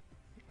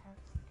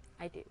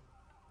 I do.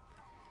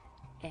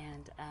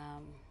 And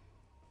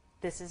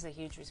this is a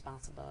huge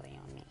responsibility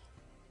on me.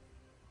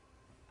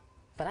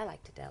 But I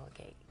like to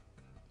delegate.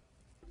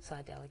 So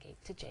I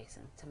delegate to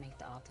Jason to make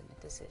the ultimate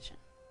decision.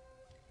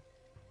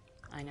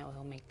 I know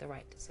he'll make the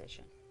right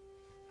decision.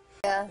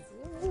 Yeah.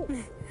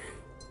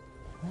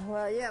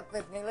 Well, yeah,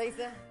 with me,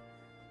 Lisa.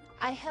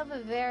 I have a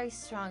very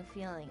strong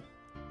feeling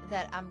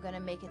that I'm going to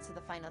make it to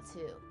the final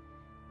two.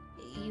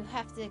 You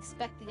have to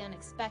expect the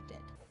unexpected.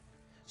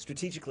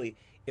 Strategically,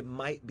 it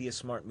might be a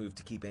smart move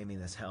to keep Amy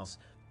in this house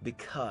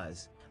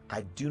because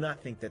I do not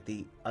think that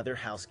the other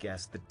house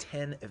guests, the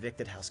 10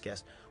 evicted house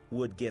guests,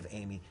 would give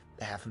Amy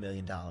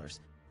 $500,000.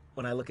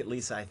 When I look at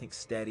Lisa, I think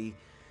steady,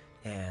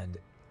 and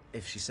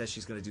if she says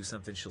she's going to do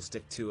something, she'll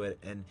stick to it,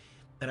 and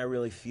I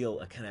really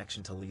feel a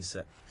connection to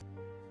Lisa.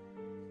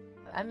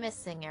 I'm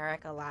missing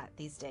Eric a lot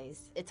these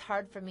days. It's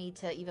hard for me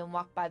to even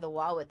walk by the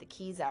wall where the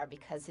keys are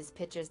because his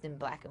picture's in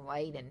black and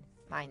white and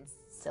mine's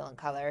still in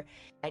color.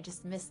 I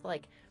just miss,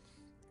 like,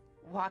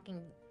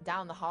 walking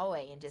down the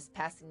hallway and just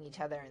passing each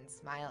other and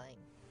smiling.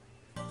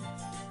 Lisa!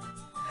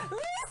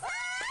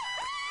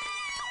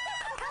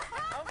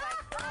 Oh my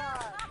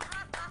God!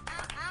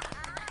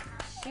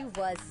 She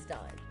was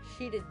stunned.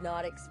 She did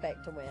not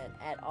expect to win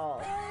at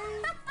all.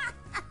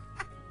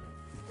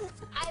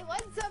 I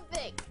won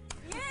something!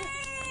 Yay!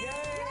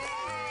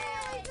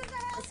 Yay!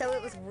 So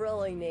it was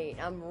really neat.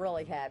 I'm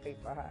really happy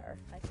for her.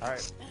 All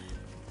right.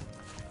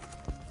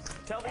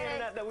 Tell the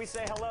internet that we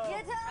say hello.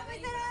 You tell me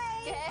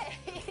today! Yay!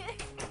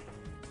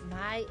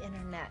 My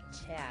internet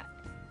chat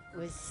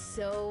was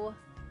so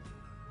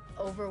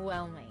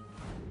overwhelming.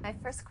 My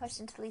first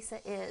question to Lisa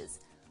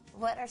is,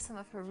 what are some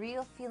of her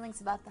real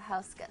feelings about the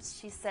house guests?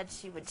 She said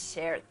she would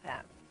share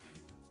them.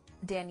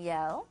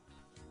 Danielle,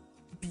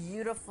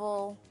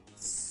 beautiful,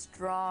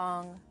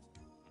 strong,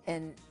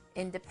 and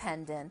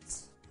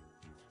independent,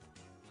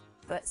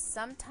 but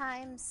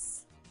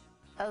sometimes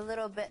a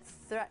little bit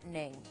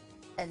threatening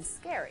and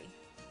scary.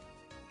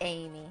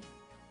 Amy,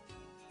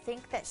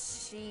 think that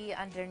she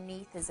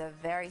underneath is a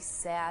very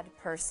sad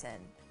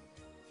person,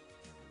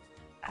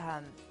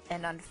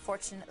 and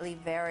unfortunately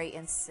very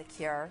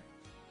insecure.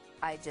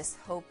 I just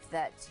hope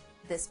that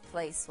this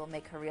place will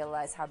make her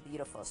realize how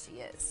beautiful she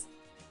is.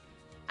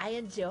 I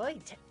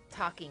enjoyed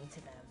talking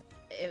to them.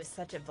 It was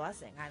such a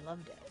blessing. I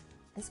loved it.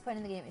 At this point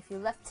in the game, if you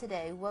left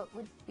today, what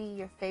would be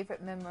your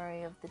favorite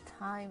memory of the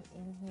time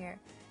in here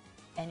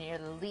and your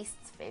least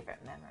favorite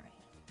memory?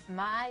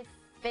 My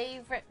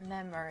favorite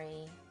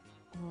memory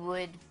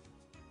would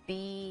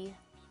be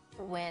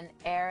when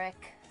Eric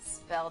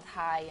spelled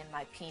hi in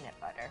my peanut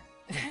butter.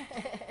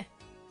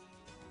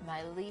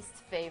 My least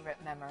favorite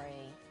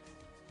memory,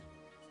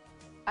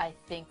 I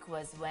think,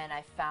 was when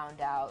I found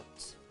out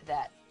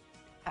that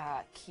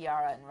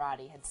Kiara and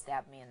Roddy had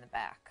stabbed me in the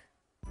back.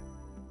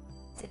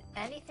 Did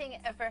anything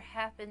ever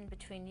happen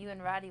between you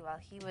and Roddy while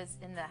he was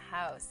in the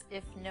house?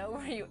 If no,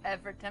 were you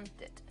ever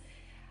tempted?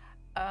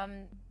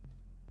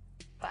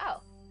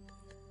 Wow.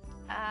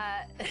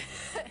 I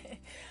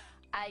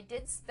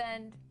did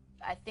spend,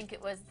 I think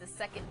it was the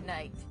second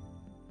night,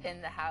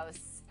 in the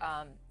house,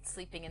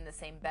 sleeping in the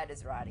same bed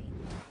as Roddy.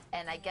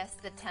 And I guess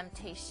the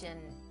temptation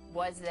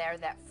was there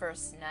that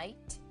first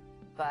night,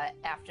 but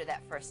after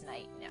that first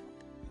night, no.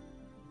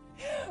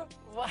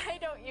 Why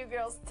don't you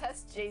girls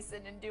test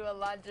Jason and do a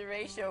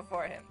lingerie show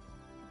for him?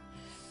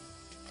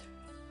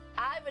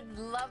 I would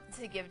love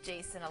to give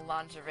Jason a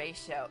lingerie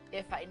show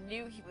if I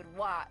knew he would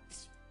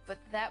watch, but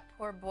that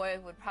poor boy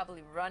would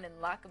probably run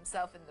and lock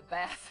himself in the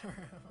bathroom.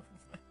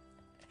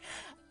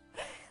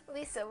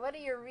 Lisa, what are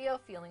your real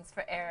feelings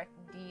for Eric?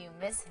 Do you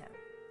miss him?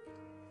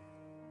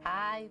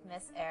 I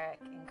miss Eric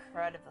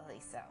incredibly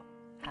so.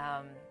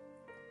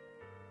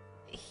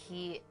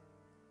 He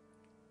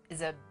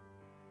is a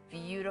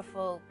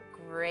beautiful,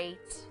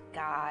 great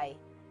guy,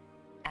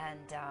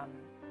 and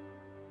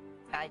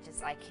I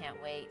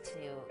can't wait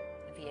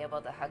to be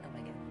able to hug him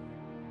again.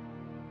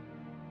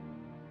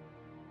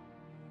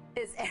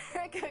 Is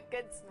Eric a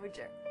good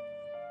smoocher?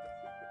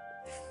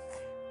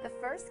 The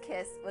first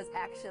kiss was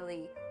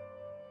actually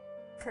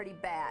pretty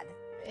bad.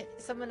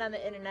 Someone on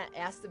the internet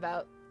asked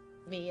about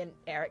me and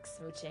Eric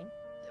smooching,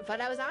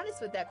 but I was honest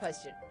with that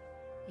question.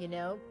 You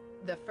know,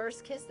 the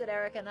first kiss that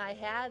Eric and I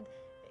had,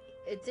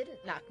 it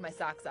didn't knock my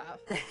socks off.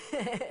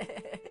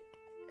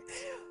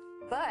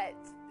 But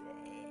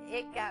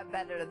it got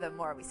better the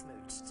more we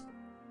smooched.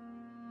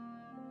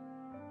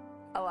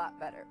 A lot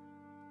better.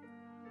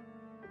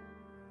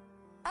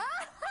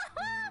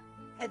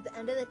 At the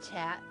end of the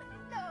chat,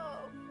 no,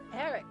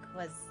 Eric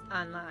was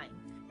online.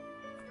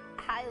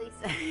 Hi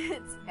Lisa,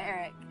 it's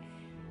Eric.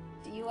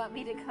 Do you want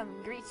me to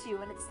come greet you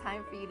when it's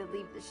time for you to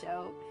leave the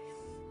show?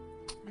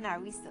 And are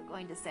we still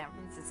going to San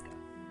Francisco?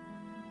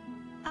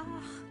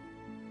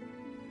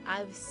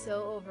 I was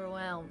so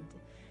overwhelmed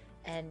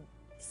and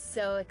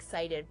so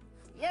excited.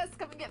 Yes,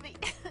 come and get me.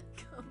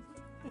 Come.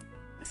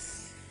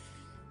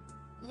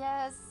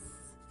 Yes,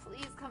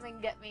 please come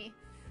and get me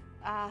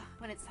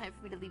when it's time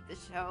for me to leave the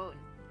show. And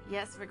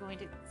yes, we're going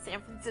to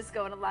San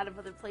Francisco and a lot of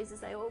other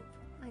places, I hope.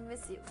 I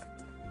miss you.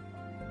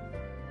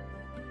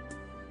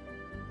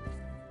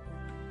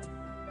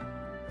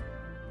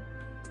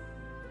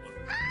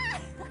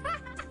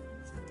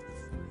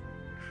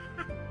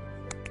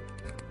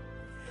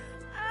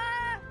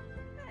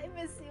 I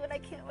miss you and I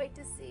can't wait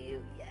to see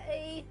you.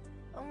 Yay.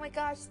 Oh my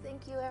gosh,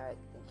 thank you, Eric.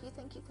 Thank you,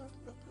 thank you, thank you,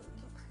 thank you, thank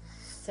you.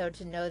 So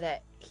to know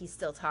that he's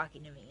still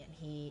talking to me and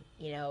he,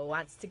 you know,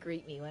 wants to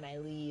greet me when I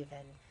leave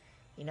and,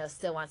 you know,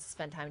 still wants to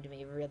spend time to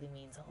me really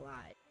means a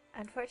lot.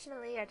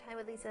 Unfortunately, our time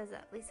with Lisa is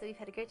up. Lisa, we've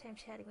had a great time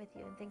chatting with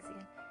you, and thanks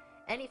again.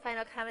 Any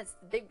final comments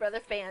to Big Brother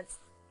fans?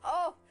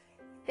 Oh,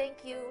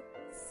 thank you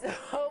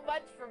so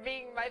much for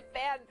being my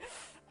fan.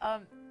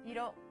 You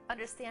don't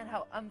understand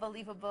how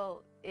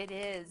unbelievable it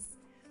is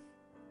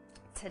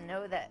to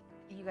know that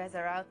you guys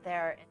are out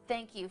there.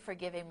 Thank you for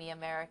giving me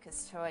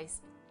America's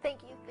Choice.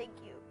 Thank you, thank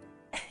you.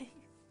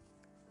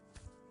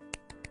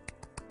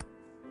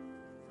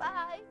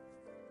 Bye.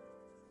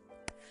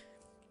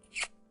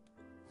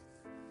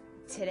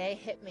 Today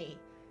hit me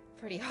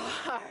pretty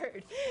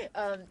hard,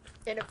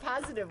 in a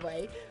positive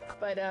way,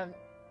 but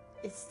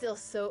it's still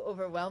so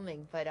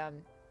overwhelming, but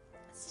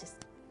it's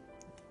just,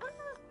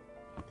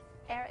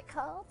 Eric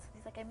called.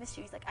 He's like, I miss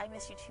you. He's like, I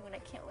miss you too, and I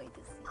can't wait to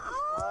see you.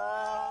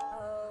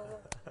 Oh,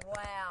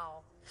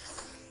 wow.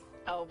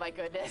 Oh my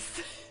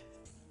goodness.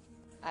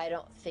 I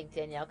don't think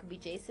Danielle can be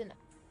Jason.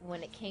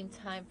 When it came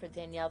time for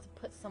Danielle to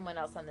put someone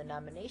else on the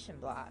nomination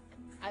block,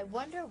 I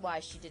wonder why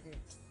she didn't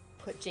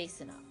put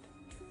Jason up.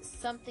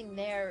 Something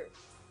there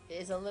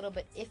is a little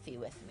bit iffy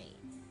with me.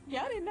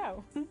 Yeah, I didn't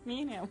know.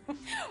 Me and him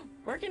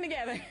working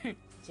together.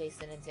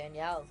 Jason and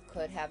Danielle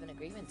could have an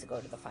agreement to go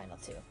to the final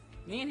two.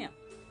 Me and him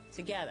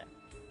together.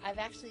 I've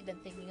actually been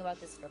thinking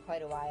about this for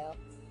quite a while.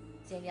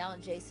 Danielle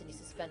and Jason used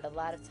to spend a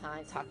lot of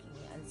time talking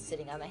and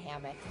sitting on the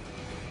hammock.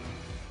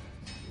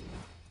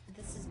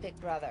 This is Big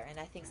Brother, and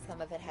I think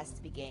some of it has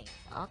to be game.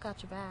 I'll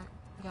got your back.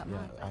 You got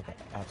mine.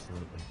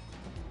 Absolutely.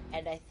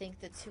 And I think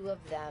the two of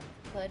them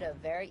could have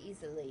very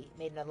easily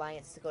made an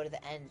alliance to go to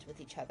the end with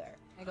each other.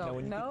 I go, Now,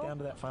 when you no. get down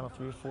to that final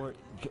 3 or 4,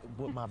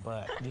 whoop my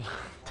butt.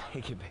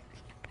 Take it,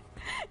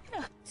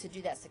 baby. To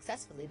do that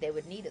successfully, they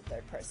would need a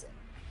third person.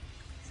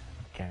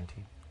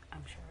 Guaranteed.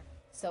 I'm sure.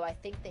 So I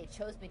think they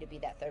chose me to be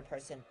that third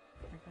person.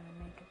 We're going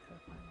to make it to the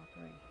final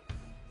 3.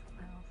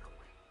 Final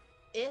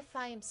 3. If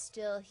I am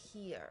still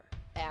here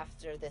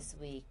after this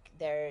week,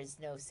 there's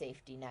no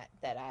safety net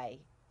that I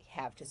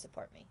have to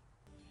support me.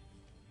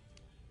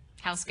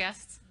 House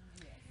guests,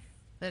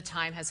 the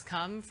time has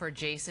come for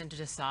Jason to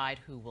decide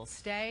who will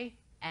stay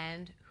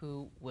and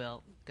who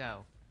will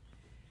go.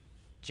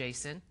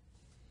 Jason,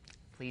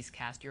 please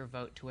cast your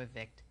vote to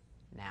evict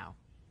now.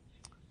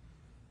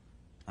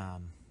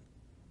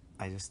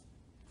 I just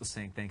was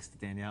saying thanks to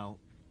Danielle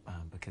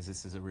because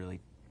this is a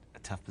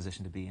tough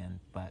position to be in,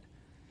 but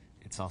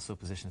it's also a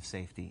position of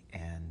safety,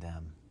 and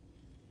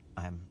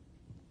I'm,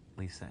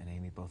 Lisa and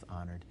Amy, both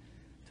honored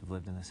to have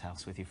lived in this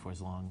house with you for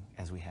as long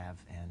as we have,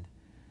 and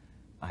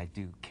I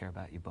do care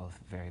about you both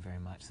very, very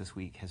much. This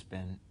week has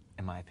been,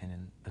 in my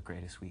opinion, the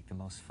greatest week, the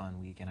most fun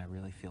week, and I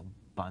really feel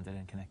bonded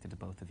and connected to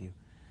both of you.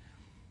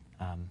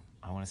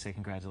 I want want to say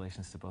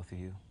congratulations to both of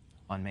you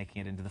on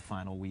making it into the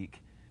final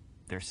week.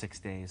 There's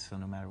 6 days, so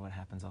no matter what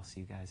happens, I'll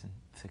see you guys in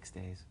 6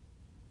 days.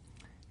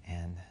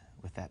 And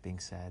with that being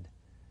said,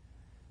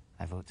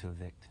 I vote to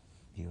evict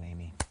you,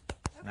 Amy.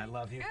 And I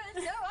love you.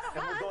 And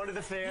we're going to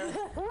the fair.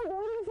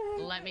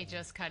 Let me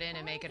just cut in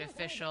and make it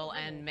official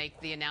and make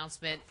the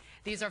announcement.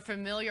 These are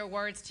familiar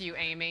words to you,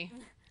 Amy.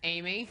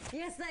 Amy?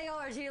 Yes, they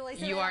are, Julie.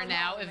 You are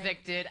now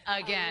evicted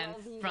again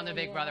from the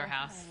Big Brother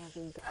house.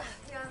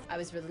 I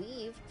was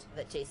relieved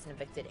that Jason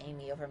evicted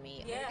Amy over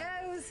me. Here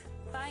it goes.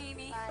 Bye,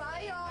 Amy.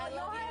 Bye, y'all.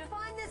 Y'all have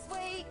fun this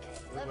week.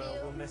 Love you.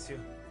 We'll miss you.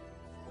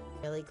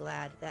 Really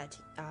glad that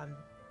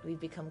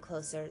we've become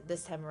closer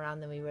this time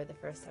around than we were the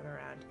first time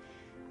around.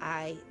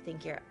 I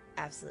think you're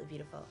absolutely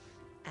beautiful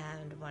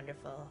and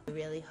wonderful. I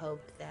really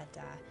hope that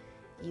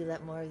you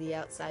let more of the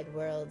outside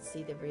world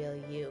see the real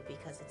you,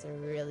 because it's a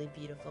really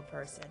beautiful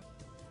person.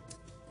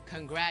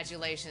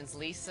 Congratulations,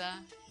 Lisa.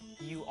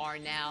 You are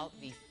now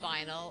the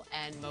final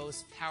and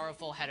most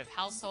powerful head of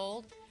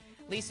household.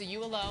 Lisa,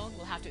 you alone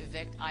will have to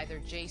evict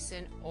either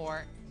Jason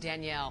or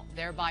Danielle,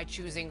 thereby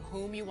choosing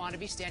whom you want to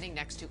be standing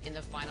next to in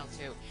the final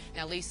two.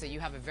 Now, Lisa,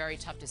 you have a very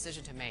tough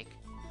decision to make.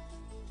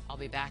 I'll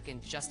be back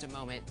in just a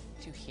moment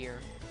to hear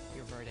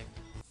your verdict.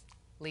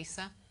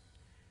 Lisa,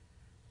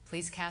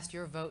 please cast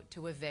your vote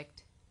to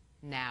evict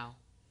now.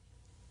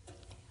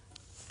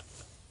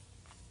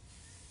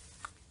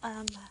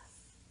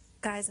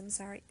 Guys, I'm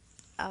sorry.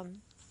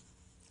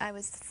 I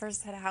was the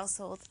first head of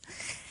household,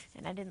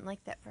 and I didn't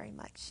like that very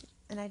much.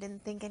 And I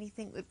didn't think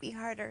anything would be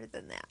harder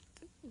than that.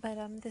 But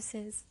this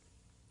is.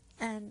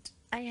 And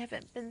I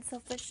haven't been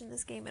selfish in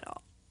this game at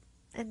all.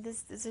 And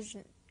this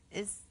decision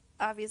is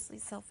obviously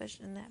selfish,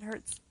 and that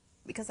hurts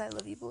because I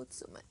love you both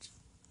so much.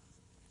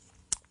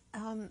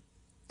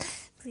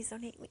 Please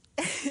don't hate me.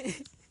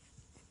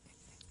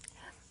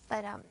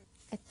 But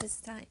at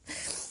this time,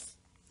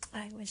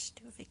 I wish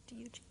to evict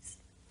you, Jason.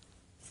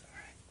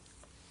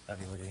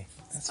 Love you, Woody.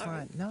 That's Sorry.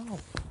 fine. No.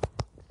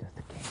 Just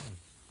a game.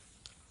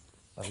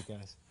 Love you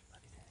guys.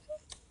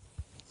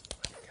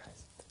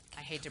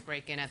 I hate to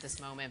break in at this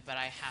moment, but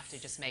I have to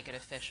just make it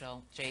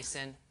official.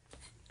 Jason,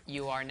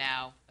 you are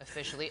now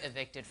officially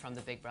evicted from the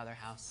Big Brother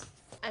house.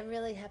 I'm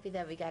really happy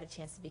that we got a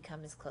chance to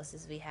become as close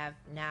as we have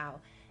now.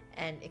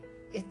 And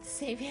at the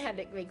same hand,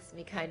 it makes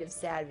me kind of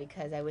sad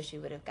because I wish we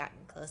would have gotten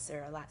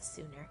closer a lot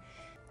sooner.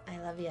 I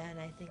love you, and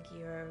I think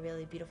you're a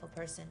really beautiful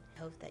person. I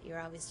hope that you're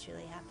always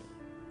truly happy.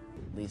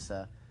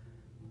 Lisa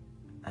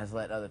has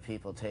let other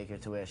people take her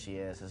to where she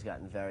is, has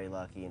gotten very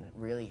lucky, and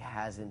really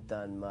hasn't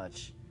done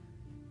much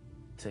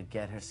to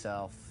get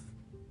herself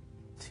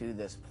to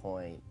this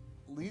point.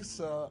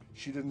 Lisa,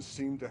 she didn't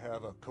seem to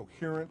have a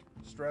coherent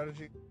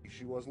strategy.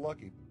 She was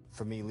lucky.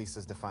 For me,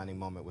 Lisa's defining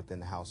moment within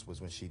the house was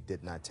when she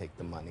did not take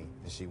the money,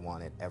 and she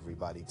wanted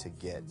everybody to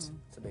get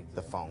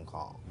the phone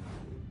call.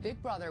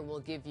 Big Brother will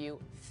give you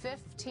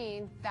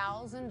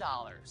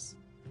 $15,000.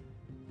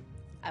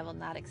 I will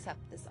not accept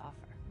this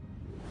offer.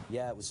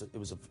 Yeah, it was a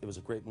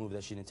great move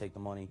that she didn't take the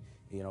money.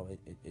 You know,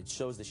 it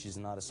shows that she's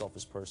not a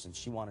selfish person.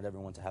 She wanted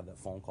everyone to have that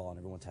phone call and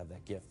everyone to have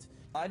that gift.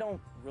 I don't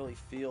really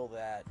feel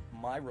that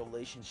my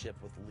relationship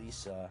with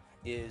Lisa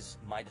is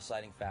my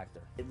deciding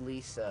factor. Did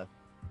Lisa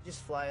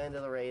just fly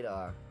under the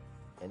radar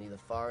and either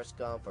Forrest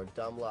Gump or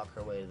dumb luck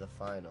her way to the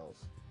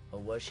finals? Or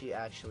was she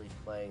actually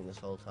playing this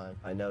whole time?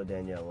 I know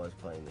Danielle was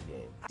playing the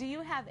game. Do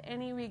you have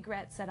any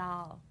regrets at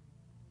all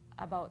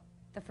about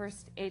the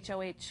first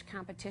HOH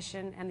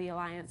competition and the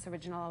alliance,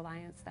 original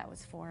alliance that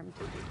was formed?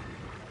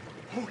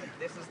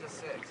 This is the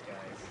 6,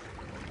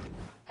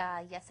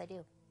 guys. Yes, I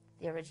do.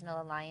 The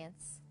original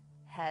alliance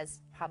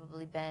has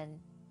probably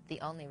been the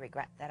only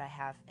regret that I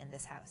have in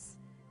this house.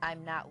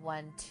 I'm not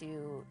one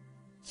to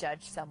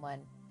judge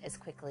someone as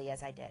quickly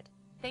as I did.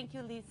 Thank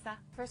you, Lisa.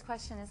 First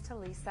question is to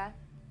Lisa.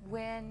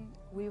 When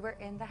we were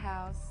in the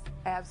house,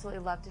 I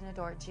absolutely loved and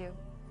adored you.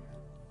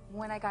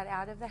 When I got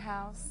out of the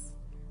house,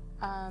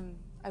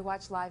 I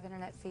watched live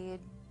internet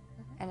feed,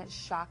 and it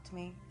shocked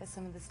me at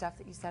some of the stuff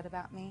that you said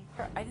about me.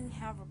 I didn't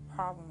have a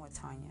problem with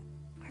Tanya.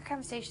 Our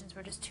conversations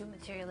were just too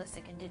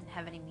materialistic and didn't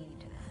have any meaning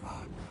to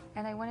them.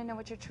 And I want to know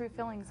what your true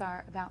feelings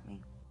are about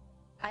me.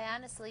 I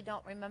honestly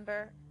don't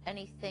remember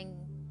anything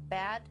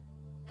bad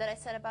that I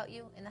said about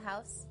you in the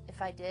house.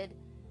 If I did,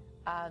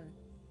 I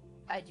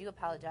do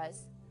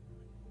apologize.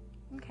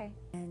 Okay.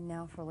 And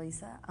now for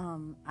Lisa,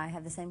 I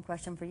have the same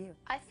question for you.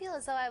 I feel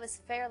as though I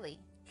was fairly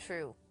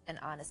true and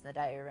honest in the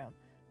diary room.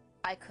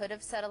 I could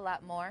have said a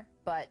lot more,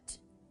 but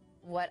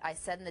what I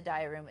said in the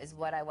diary room is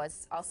what I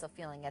was also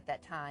feeling at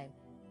that time.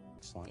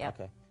 Excellent. Yep.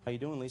 Okay. How you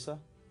doing, Lisa?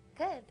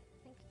 Good.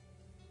 Thank you.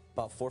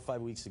 About 4 or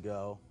 5 weeks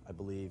ago, I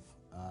believe,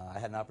 I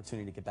had an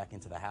opportunity to get back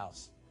into the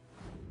house.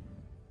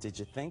 Did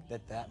you think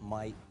that that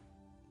might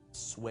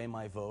sway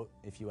my vote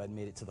if you had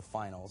made it to the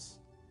finals?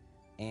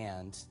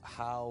 And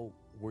how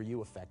were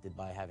you affected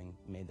by having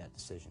made that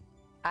decision?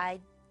 I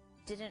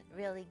didn't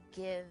really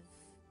give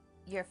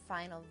your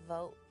final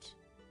vote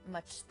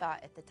much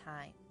thought at the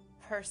time.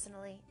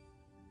 Personally,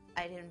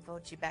 I didn't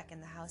vote you back in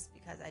the house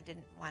because I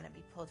didn't want to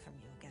be pulled from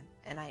you again.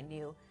 And I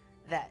knew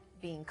that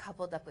being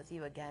coupled up with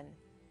you again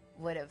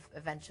would have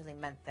eventually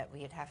meant that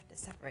we'd have to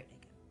separate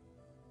again.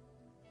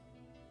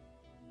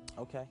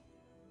 Okay.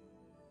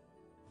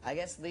 I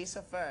guess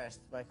Lisa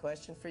first. My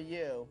question for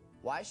you,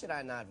 why should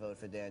I not vote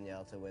for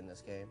Danielle to win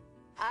this game?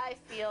 I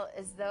feel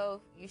as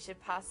though you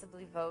should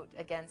possibly vote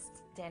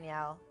against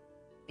Danielle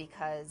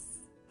because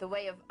the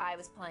way I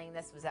was playing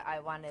this was that I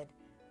wanted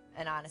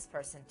an honest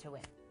person to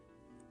win.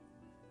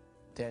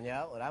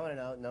 Danielle, what I want to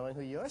know, knowing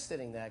who you're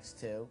sitting next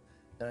to,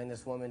 knowing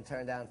this woman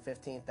turned down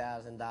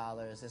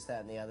 $15,000, this,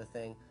 that, and the other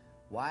thing,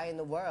 why in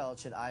the world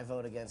should I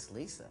vote against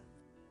Lisa?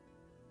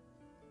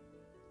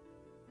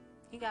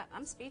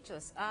 I'm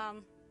speechless.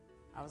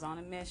 I was on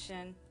a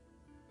mission.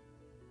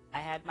 I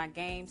had my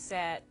game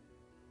set,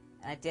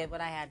 and I did what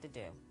I had to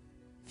do.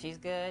 She's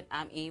good,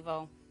 I'm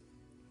evil.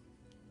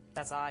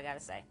 That's all I gotta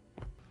say.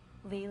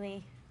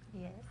 Lily.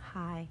 Yes.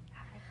 Hi.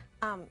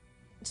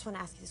 Just want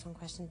to ask you this one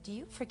question. Do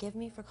you forgive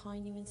me for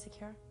calling you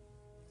insecure?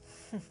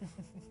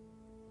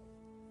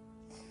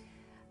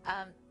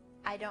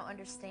 I don't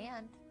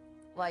understand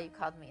why you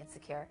called me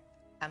insecure.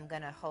 I'm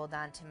gonna hold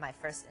on to my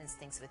first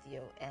instincts with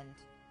you and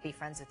be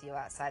friends with you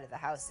outside of the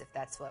house if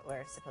that's what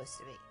we're supposed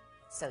to be.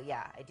 So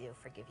yeah, I do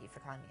forgive you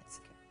for calling me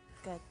insecure.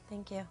 Good,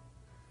 thank you.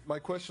 My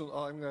question,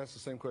 I'm going to ask the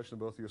same question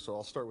to both of you, so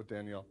I'll start with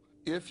Danielle.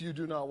 If you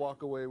do not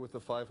walk away with the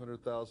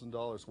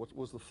 $500,000, what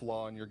was the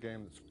flaw in your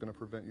game that's going to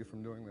prevent you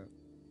from doing that?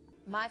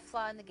 My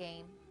flaw in the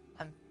game,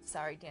 I'm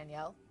sorry,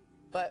 Danielle,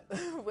 but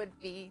would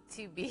be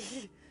to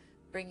be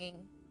bringing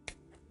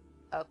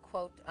a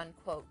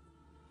quote-unquote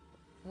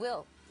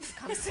Will to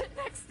come sit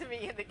next to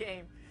me in the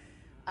game.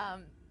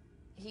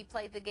 He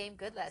played the game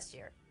good last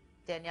year.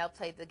 Danielle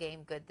played the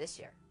game good this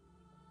year.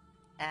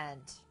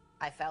 And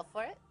I fell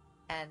for it,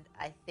 and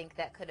I think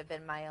that could have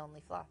been my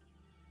only flaw.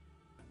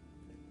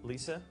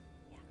 Lisa?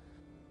 Yeah.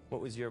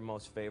 What was your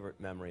most favorite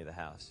memory of the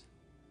house?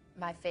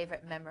 My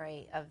favorite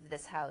memory of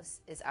this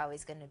house is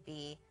always going to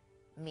be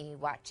me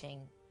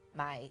watching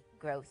my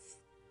growth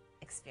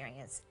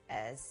experience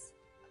as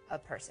a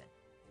person.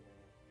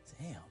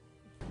 Damn.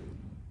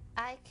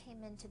 I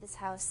came into this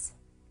house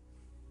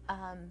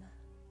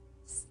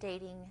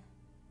stating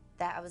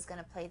that I was going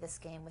to play this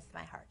game with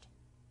my heart.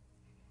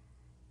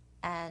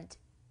 And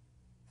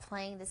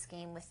playing this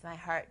game with my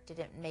heart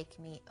didn't make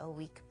me a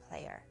weak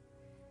player.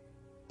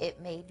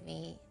 It made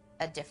me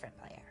a different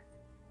player.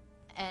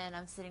 And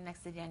I'm sitting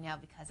next to Danielle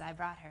because I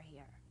brought her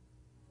here.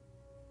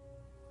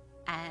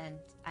 And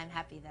I'm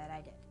happy that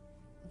I did.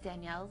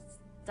 Danielle's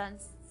done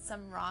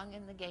some wrong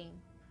in the game,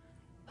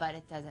 but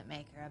it doesn't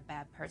make her a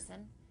bad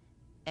person.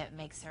 It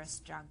makes her a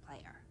strong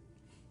player.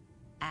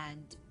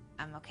 And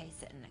I'm okay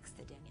sitting next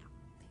to Danielle.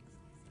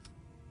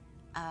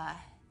 Thanks.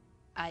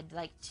 I'd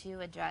like to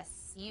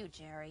address you,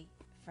 Jerry,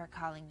 for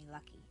calling me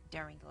lucky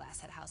during the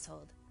last head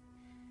household.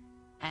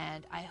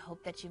 And I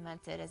hope that you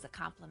meant it as a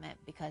compliment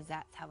because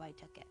that's how I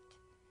took it.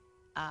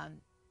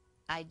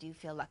 I do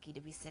feel lucky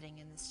to be sitting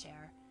in this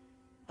chair,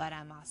 but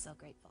I'm also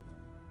grateful.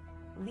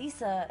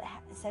 Lisa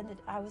said that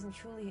I wasn't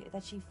truly,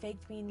 that she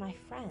faked being my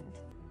friend.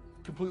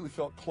 Completely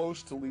felt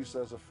close to Lisa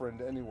as a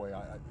friend anyway.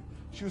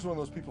 She was one of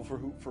those people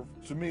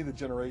to me, the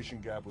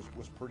generation gap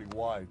was pretty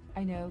wide.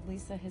 I know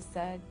Lisa has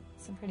said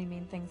some pretty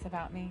mean things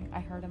about me.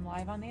 I heard him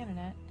live on the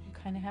internet. You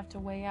kind of have to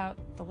weigh out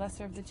the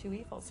lesser of the two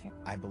evils here.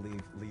 I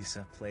believe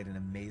Lisa played an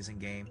amazing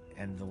game,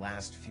 and the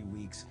last few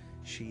weeks,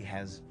 she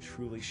has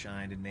truly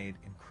shined and made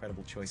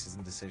incredible choices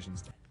and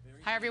decisions.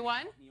 Hi,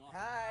 everyone.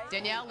 Hi.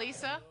 Danielle,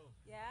 Lisa,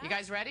 you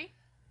guys ready?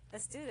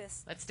 Let's do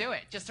this. Let's do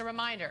it. Just a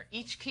reminder,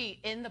 each key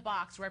in the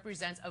box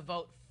represents a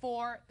vote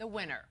for the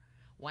winner.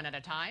 One at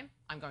a time,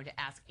 I'm going to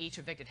ask each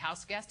evicted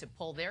house guest to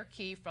pull their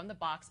key from the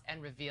box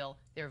and reveal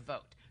their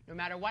vote. No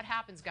matter what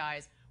happens,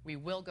 guys, we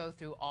will go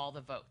through all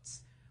the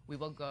votes. We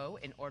will go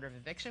in order of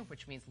eviction,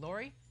 which means,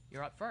 Lori,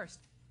 you're up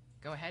first.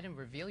 Go ahead and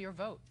reveal your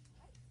vote.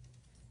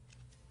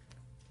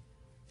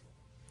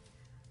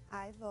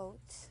 I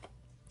vote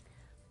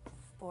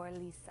for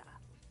Lisa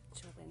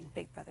to win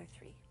Big Brother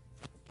 3.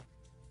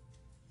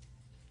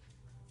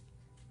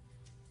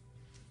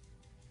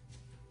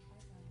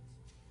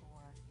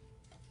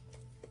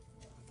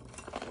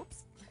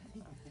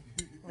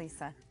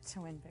 Lisa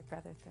to win Big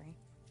Brother 3.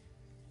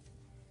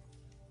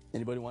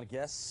 Anybody want to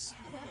guess?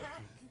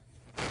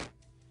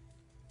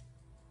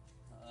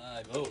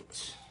 I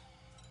vote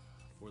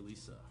for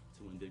Lisa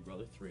to win Big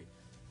Brother 3.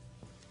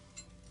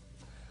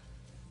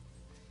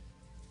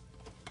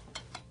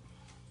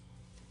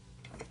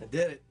 I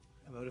did it.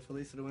 I voted for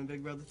Lisa to win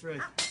Big Brother 3.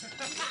 Gonna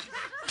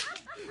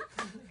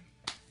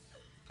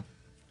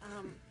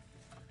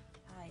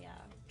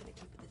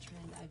keep with the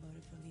trend. I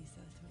voted for Lisa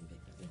to win Big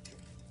Brother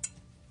 3.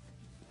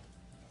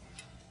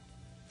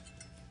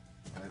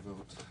 I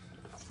vote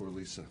for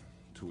Lisa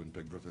to win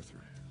Big Brother 3.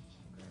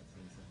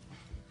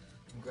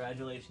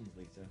 Congratulations,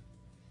 Lisa.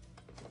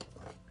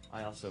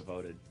 I also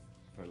voted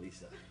for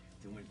Lisa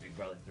to win Big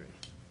Brother 3.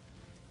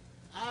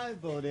 I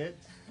voted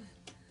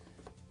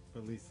for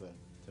Lisa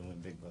to win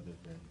Big Brother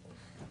 3.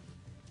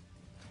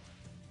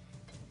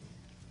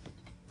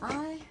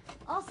 I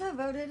also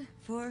voted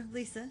for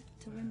Lisa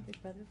to win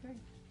Big Brother 3.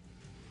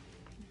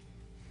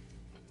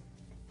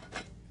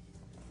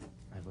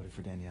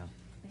 voted for Danielle.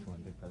 Come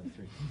on, Big Brother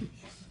 3.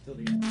 Till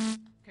the end.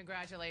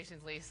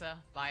 Congratulations, Lisa,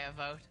 by a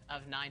vote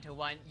of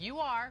 9-1. You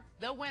are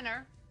the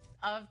winner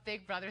of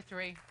Big Brother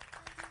 3.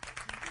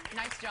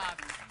 Nice job.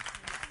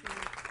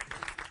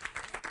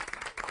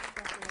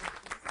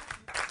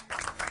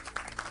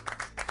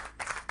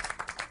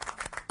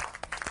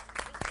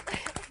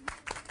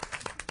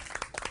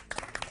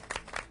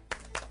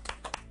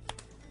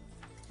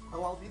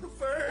 Oh, I'll be the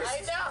first.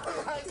 I know.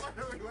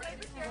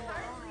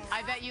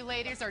 I bet you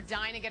ladies are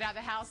dying to get out of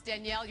the house.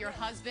 Danielle, your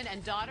husband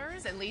and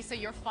daughters, and Lisa,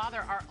 your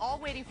father, are all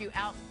waiting for you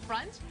out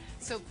front.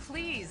 So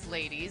please,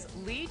 ladies,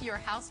 lead your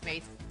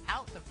housemates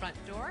out the front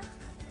door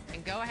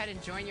and go ahead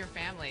and join your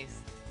families.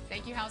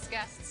 Thank you, house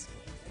guests.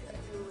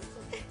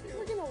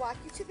 We're gonna walk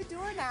you to the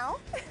door now.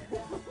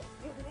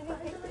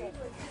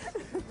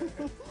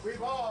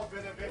 We've all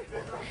been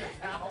evicted from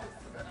the house.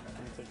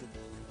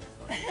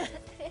 I'm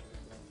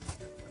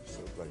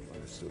so glad you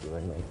understood what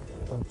I meant.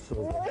 I'm so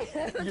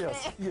glad.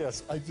 Yes,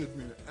 yes, I did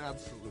mean it.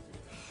 Absolutely.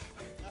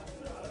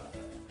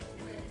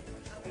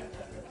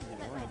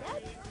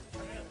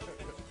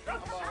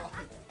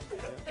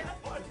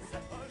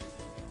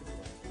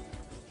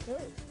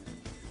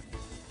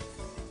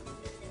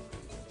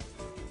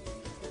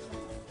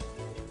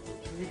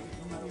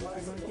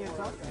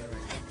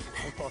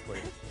 We'll talk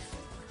later.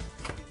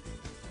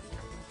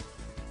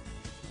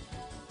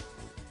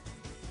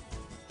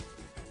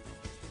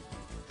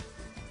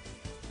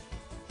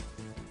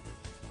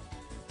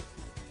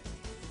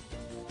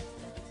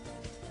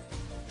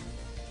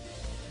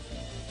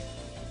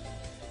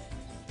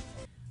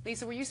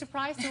 Lisa, were you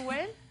surprised to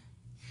win?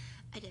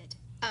 I did,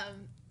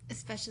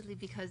 especially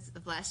because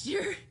of last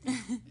year.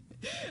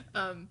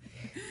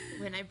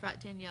 When I brought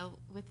Danielle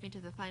with me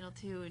to the final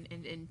two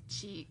and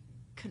she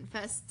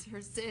confessed her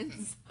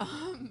sins,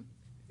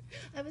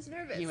 I was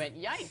nervous. You went,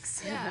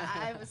 yikes. Yeah,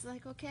 I was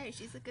like, okay,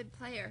 she's a good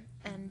player.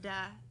 And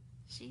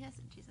she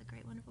hasn't. She's a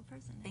great, wonderful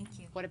person. Thank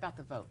you. What about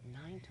the vote?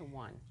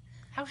 9-1.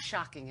 How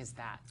shocking is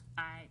that?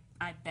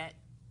 I bet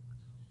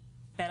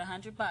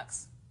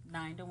 $100,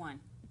 9-1.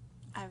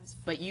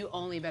 But you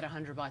only bet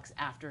 $100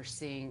 after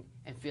seeing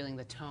and feeling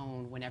the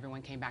tone when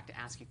everyone came back to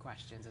ask you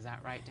questions. Is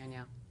that right,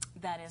 Danielle?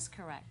 That is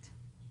correct.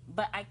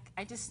 But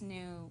I just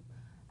knew,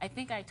 I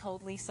think I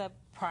told Lisa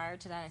prior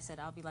to that, I said,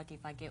 I'll be lucky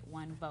if I get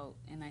one vote.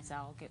 And I said,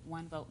 I'll get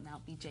one vote and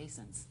that'll be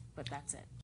Jason's. But that's it.